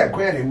 yeah,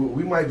 granted,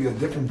 we might be a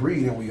different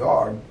breed than we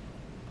are.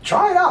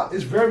 Try it out.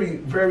 It's very,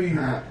 very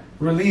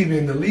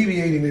relieving,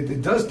 alleviating.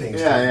 It does things.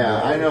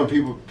 Yeah. I know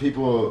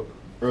people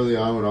early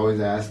on would always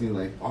ask me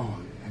like, "Oh,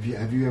 have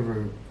you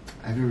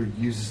ever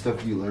used the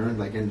stuff you learned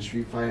like in the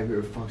street fight? Have you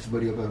ever fucked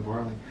somebody up at a bar?"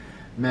 I'm like,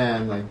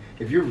 man, like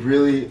if you're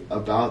really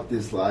about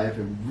this life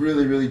and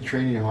really, really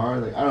training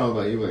hard, like I don't know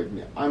about you,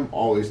 like I'm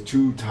always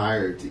too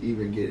tired to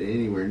even get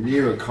anywhere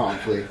near a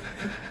conflict.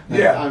 Like,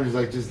 yeah, I'm just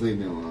like, just leave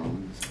me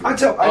alone.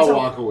 I'll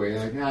walk away.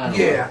 Like, nah,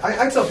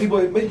 I tell people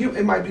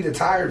it might be the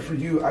tired for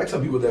you. I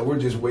tell people that we're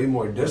just way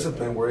more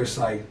disciplined. Where it's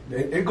like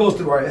it goes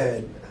through our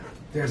head.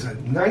 There's a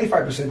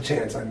 95%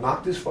 chance I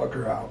knock this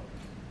fucker out,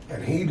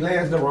 and he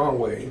lands the wrong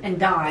way and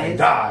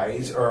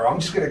dies, or I'm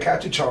just gonna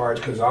catch a charge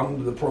because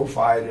I'm the pro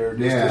fighter.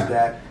 This,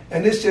 that,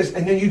 and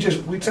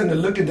then we tend to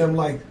look at them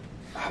like,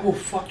 I will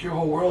fuck your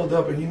whole world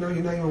up, and you're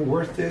not even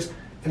worth this.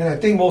 And then I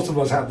think most of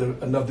us have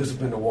enough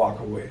discipline to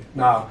walk away.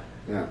 Now.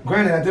 Yeah.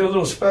 Granted, I did a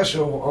little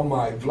special on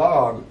my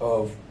vlog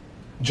of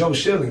Joe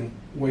Schilling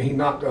when he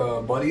knocked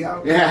Buddy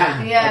out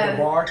at the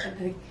bar.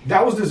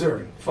 That was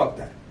deserving. Fuck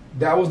that.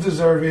 That was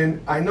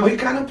deserving. I know he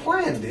kind of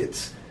planned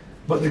it,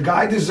 but the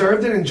guy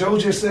deserved it. And Joe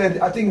just said,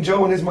 I think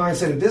Joe in his mind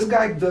said, if this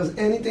guy does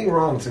anything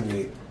wrong to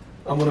me,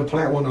 I'm going to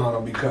plant one on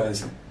him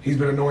because he's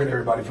been annoying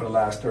everybody for the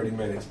last 30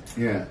 minutes.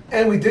 Yeah.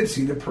 And we did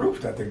see the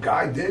proof that the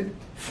guy did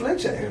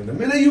flinch at him. The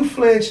minute you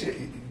flinch,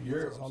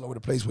 you're all over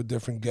the place with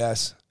different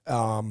guests.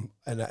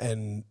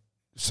 And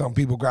some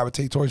people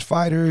gravitate towards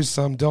fighters,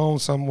 some don't,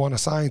 some want a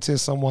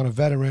scientist, some want a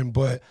veteran,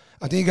 but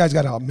I think you guys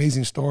got an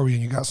amazing story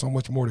and you got so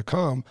much more to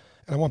come,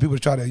 and I want people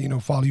to try to,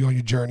 follow you on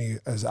your journey,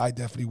 as I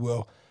definitely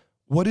will.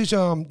 What is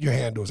your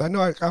handles? I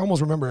know I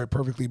almost remember it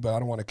perfectly, but I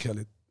don't want to kill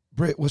it.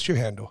 Britt, what's your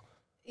handle?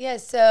 Yeah,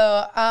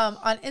 so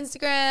on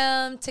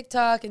Instagram,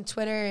 TikTok, and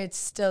Twitter, it's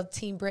still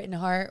Team Britton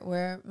Hart,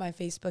 where my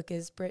Facebook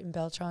is Britton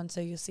Beltran,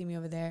 so you'll see me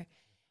over there.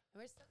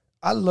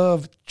 I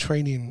love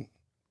training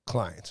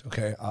clients,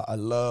 okay? I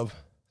love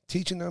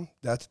teaching them.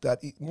 That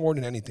more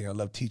than anything, I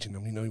love teaching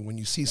them. When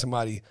you see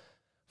somebody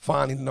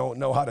finally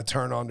know how to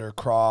turn on their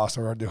cross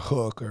or their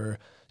hook or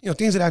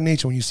things of that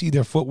nature, when you see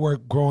their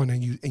footwork growing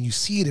and you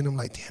see it and I'm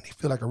like, damn, they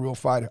feel like a real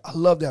fighter. I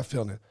love that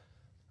feeling.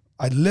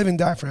 I live and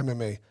die for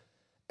MMA.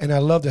 and I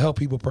love to help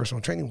people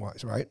personal training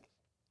wise, right?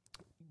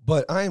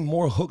 But I am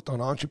more hooked on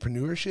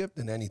entrepreneurship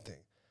than anything.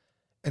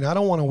 And I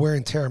don't want to wear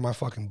and tear my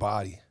fucking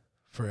body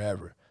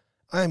forever.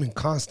 I am in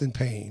constant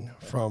pain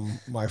from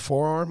my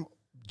forearm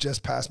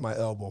just past my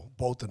elbow,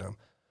 both of them,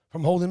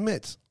 from holding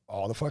mitts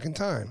all the fucking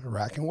time,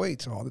 racking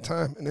weights all the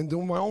time, and then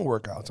doing my own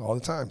workouts all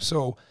the time.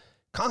 So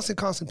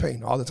constant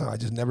pain all the time. I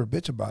just never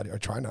bitch about it or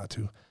try not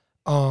to.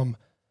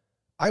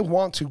 I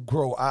want to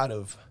grow out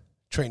of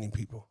training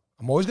people.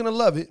 I'm always going to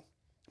love it.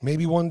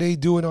 Maybe one day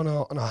do it on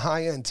a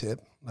high-end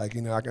tip. Like,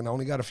 you know, I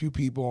only got a few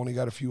people, only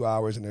got a few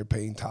hours, and they're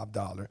paying top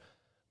dollar.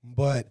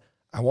 But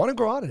I want to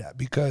grow out of that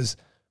because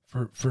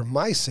for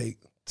my sake,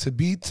 to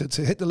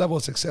hit the level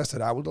of success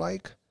that I would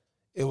like,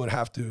 it would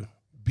have to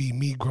be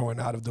me growing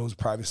out of those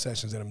private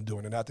sessions that I'm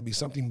doing. It have to be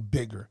something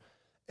bigger.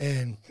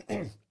 And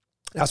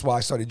that's why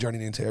I started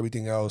journeying into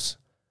everything else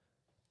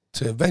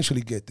to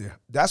eventually get there.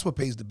 That's what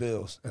pays the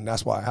bills. And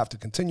that's why I have to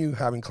continue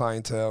having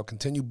clientele,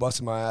 continue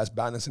busting my ass,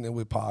 balancing it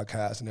with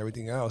podcasts and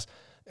everything else.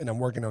 And I'm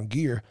working on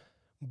gear.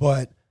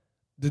 But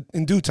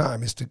in due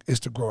time is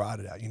to grow out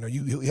of that. You know,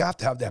 you have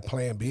to have that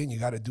plan B, and you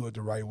got to do it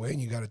the right way,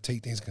 and you got to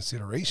take things in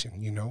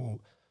consideration. You know,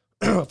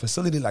 a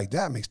facility like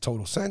that makes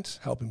total sense,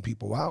 helping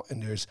people out,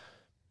 and there's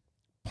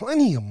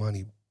plenty of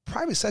money.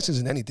 Private sessions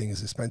in anything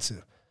is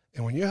expensive.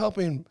 And when you're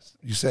helping,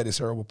 you said it's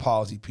cerebral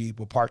palsy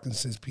people,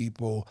 Parkinson's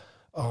people,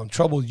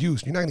 troubled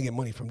youth, you're not going to get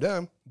money from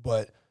them,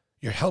 but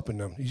you're helping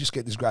them. You just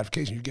get this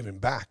gratification. You're giving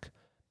back.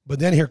 But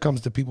then here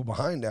comes the people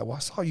behind that. Well, I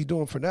saw you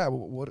doing for that.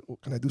 What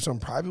can I do something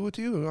private with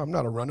you? I'm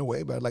not a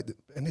runaway, but I'd like to.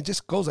 And it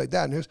just goes like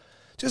that. And there's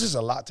just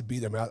a lot to be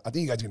there, man. I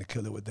think you guys are going to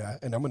kill it with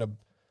that. And I'm going to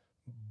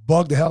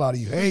bug the hell out of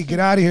you. Hey, get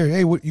out of here.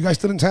 Hey, you guys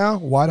still in town?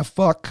 Why the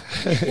fuck?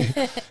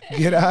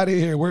 Get out of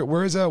here.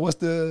 Where is what's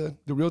the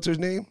realtor's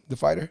name? The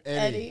fighter?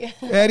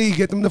 Eddie,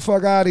 get them the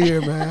fuck out of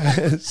here,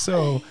 man.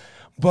 So,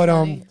 but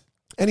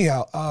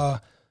anyhow,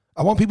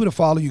 I want people to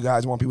follow you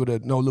guys. I want people to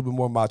know a little bit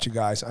more about you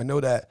guys. I know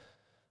that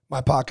my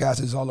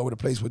podcast is all over the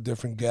place with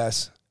different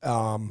guests,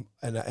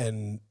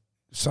 and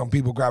some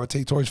people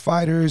gravitate towards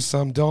fighters,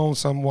 some don't,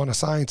 some want a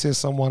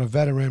scientist, some want a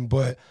veteran,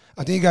 but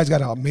I think you guys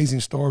got an amazing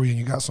story, and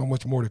you got so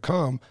much more to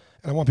come,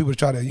 and I want people to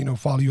try to, you know,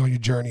 follow you on your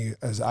journey,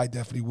 as I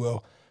definitely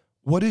will.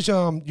 What is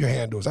your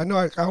handles? I know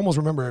I almost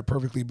remember it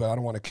perfectly, but I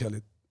don't want to kill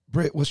it.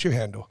 Britt, what's your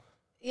handle?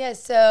 Yeah,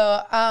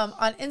 so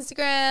on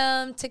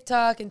Instagram,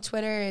 TikTok, and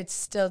Twitter, it's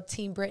still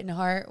Team Brit and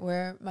Hart,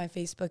 where my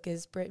Facebook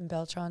is Brit and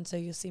Beltran, so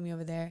you'll see me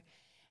over there.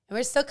 And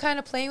we're still kind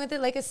of playing with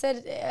it, like I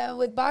said,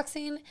 with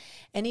boxing,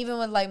 and even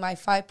with, like, my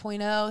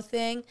 5.0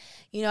 thing.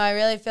 You know, I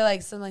really feel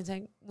like sometimes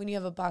when you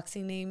have a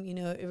boxing name, you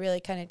know, it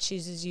really kind of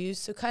chooses you.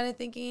 So kind of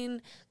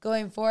thinking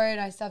going forward,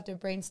 I still have to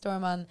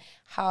brainstorm on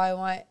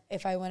how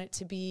if I want it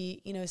to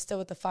be, you know, still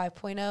with the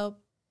 5.0,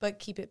 but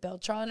keep it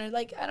Beltran, or,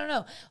 like, I don't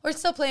know. We're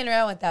still playing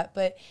around with that.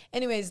 But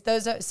anyways,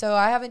 so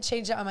I haven't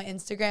changed it on my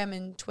Instagram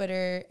and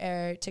Twitter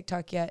or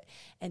TikTok yet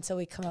until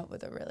we come up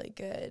with a really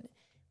good,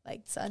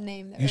 like, son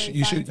name. That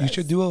you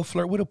should do a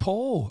flirt with a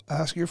poll.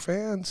 Ask your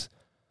fans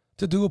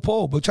to do a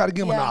poll, but try to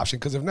give them an option,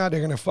 because if not,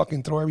 they're gonna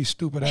fucking throw every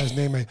stupid ass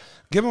name in.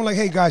 Give them, like,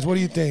 hey guys, what do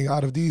you think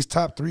out of these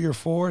top 3 or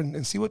 4,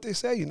 and see what they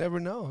say. You never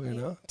know, you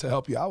know, to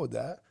help you out with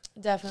that.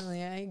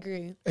 Definitely, I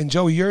agree. And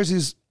Joey, yours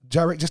is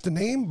just a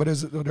name, but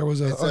there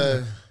was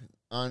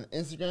on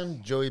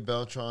Instagram, Joey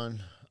Beltran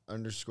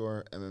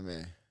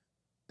 _MMA.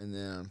 And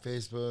then on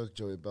Facebook,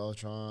 Joey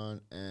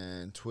Beltran,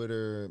 and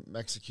Twitter,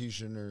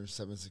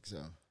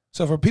 Mexicutioner760.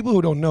 So for people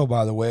who don't know,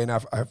 by the way, and I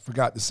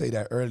forgot to say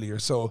that earlier,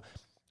 so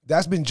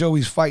that's been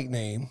Joey's fight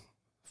name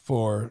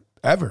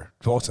forever.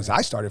 Well, since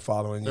I started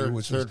following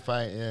you. Third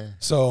fight, yeah.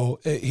 So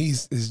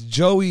is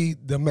Joey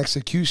the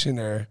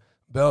Mexicutioner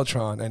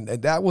Beltran, and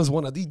that was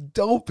one of the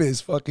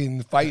dopest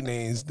fucking fight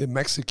names, the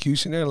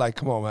Mexicutioner. Like,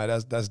 come on,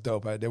 man, that's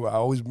dope. I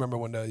always remember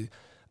when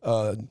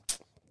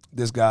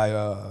this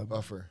guy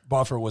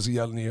Buffer was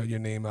yelling your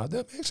name out,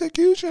 the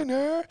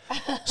Executioner.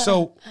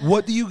 So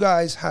what do you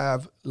guys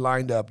have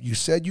lined up? You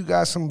said you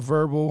got some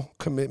verbal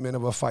commitment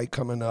of a fight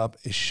coming up.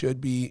 It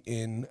should be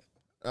in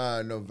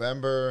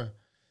November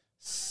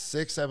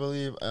 6th, I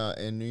believe,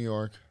 in New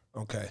York.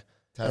 Okay.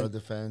 Title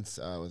defense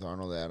with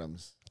Arnold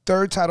Adams.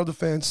 Third title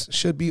defense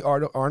should be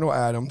Arnold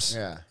Adams.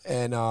 Yeah.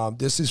 And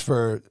this is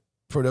for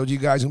those of you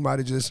guys who might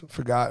have just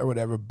forgot or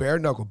whatever, Bare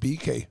Knuckle,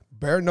 BK.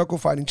 Bare Knuckle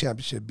Fighting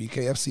Championship,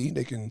 BKFC.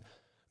 They can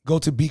go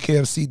to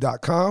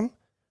bkfc.com,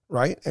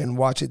 right, and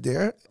watch it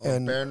there.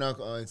 And Bare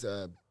Knuckle, it's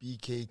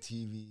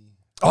BKTV.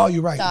 Oh,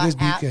 you're right. It is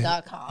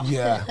BK.com.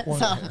 Yeah.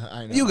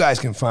 I know. You guys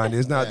can find it.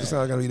 It's not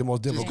going to be the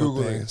most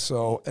difficult thing.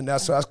 So, and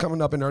that's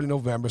coming up in early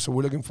November, so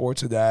we're looking forward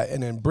to that.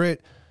 And then,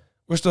 Britt,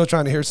 we're still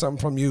trying to hear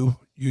something from you.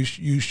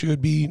 You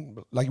should be,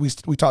 like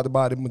we talked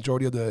about, the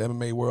majority of the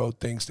MMA world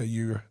thinks that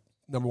you're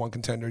 #1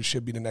 contender.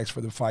 Should be the next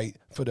for the fight,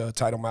 for the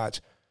title match.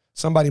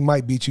 Somebody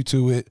might beat you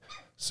to it,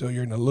 so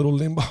you're in a little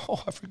limbo.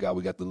 Oh, I forgot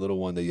we got the little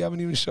one that you haven't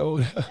even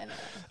showed.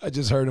 I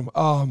just heard him.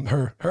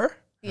 Her?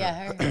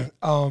 Yeah,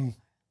 her.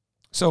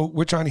 So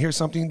we're trying to hear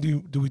something.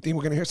 Do we think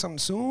we're going to hear something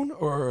soon,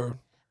 or?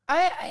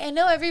 I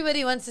know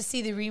everybody wants to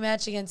see the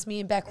rematch against me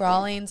and Beck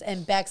Rawlings,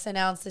 and Beck's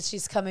announced that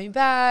she's coming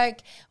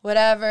back,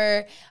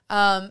 whatever.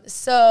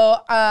 So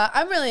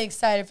I'm really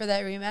excited for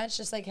that rematch,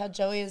 just like how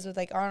Joey is with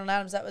like Arnold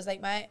Adams. That was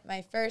like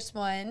my first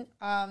one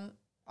on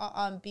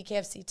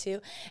BKFC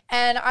 2,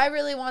 and I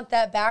really want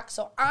that back.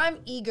 So I'm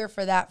eager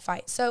for that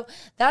fight. So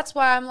that's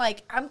why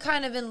I'm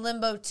kind of in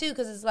limbo too,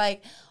 because it's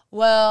like,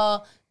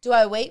 well, do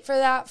I wait for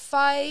that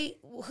fight?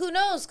 Who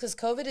knows? Because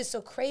COVID is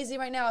so crazy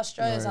right now.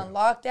 Australia's on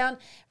lockdown.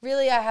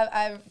 Really,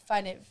 I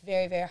find it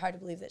very, very hard to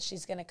believe that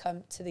she's going to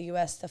come to the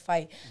U.S. to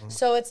fight.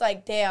 So it's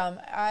like, damn,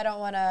 I don't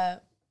want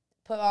to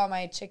put all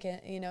my chicken,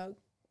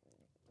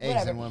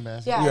 Eggs in one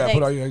basket. Yeah,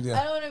 put all your eggs in.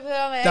 I don't want to put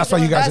all my eggs That's why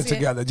in you one guys are basket.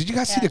 together. Did you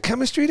guys see the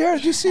chemistry there?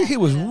 Did you see? He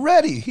was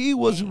ready. He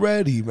was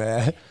ready,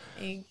 man.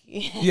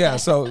 Yeah,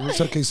 so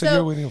it's okay. So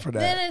you're waiting for that.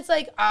 Then it's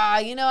like,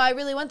 I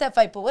really want that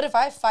fight, but what if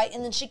I fight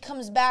and then she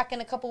comes back in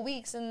a couple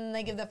weeks and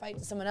they give that fight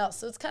to someone else?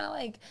 So it's kind of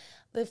like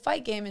the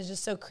fight game is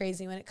just so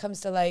crazy when it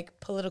comes to like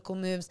political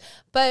moves.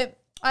 But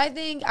I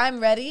think I'm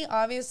ready,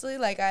 obviously.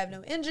 Like, I have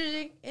no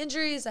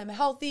injuries. I'm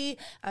healthy.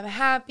 I'm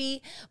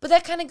happy. But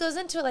that kind of goes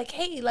into it, like,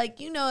 hey, like,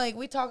 like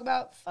we talk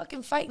about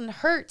fucking fighting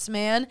hurts,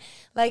 man.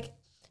 Like,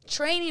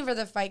 training for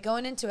the fight,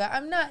 going into it.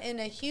 I'm not in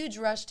a huge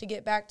rush to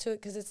get back to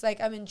it because it's like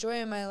I'm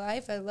enjoying my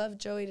life. I love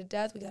Joey to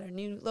death. We got our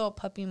new little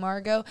puppy,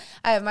 Margot.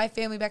 I have my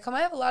family back home.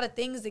 I have a lot of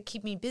things that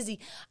keep me busy.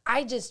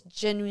 I just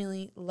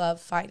genuinely love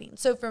fighting.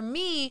 So for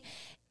me,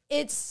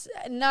 it's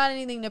not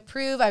anything to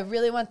prove. I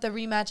really want the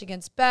rematch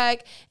against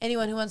Beck.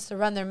 Anyone who wants to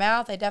run their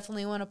mouth, I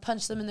definitely want to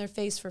punch them in their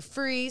face for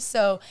free.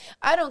 So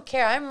I don't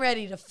care. I'm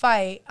ready to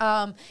fight.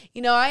 I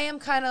am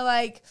kind of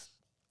like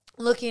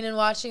looking and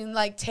watching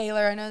like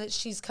Taylor. I know that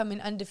she's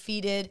coming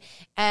undefeated,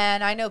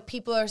 and I know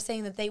people are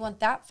saying that they want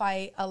that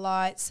fight a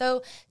lot.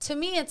 So to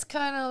me, it's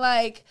kind of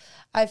like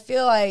I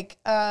feel like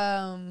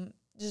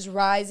just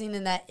rising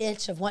in that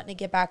itch of wanting to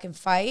get back and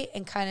fight,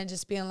 and kind of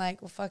just being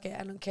like, well, fuck it,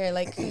 I don't care.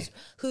 Like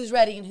who's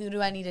ready and who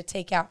do I need to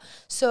take out?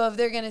 So if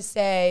they're gonna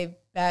say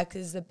Beck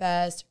is the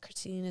best,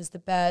 Christine is the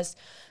best,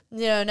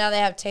 now they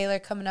have Taylor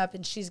coming up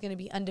and she's going to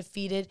be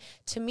undefeated.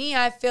 To me,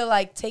 I feel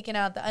like taking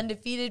out the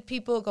undefeated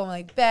people, going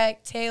like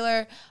Beck,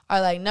 Taylor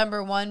are like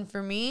number one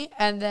for me.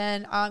 And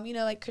then,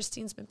 like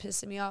Christine's been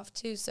pissing me off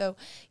too. So,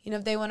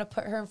 if they want to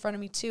put her in front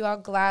of me too, I'll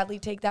gladly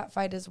take that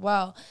fight as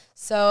well.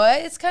 So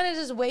it's kind of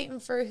just waiting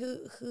for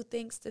who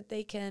thinks that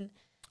they can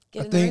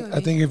get in the ring with me.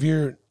 I think if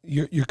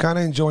you're kind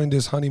of enjoying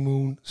this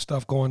honeymoon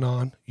stuff going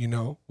on,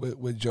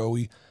 with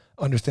Joey,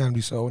 understandably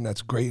so, and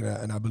that's great,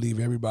 and I believe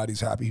everybody's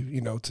happy,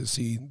 to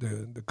see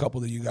the couple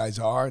that you guys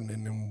are, and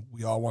then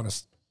we all want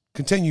to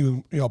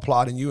continue,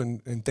 applauding you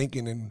and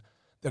thinking and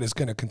that it's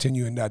going to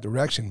continue in that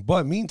direction.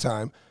 But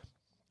meantime,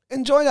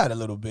 enjoy that a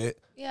little bit.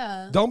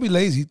 Yeah. Don't be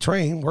lazy.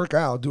 Train, work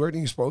out, do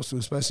everything you're supposed to,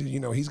 especially,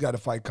 he's got a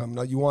fight coming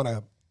up. You want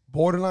to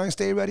borderline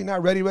stay ready,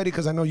 not ready,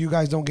 because I know you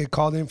guys don't get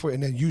called in for it,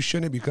 and then you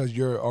shouldn't because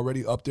you're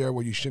already up there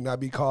where you should not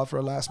be called for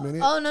a last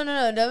minute. Oh, no.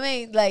 Don't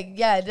make,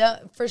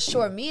 don't, for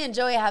sure. Me and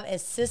Joey have a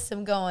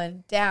system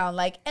going down,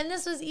 and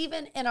this was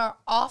even in our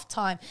off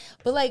time,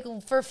 but,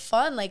 for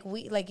fun,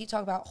 you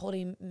talk about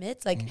holding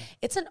mitts,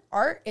 it's an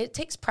art. It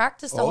takes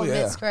practice to hold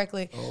mitts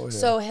correctly. Oh, yeah.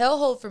 So he'll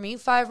hold for me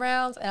 5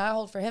 rounds, and I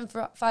hold for him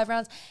for 5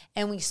 rounds,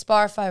 and we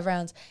spar 5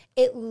 rounds.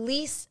 At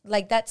least,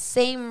 that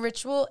same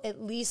ritual,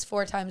 at least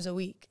 4 times a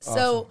week. Awesome.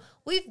 So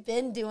we've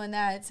been doing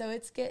that. So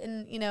it's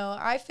getting,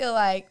 I feel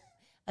like,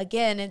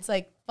 again, it's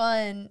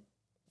fun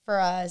for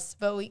us,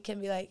 but we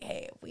can be like,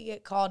 hey, if we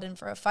get called in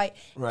for a fight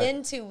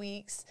in 2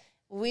 weeks,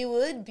 we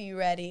would be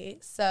ready.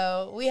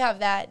 So we have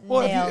that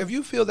nailed. If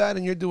you feel that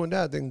and you're doing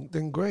that,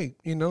 then great,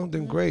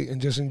 great,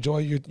 and just enjoy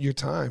your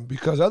time,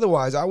 because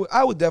otherwise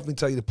I would definitely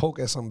tell you to poke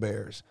at some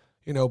bears,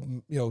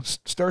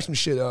 stir some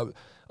shit up.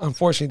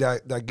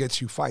 Unfortunately, that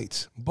gets you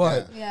fights,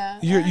 but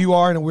you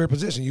are in a weird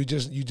position. You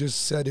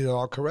just said it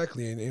all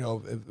correctly, and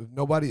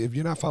if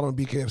you're not following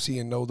BKFC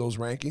and know those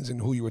rankings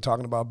and who you were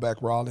talking about, Beck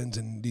Rawlings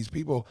and these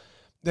people,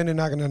 then they're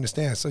not going to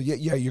understand. So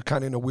you're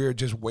kind of in a weird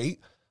just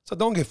wait. So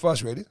don't get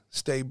frustrated.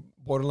 Stay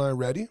borderline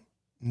ready.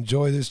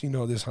 Enjoy this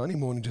this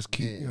honeymoon and just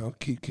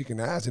keep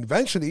kicking ass. And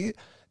eventually,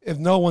 if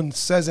no one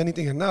says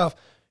anything enough,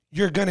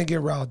 you're going to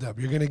get riled up.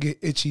 You're going to get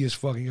itchy as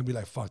fuck. You're going to be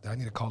like, fuck that. I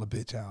need to call a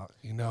bitch out,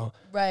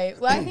 Right.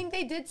 Well, I think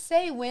they did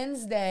say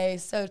Wednesday,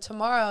 so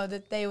tomorrow,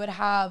 that they would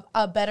have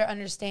a better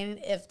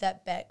understanding if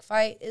that Beck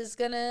fight is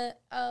going to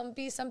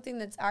be something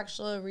that's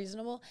actually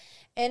reasonable.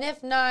 And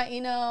if not,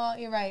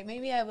 you're right.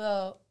 Maybe I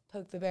will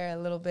poke the bear a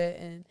little bit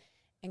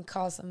and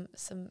call some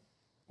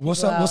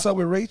What's up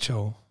with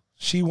Rachel?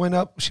 She went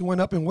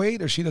up in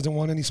weight, or she doesn't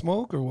want any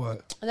smoke, or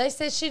what? They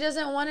said she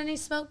doesn't want any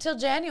smoke till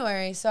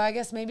January. So I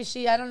guess maybe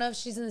I don't know if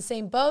she's in the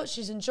same boat.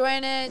 She's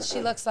enjoying it. She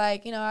looks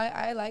like,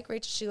 I like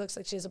Rachel. She looks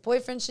like she has a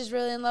boyfriend she's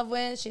really in love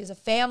with. She has a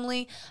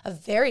family, a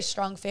very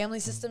strong family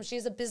system. She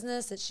has a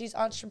business that she's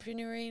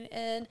entrepreneuring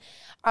in.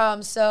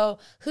 So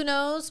who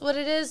knows what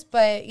it is,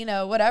 but,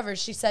 whatever.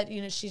 She said,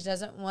 she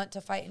doesn't want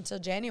to fight until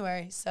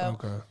January. So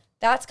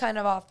that's kind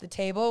of off the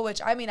table,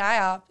 which I mean,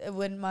 I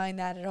wouldn't mind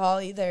that at all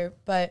either.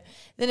 But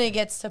then it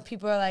gets to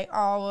people are like,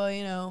 oh, well,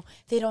 you know,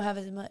 they don't have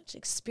as much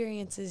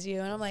experience as you.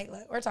 And I'm like,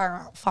 look, we're talking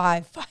about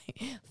five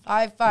fights.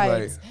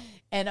 Right.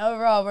 And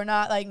overall, we're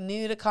not like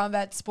new to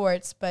combat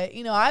sports, but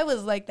you know, I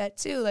was like that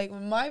too. Like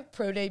when my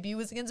pro debut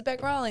was against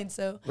Beck Rawlings,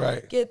 so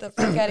get the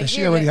fuck out of here. And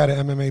she already had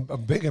a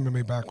big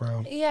MMA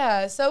background.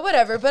 Yeah, so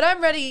whatever. But I'm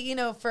ready, you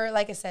know, for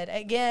like I said,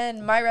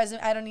 again, my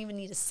resume. I don't even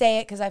need to say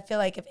it because I feel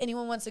like if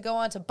anyone wants to go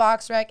on to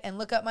BoxRec and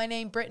look up my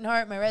name, Britton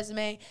Hart, my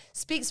resume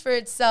speaks for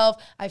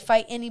itself. I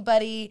fight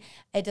anybody.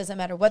 It doesn't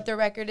matter what their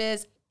record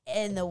is.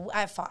 And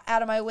I fought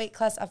out of my weight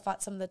class. I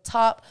fought some of the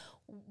top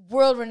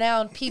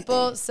world-renowned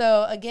people.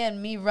 So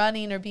again, me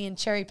running or being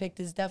cherry-picked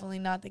is definitely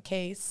not the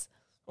case.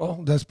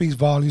 Well, that speaks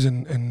volumes,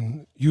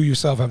 and you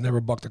yourself have never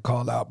bucked a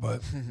call out,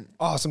 but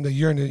awesome that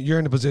you're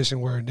in the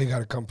position where they got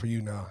to come for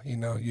you now. You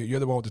know,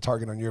 you're the one with the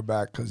target on your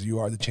back because you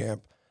are the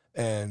champ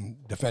and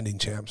defending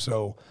champ.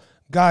 So,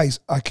 guys,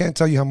 I can't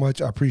tell you how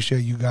much I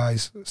appreciate you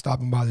guys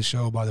stopping by the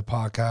show, by the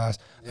podcast.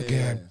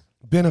 Again,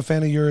 been a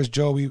fan of yours,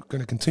 Joey.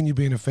 Going to continue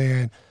being a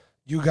fan.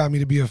 You got me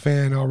to be a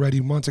fan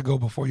already months ago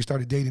before you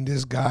started dating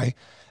this guy.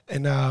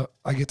 And now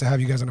I get to have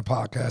you guys on the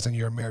podcast, and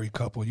you're a married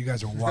couple. You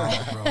guys are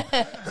wild,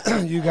 bro.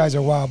 You guys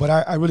are wild. But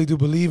I really do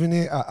believe in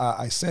it.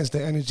 I sense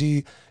the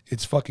energy.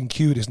 It's fucking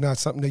cute. It's not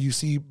something that you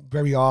see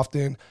very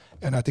often.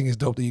 And I think it's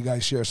dope that you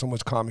guys share so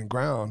much common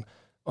ground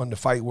on the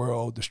fight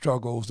world, the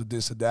struggles, the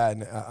this, or that.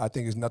 And I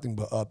think it's nothing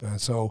but up.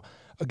 And so,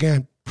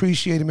 again,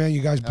 appreciate it, man.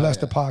 You guys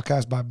blessed the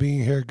podcast by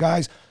being here.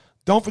 Guys,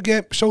 don't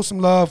forget, show some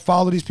love.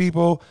 Follow these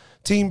people.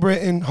 Team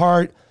Britton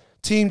Hart,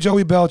 Team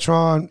Joey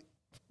Beltran.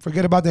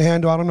 Forget about the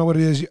handle. I don't know what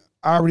it is.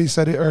 I already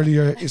said it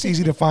earlier. It's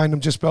easy to find them.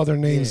 Just spell their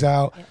names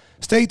out.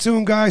 Stay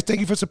tuned, guys.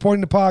 Thank you for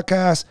supporting the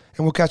podcast,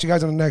 and we'll catch you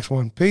guys on the next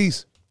one.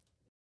 Peace.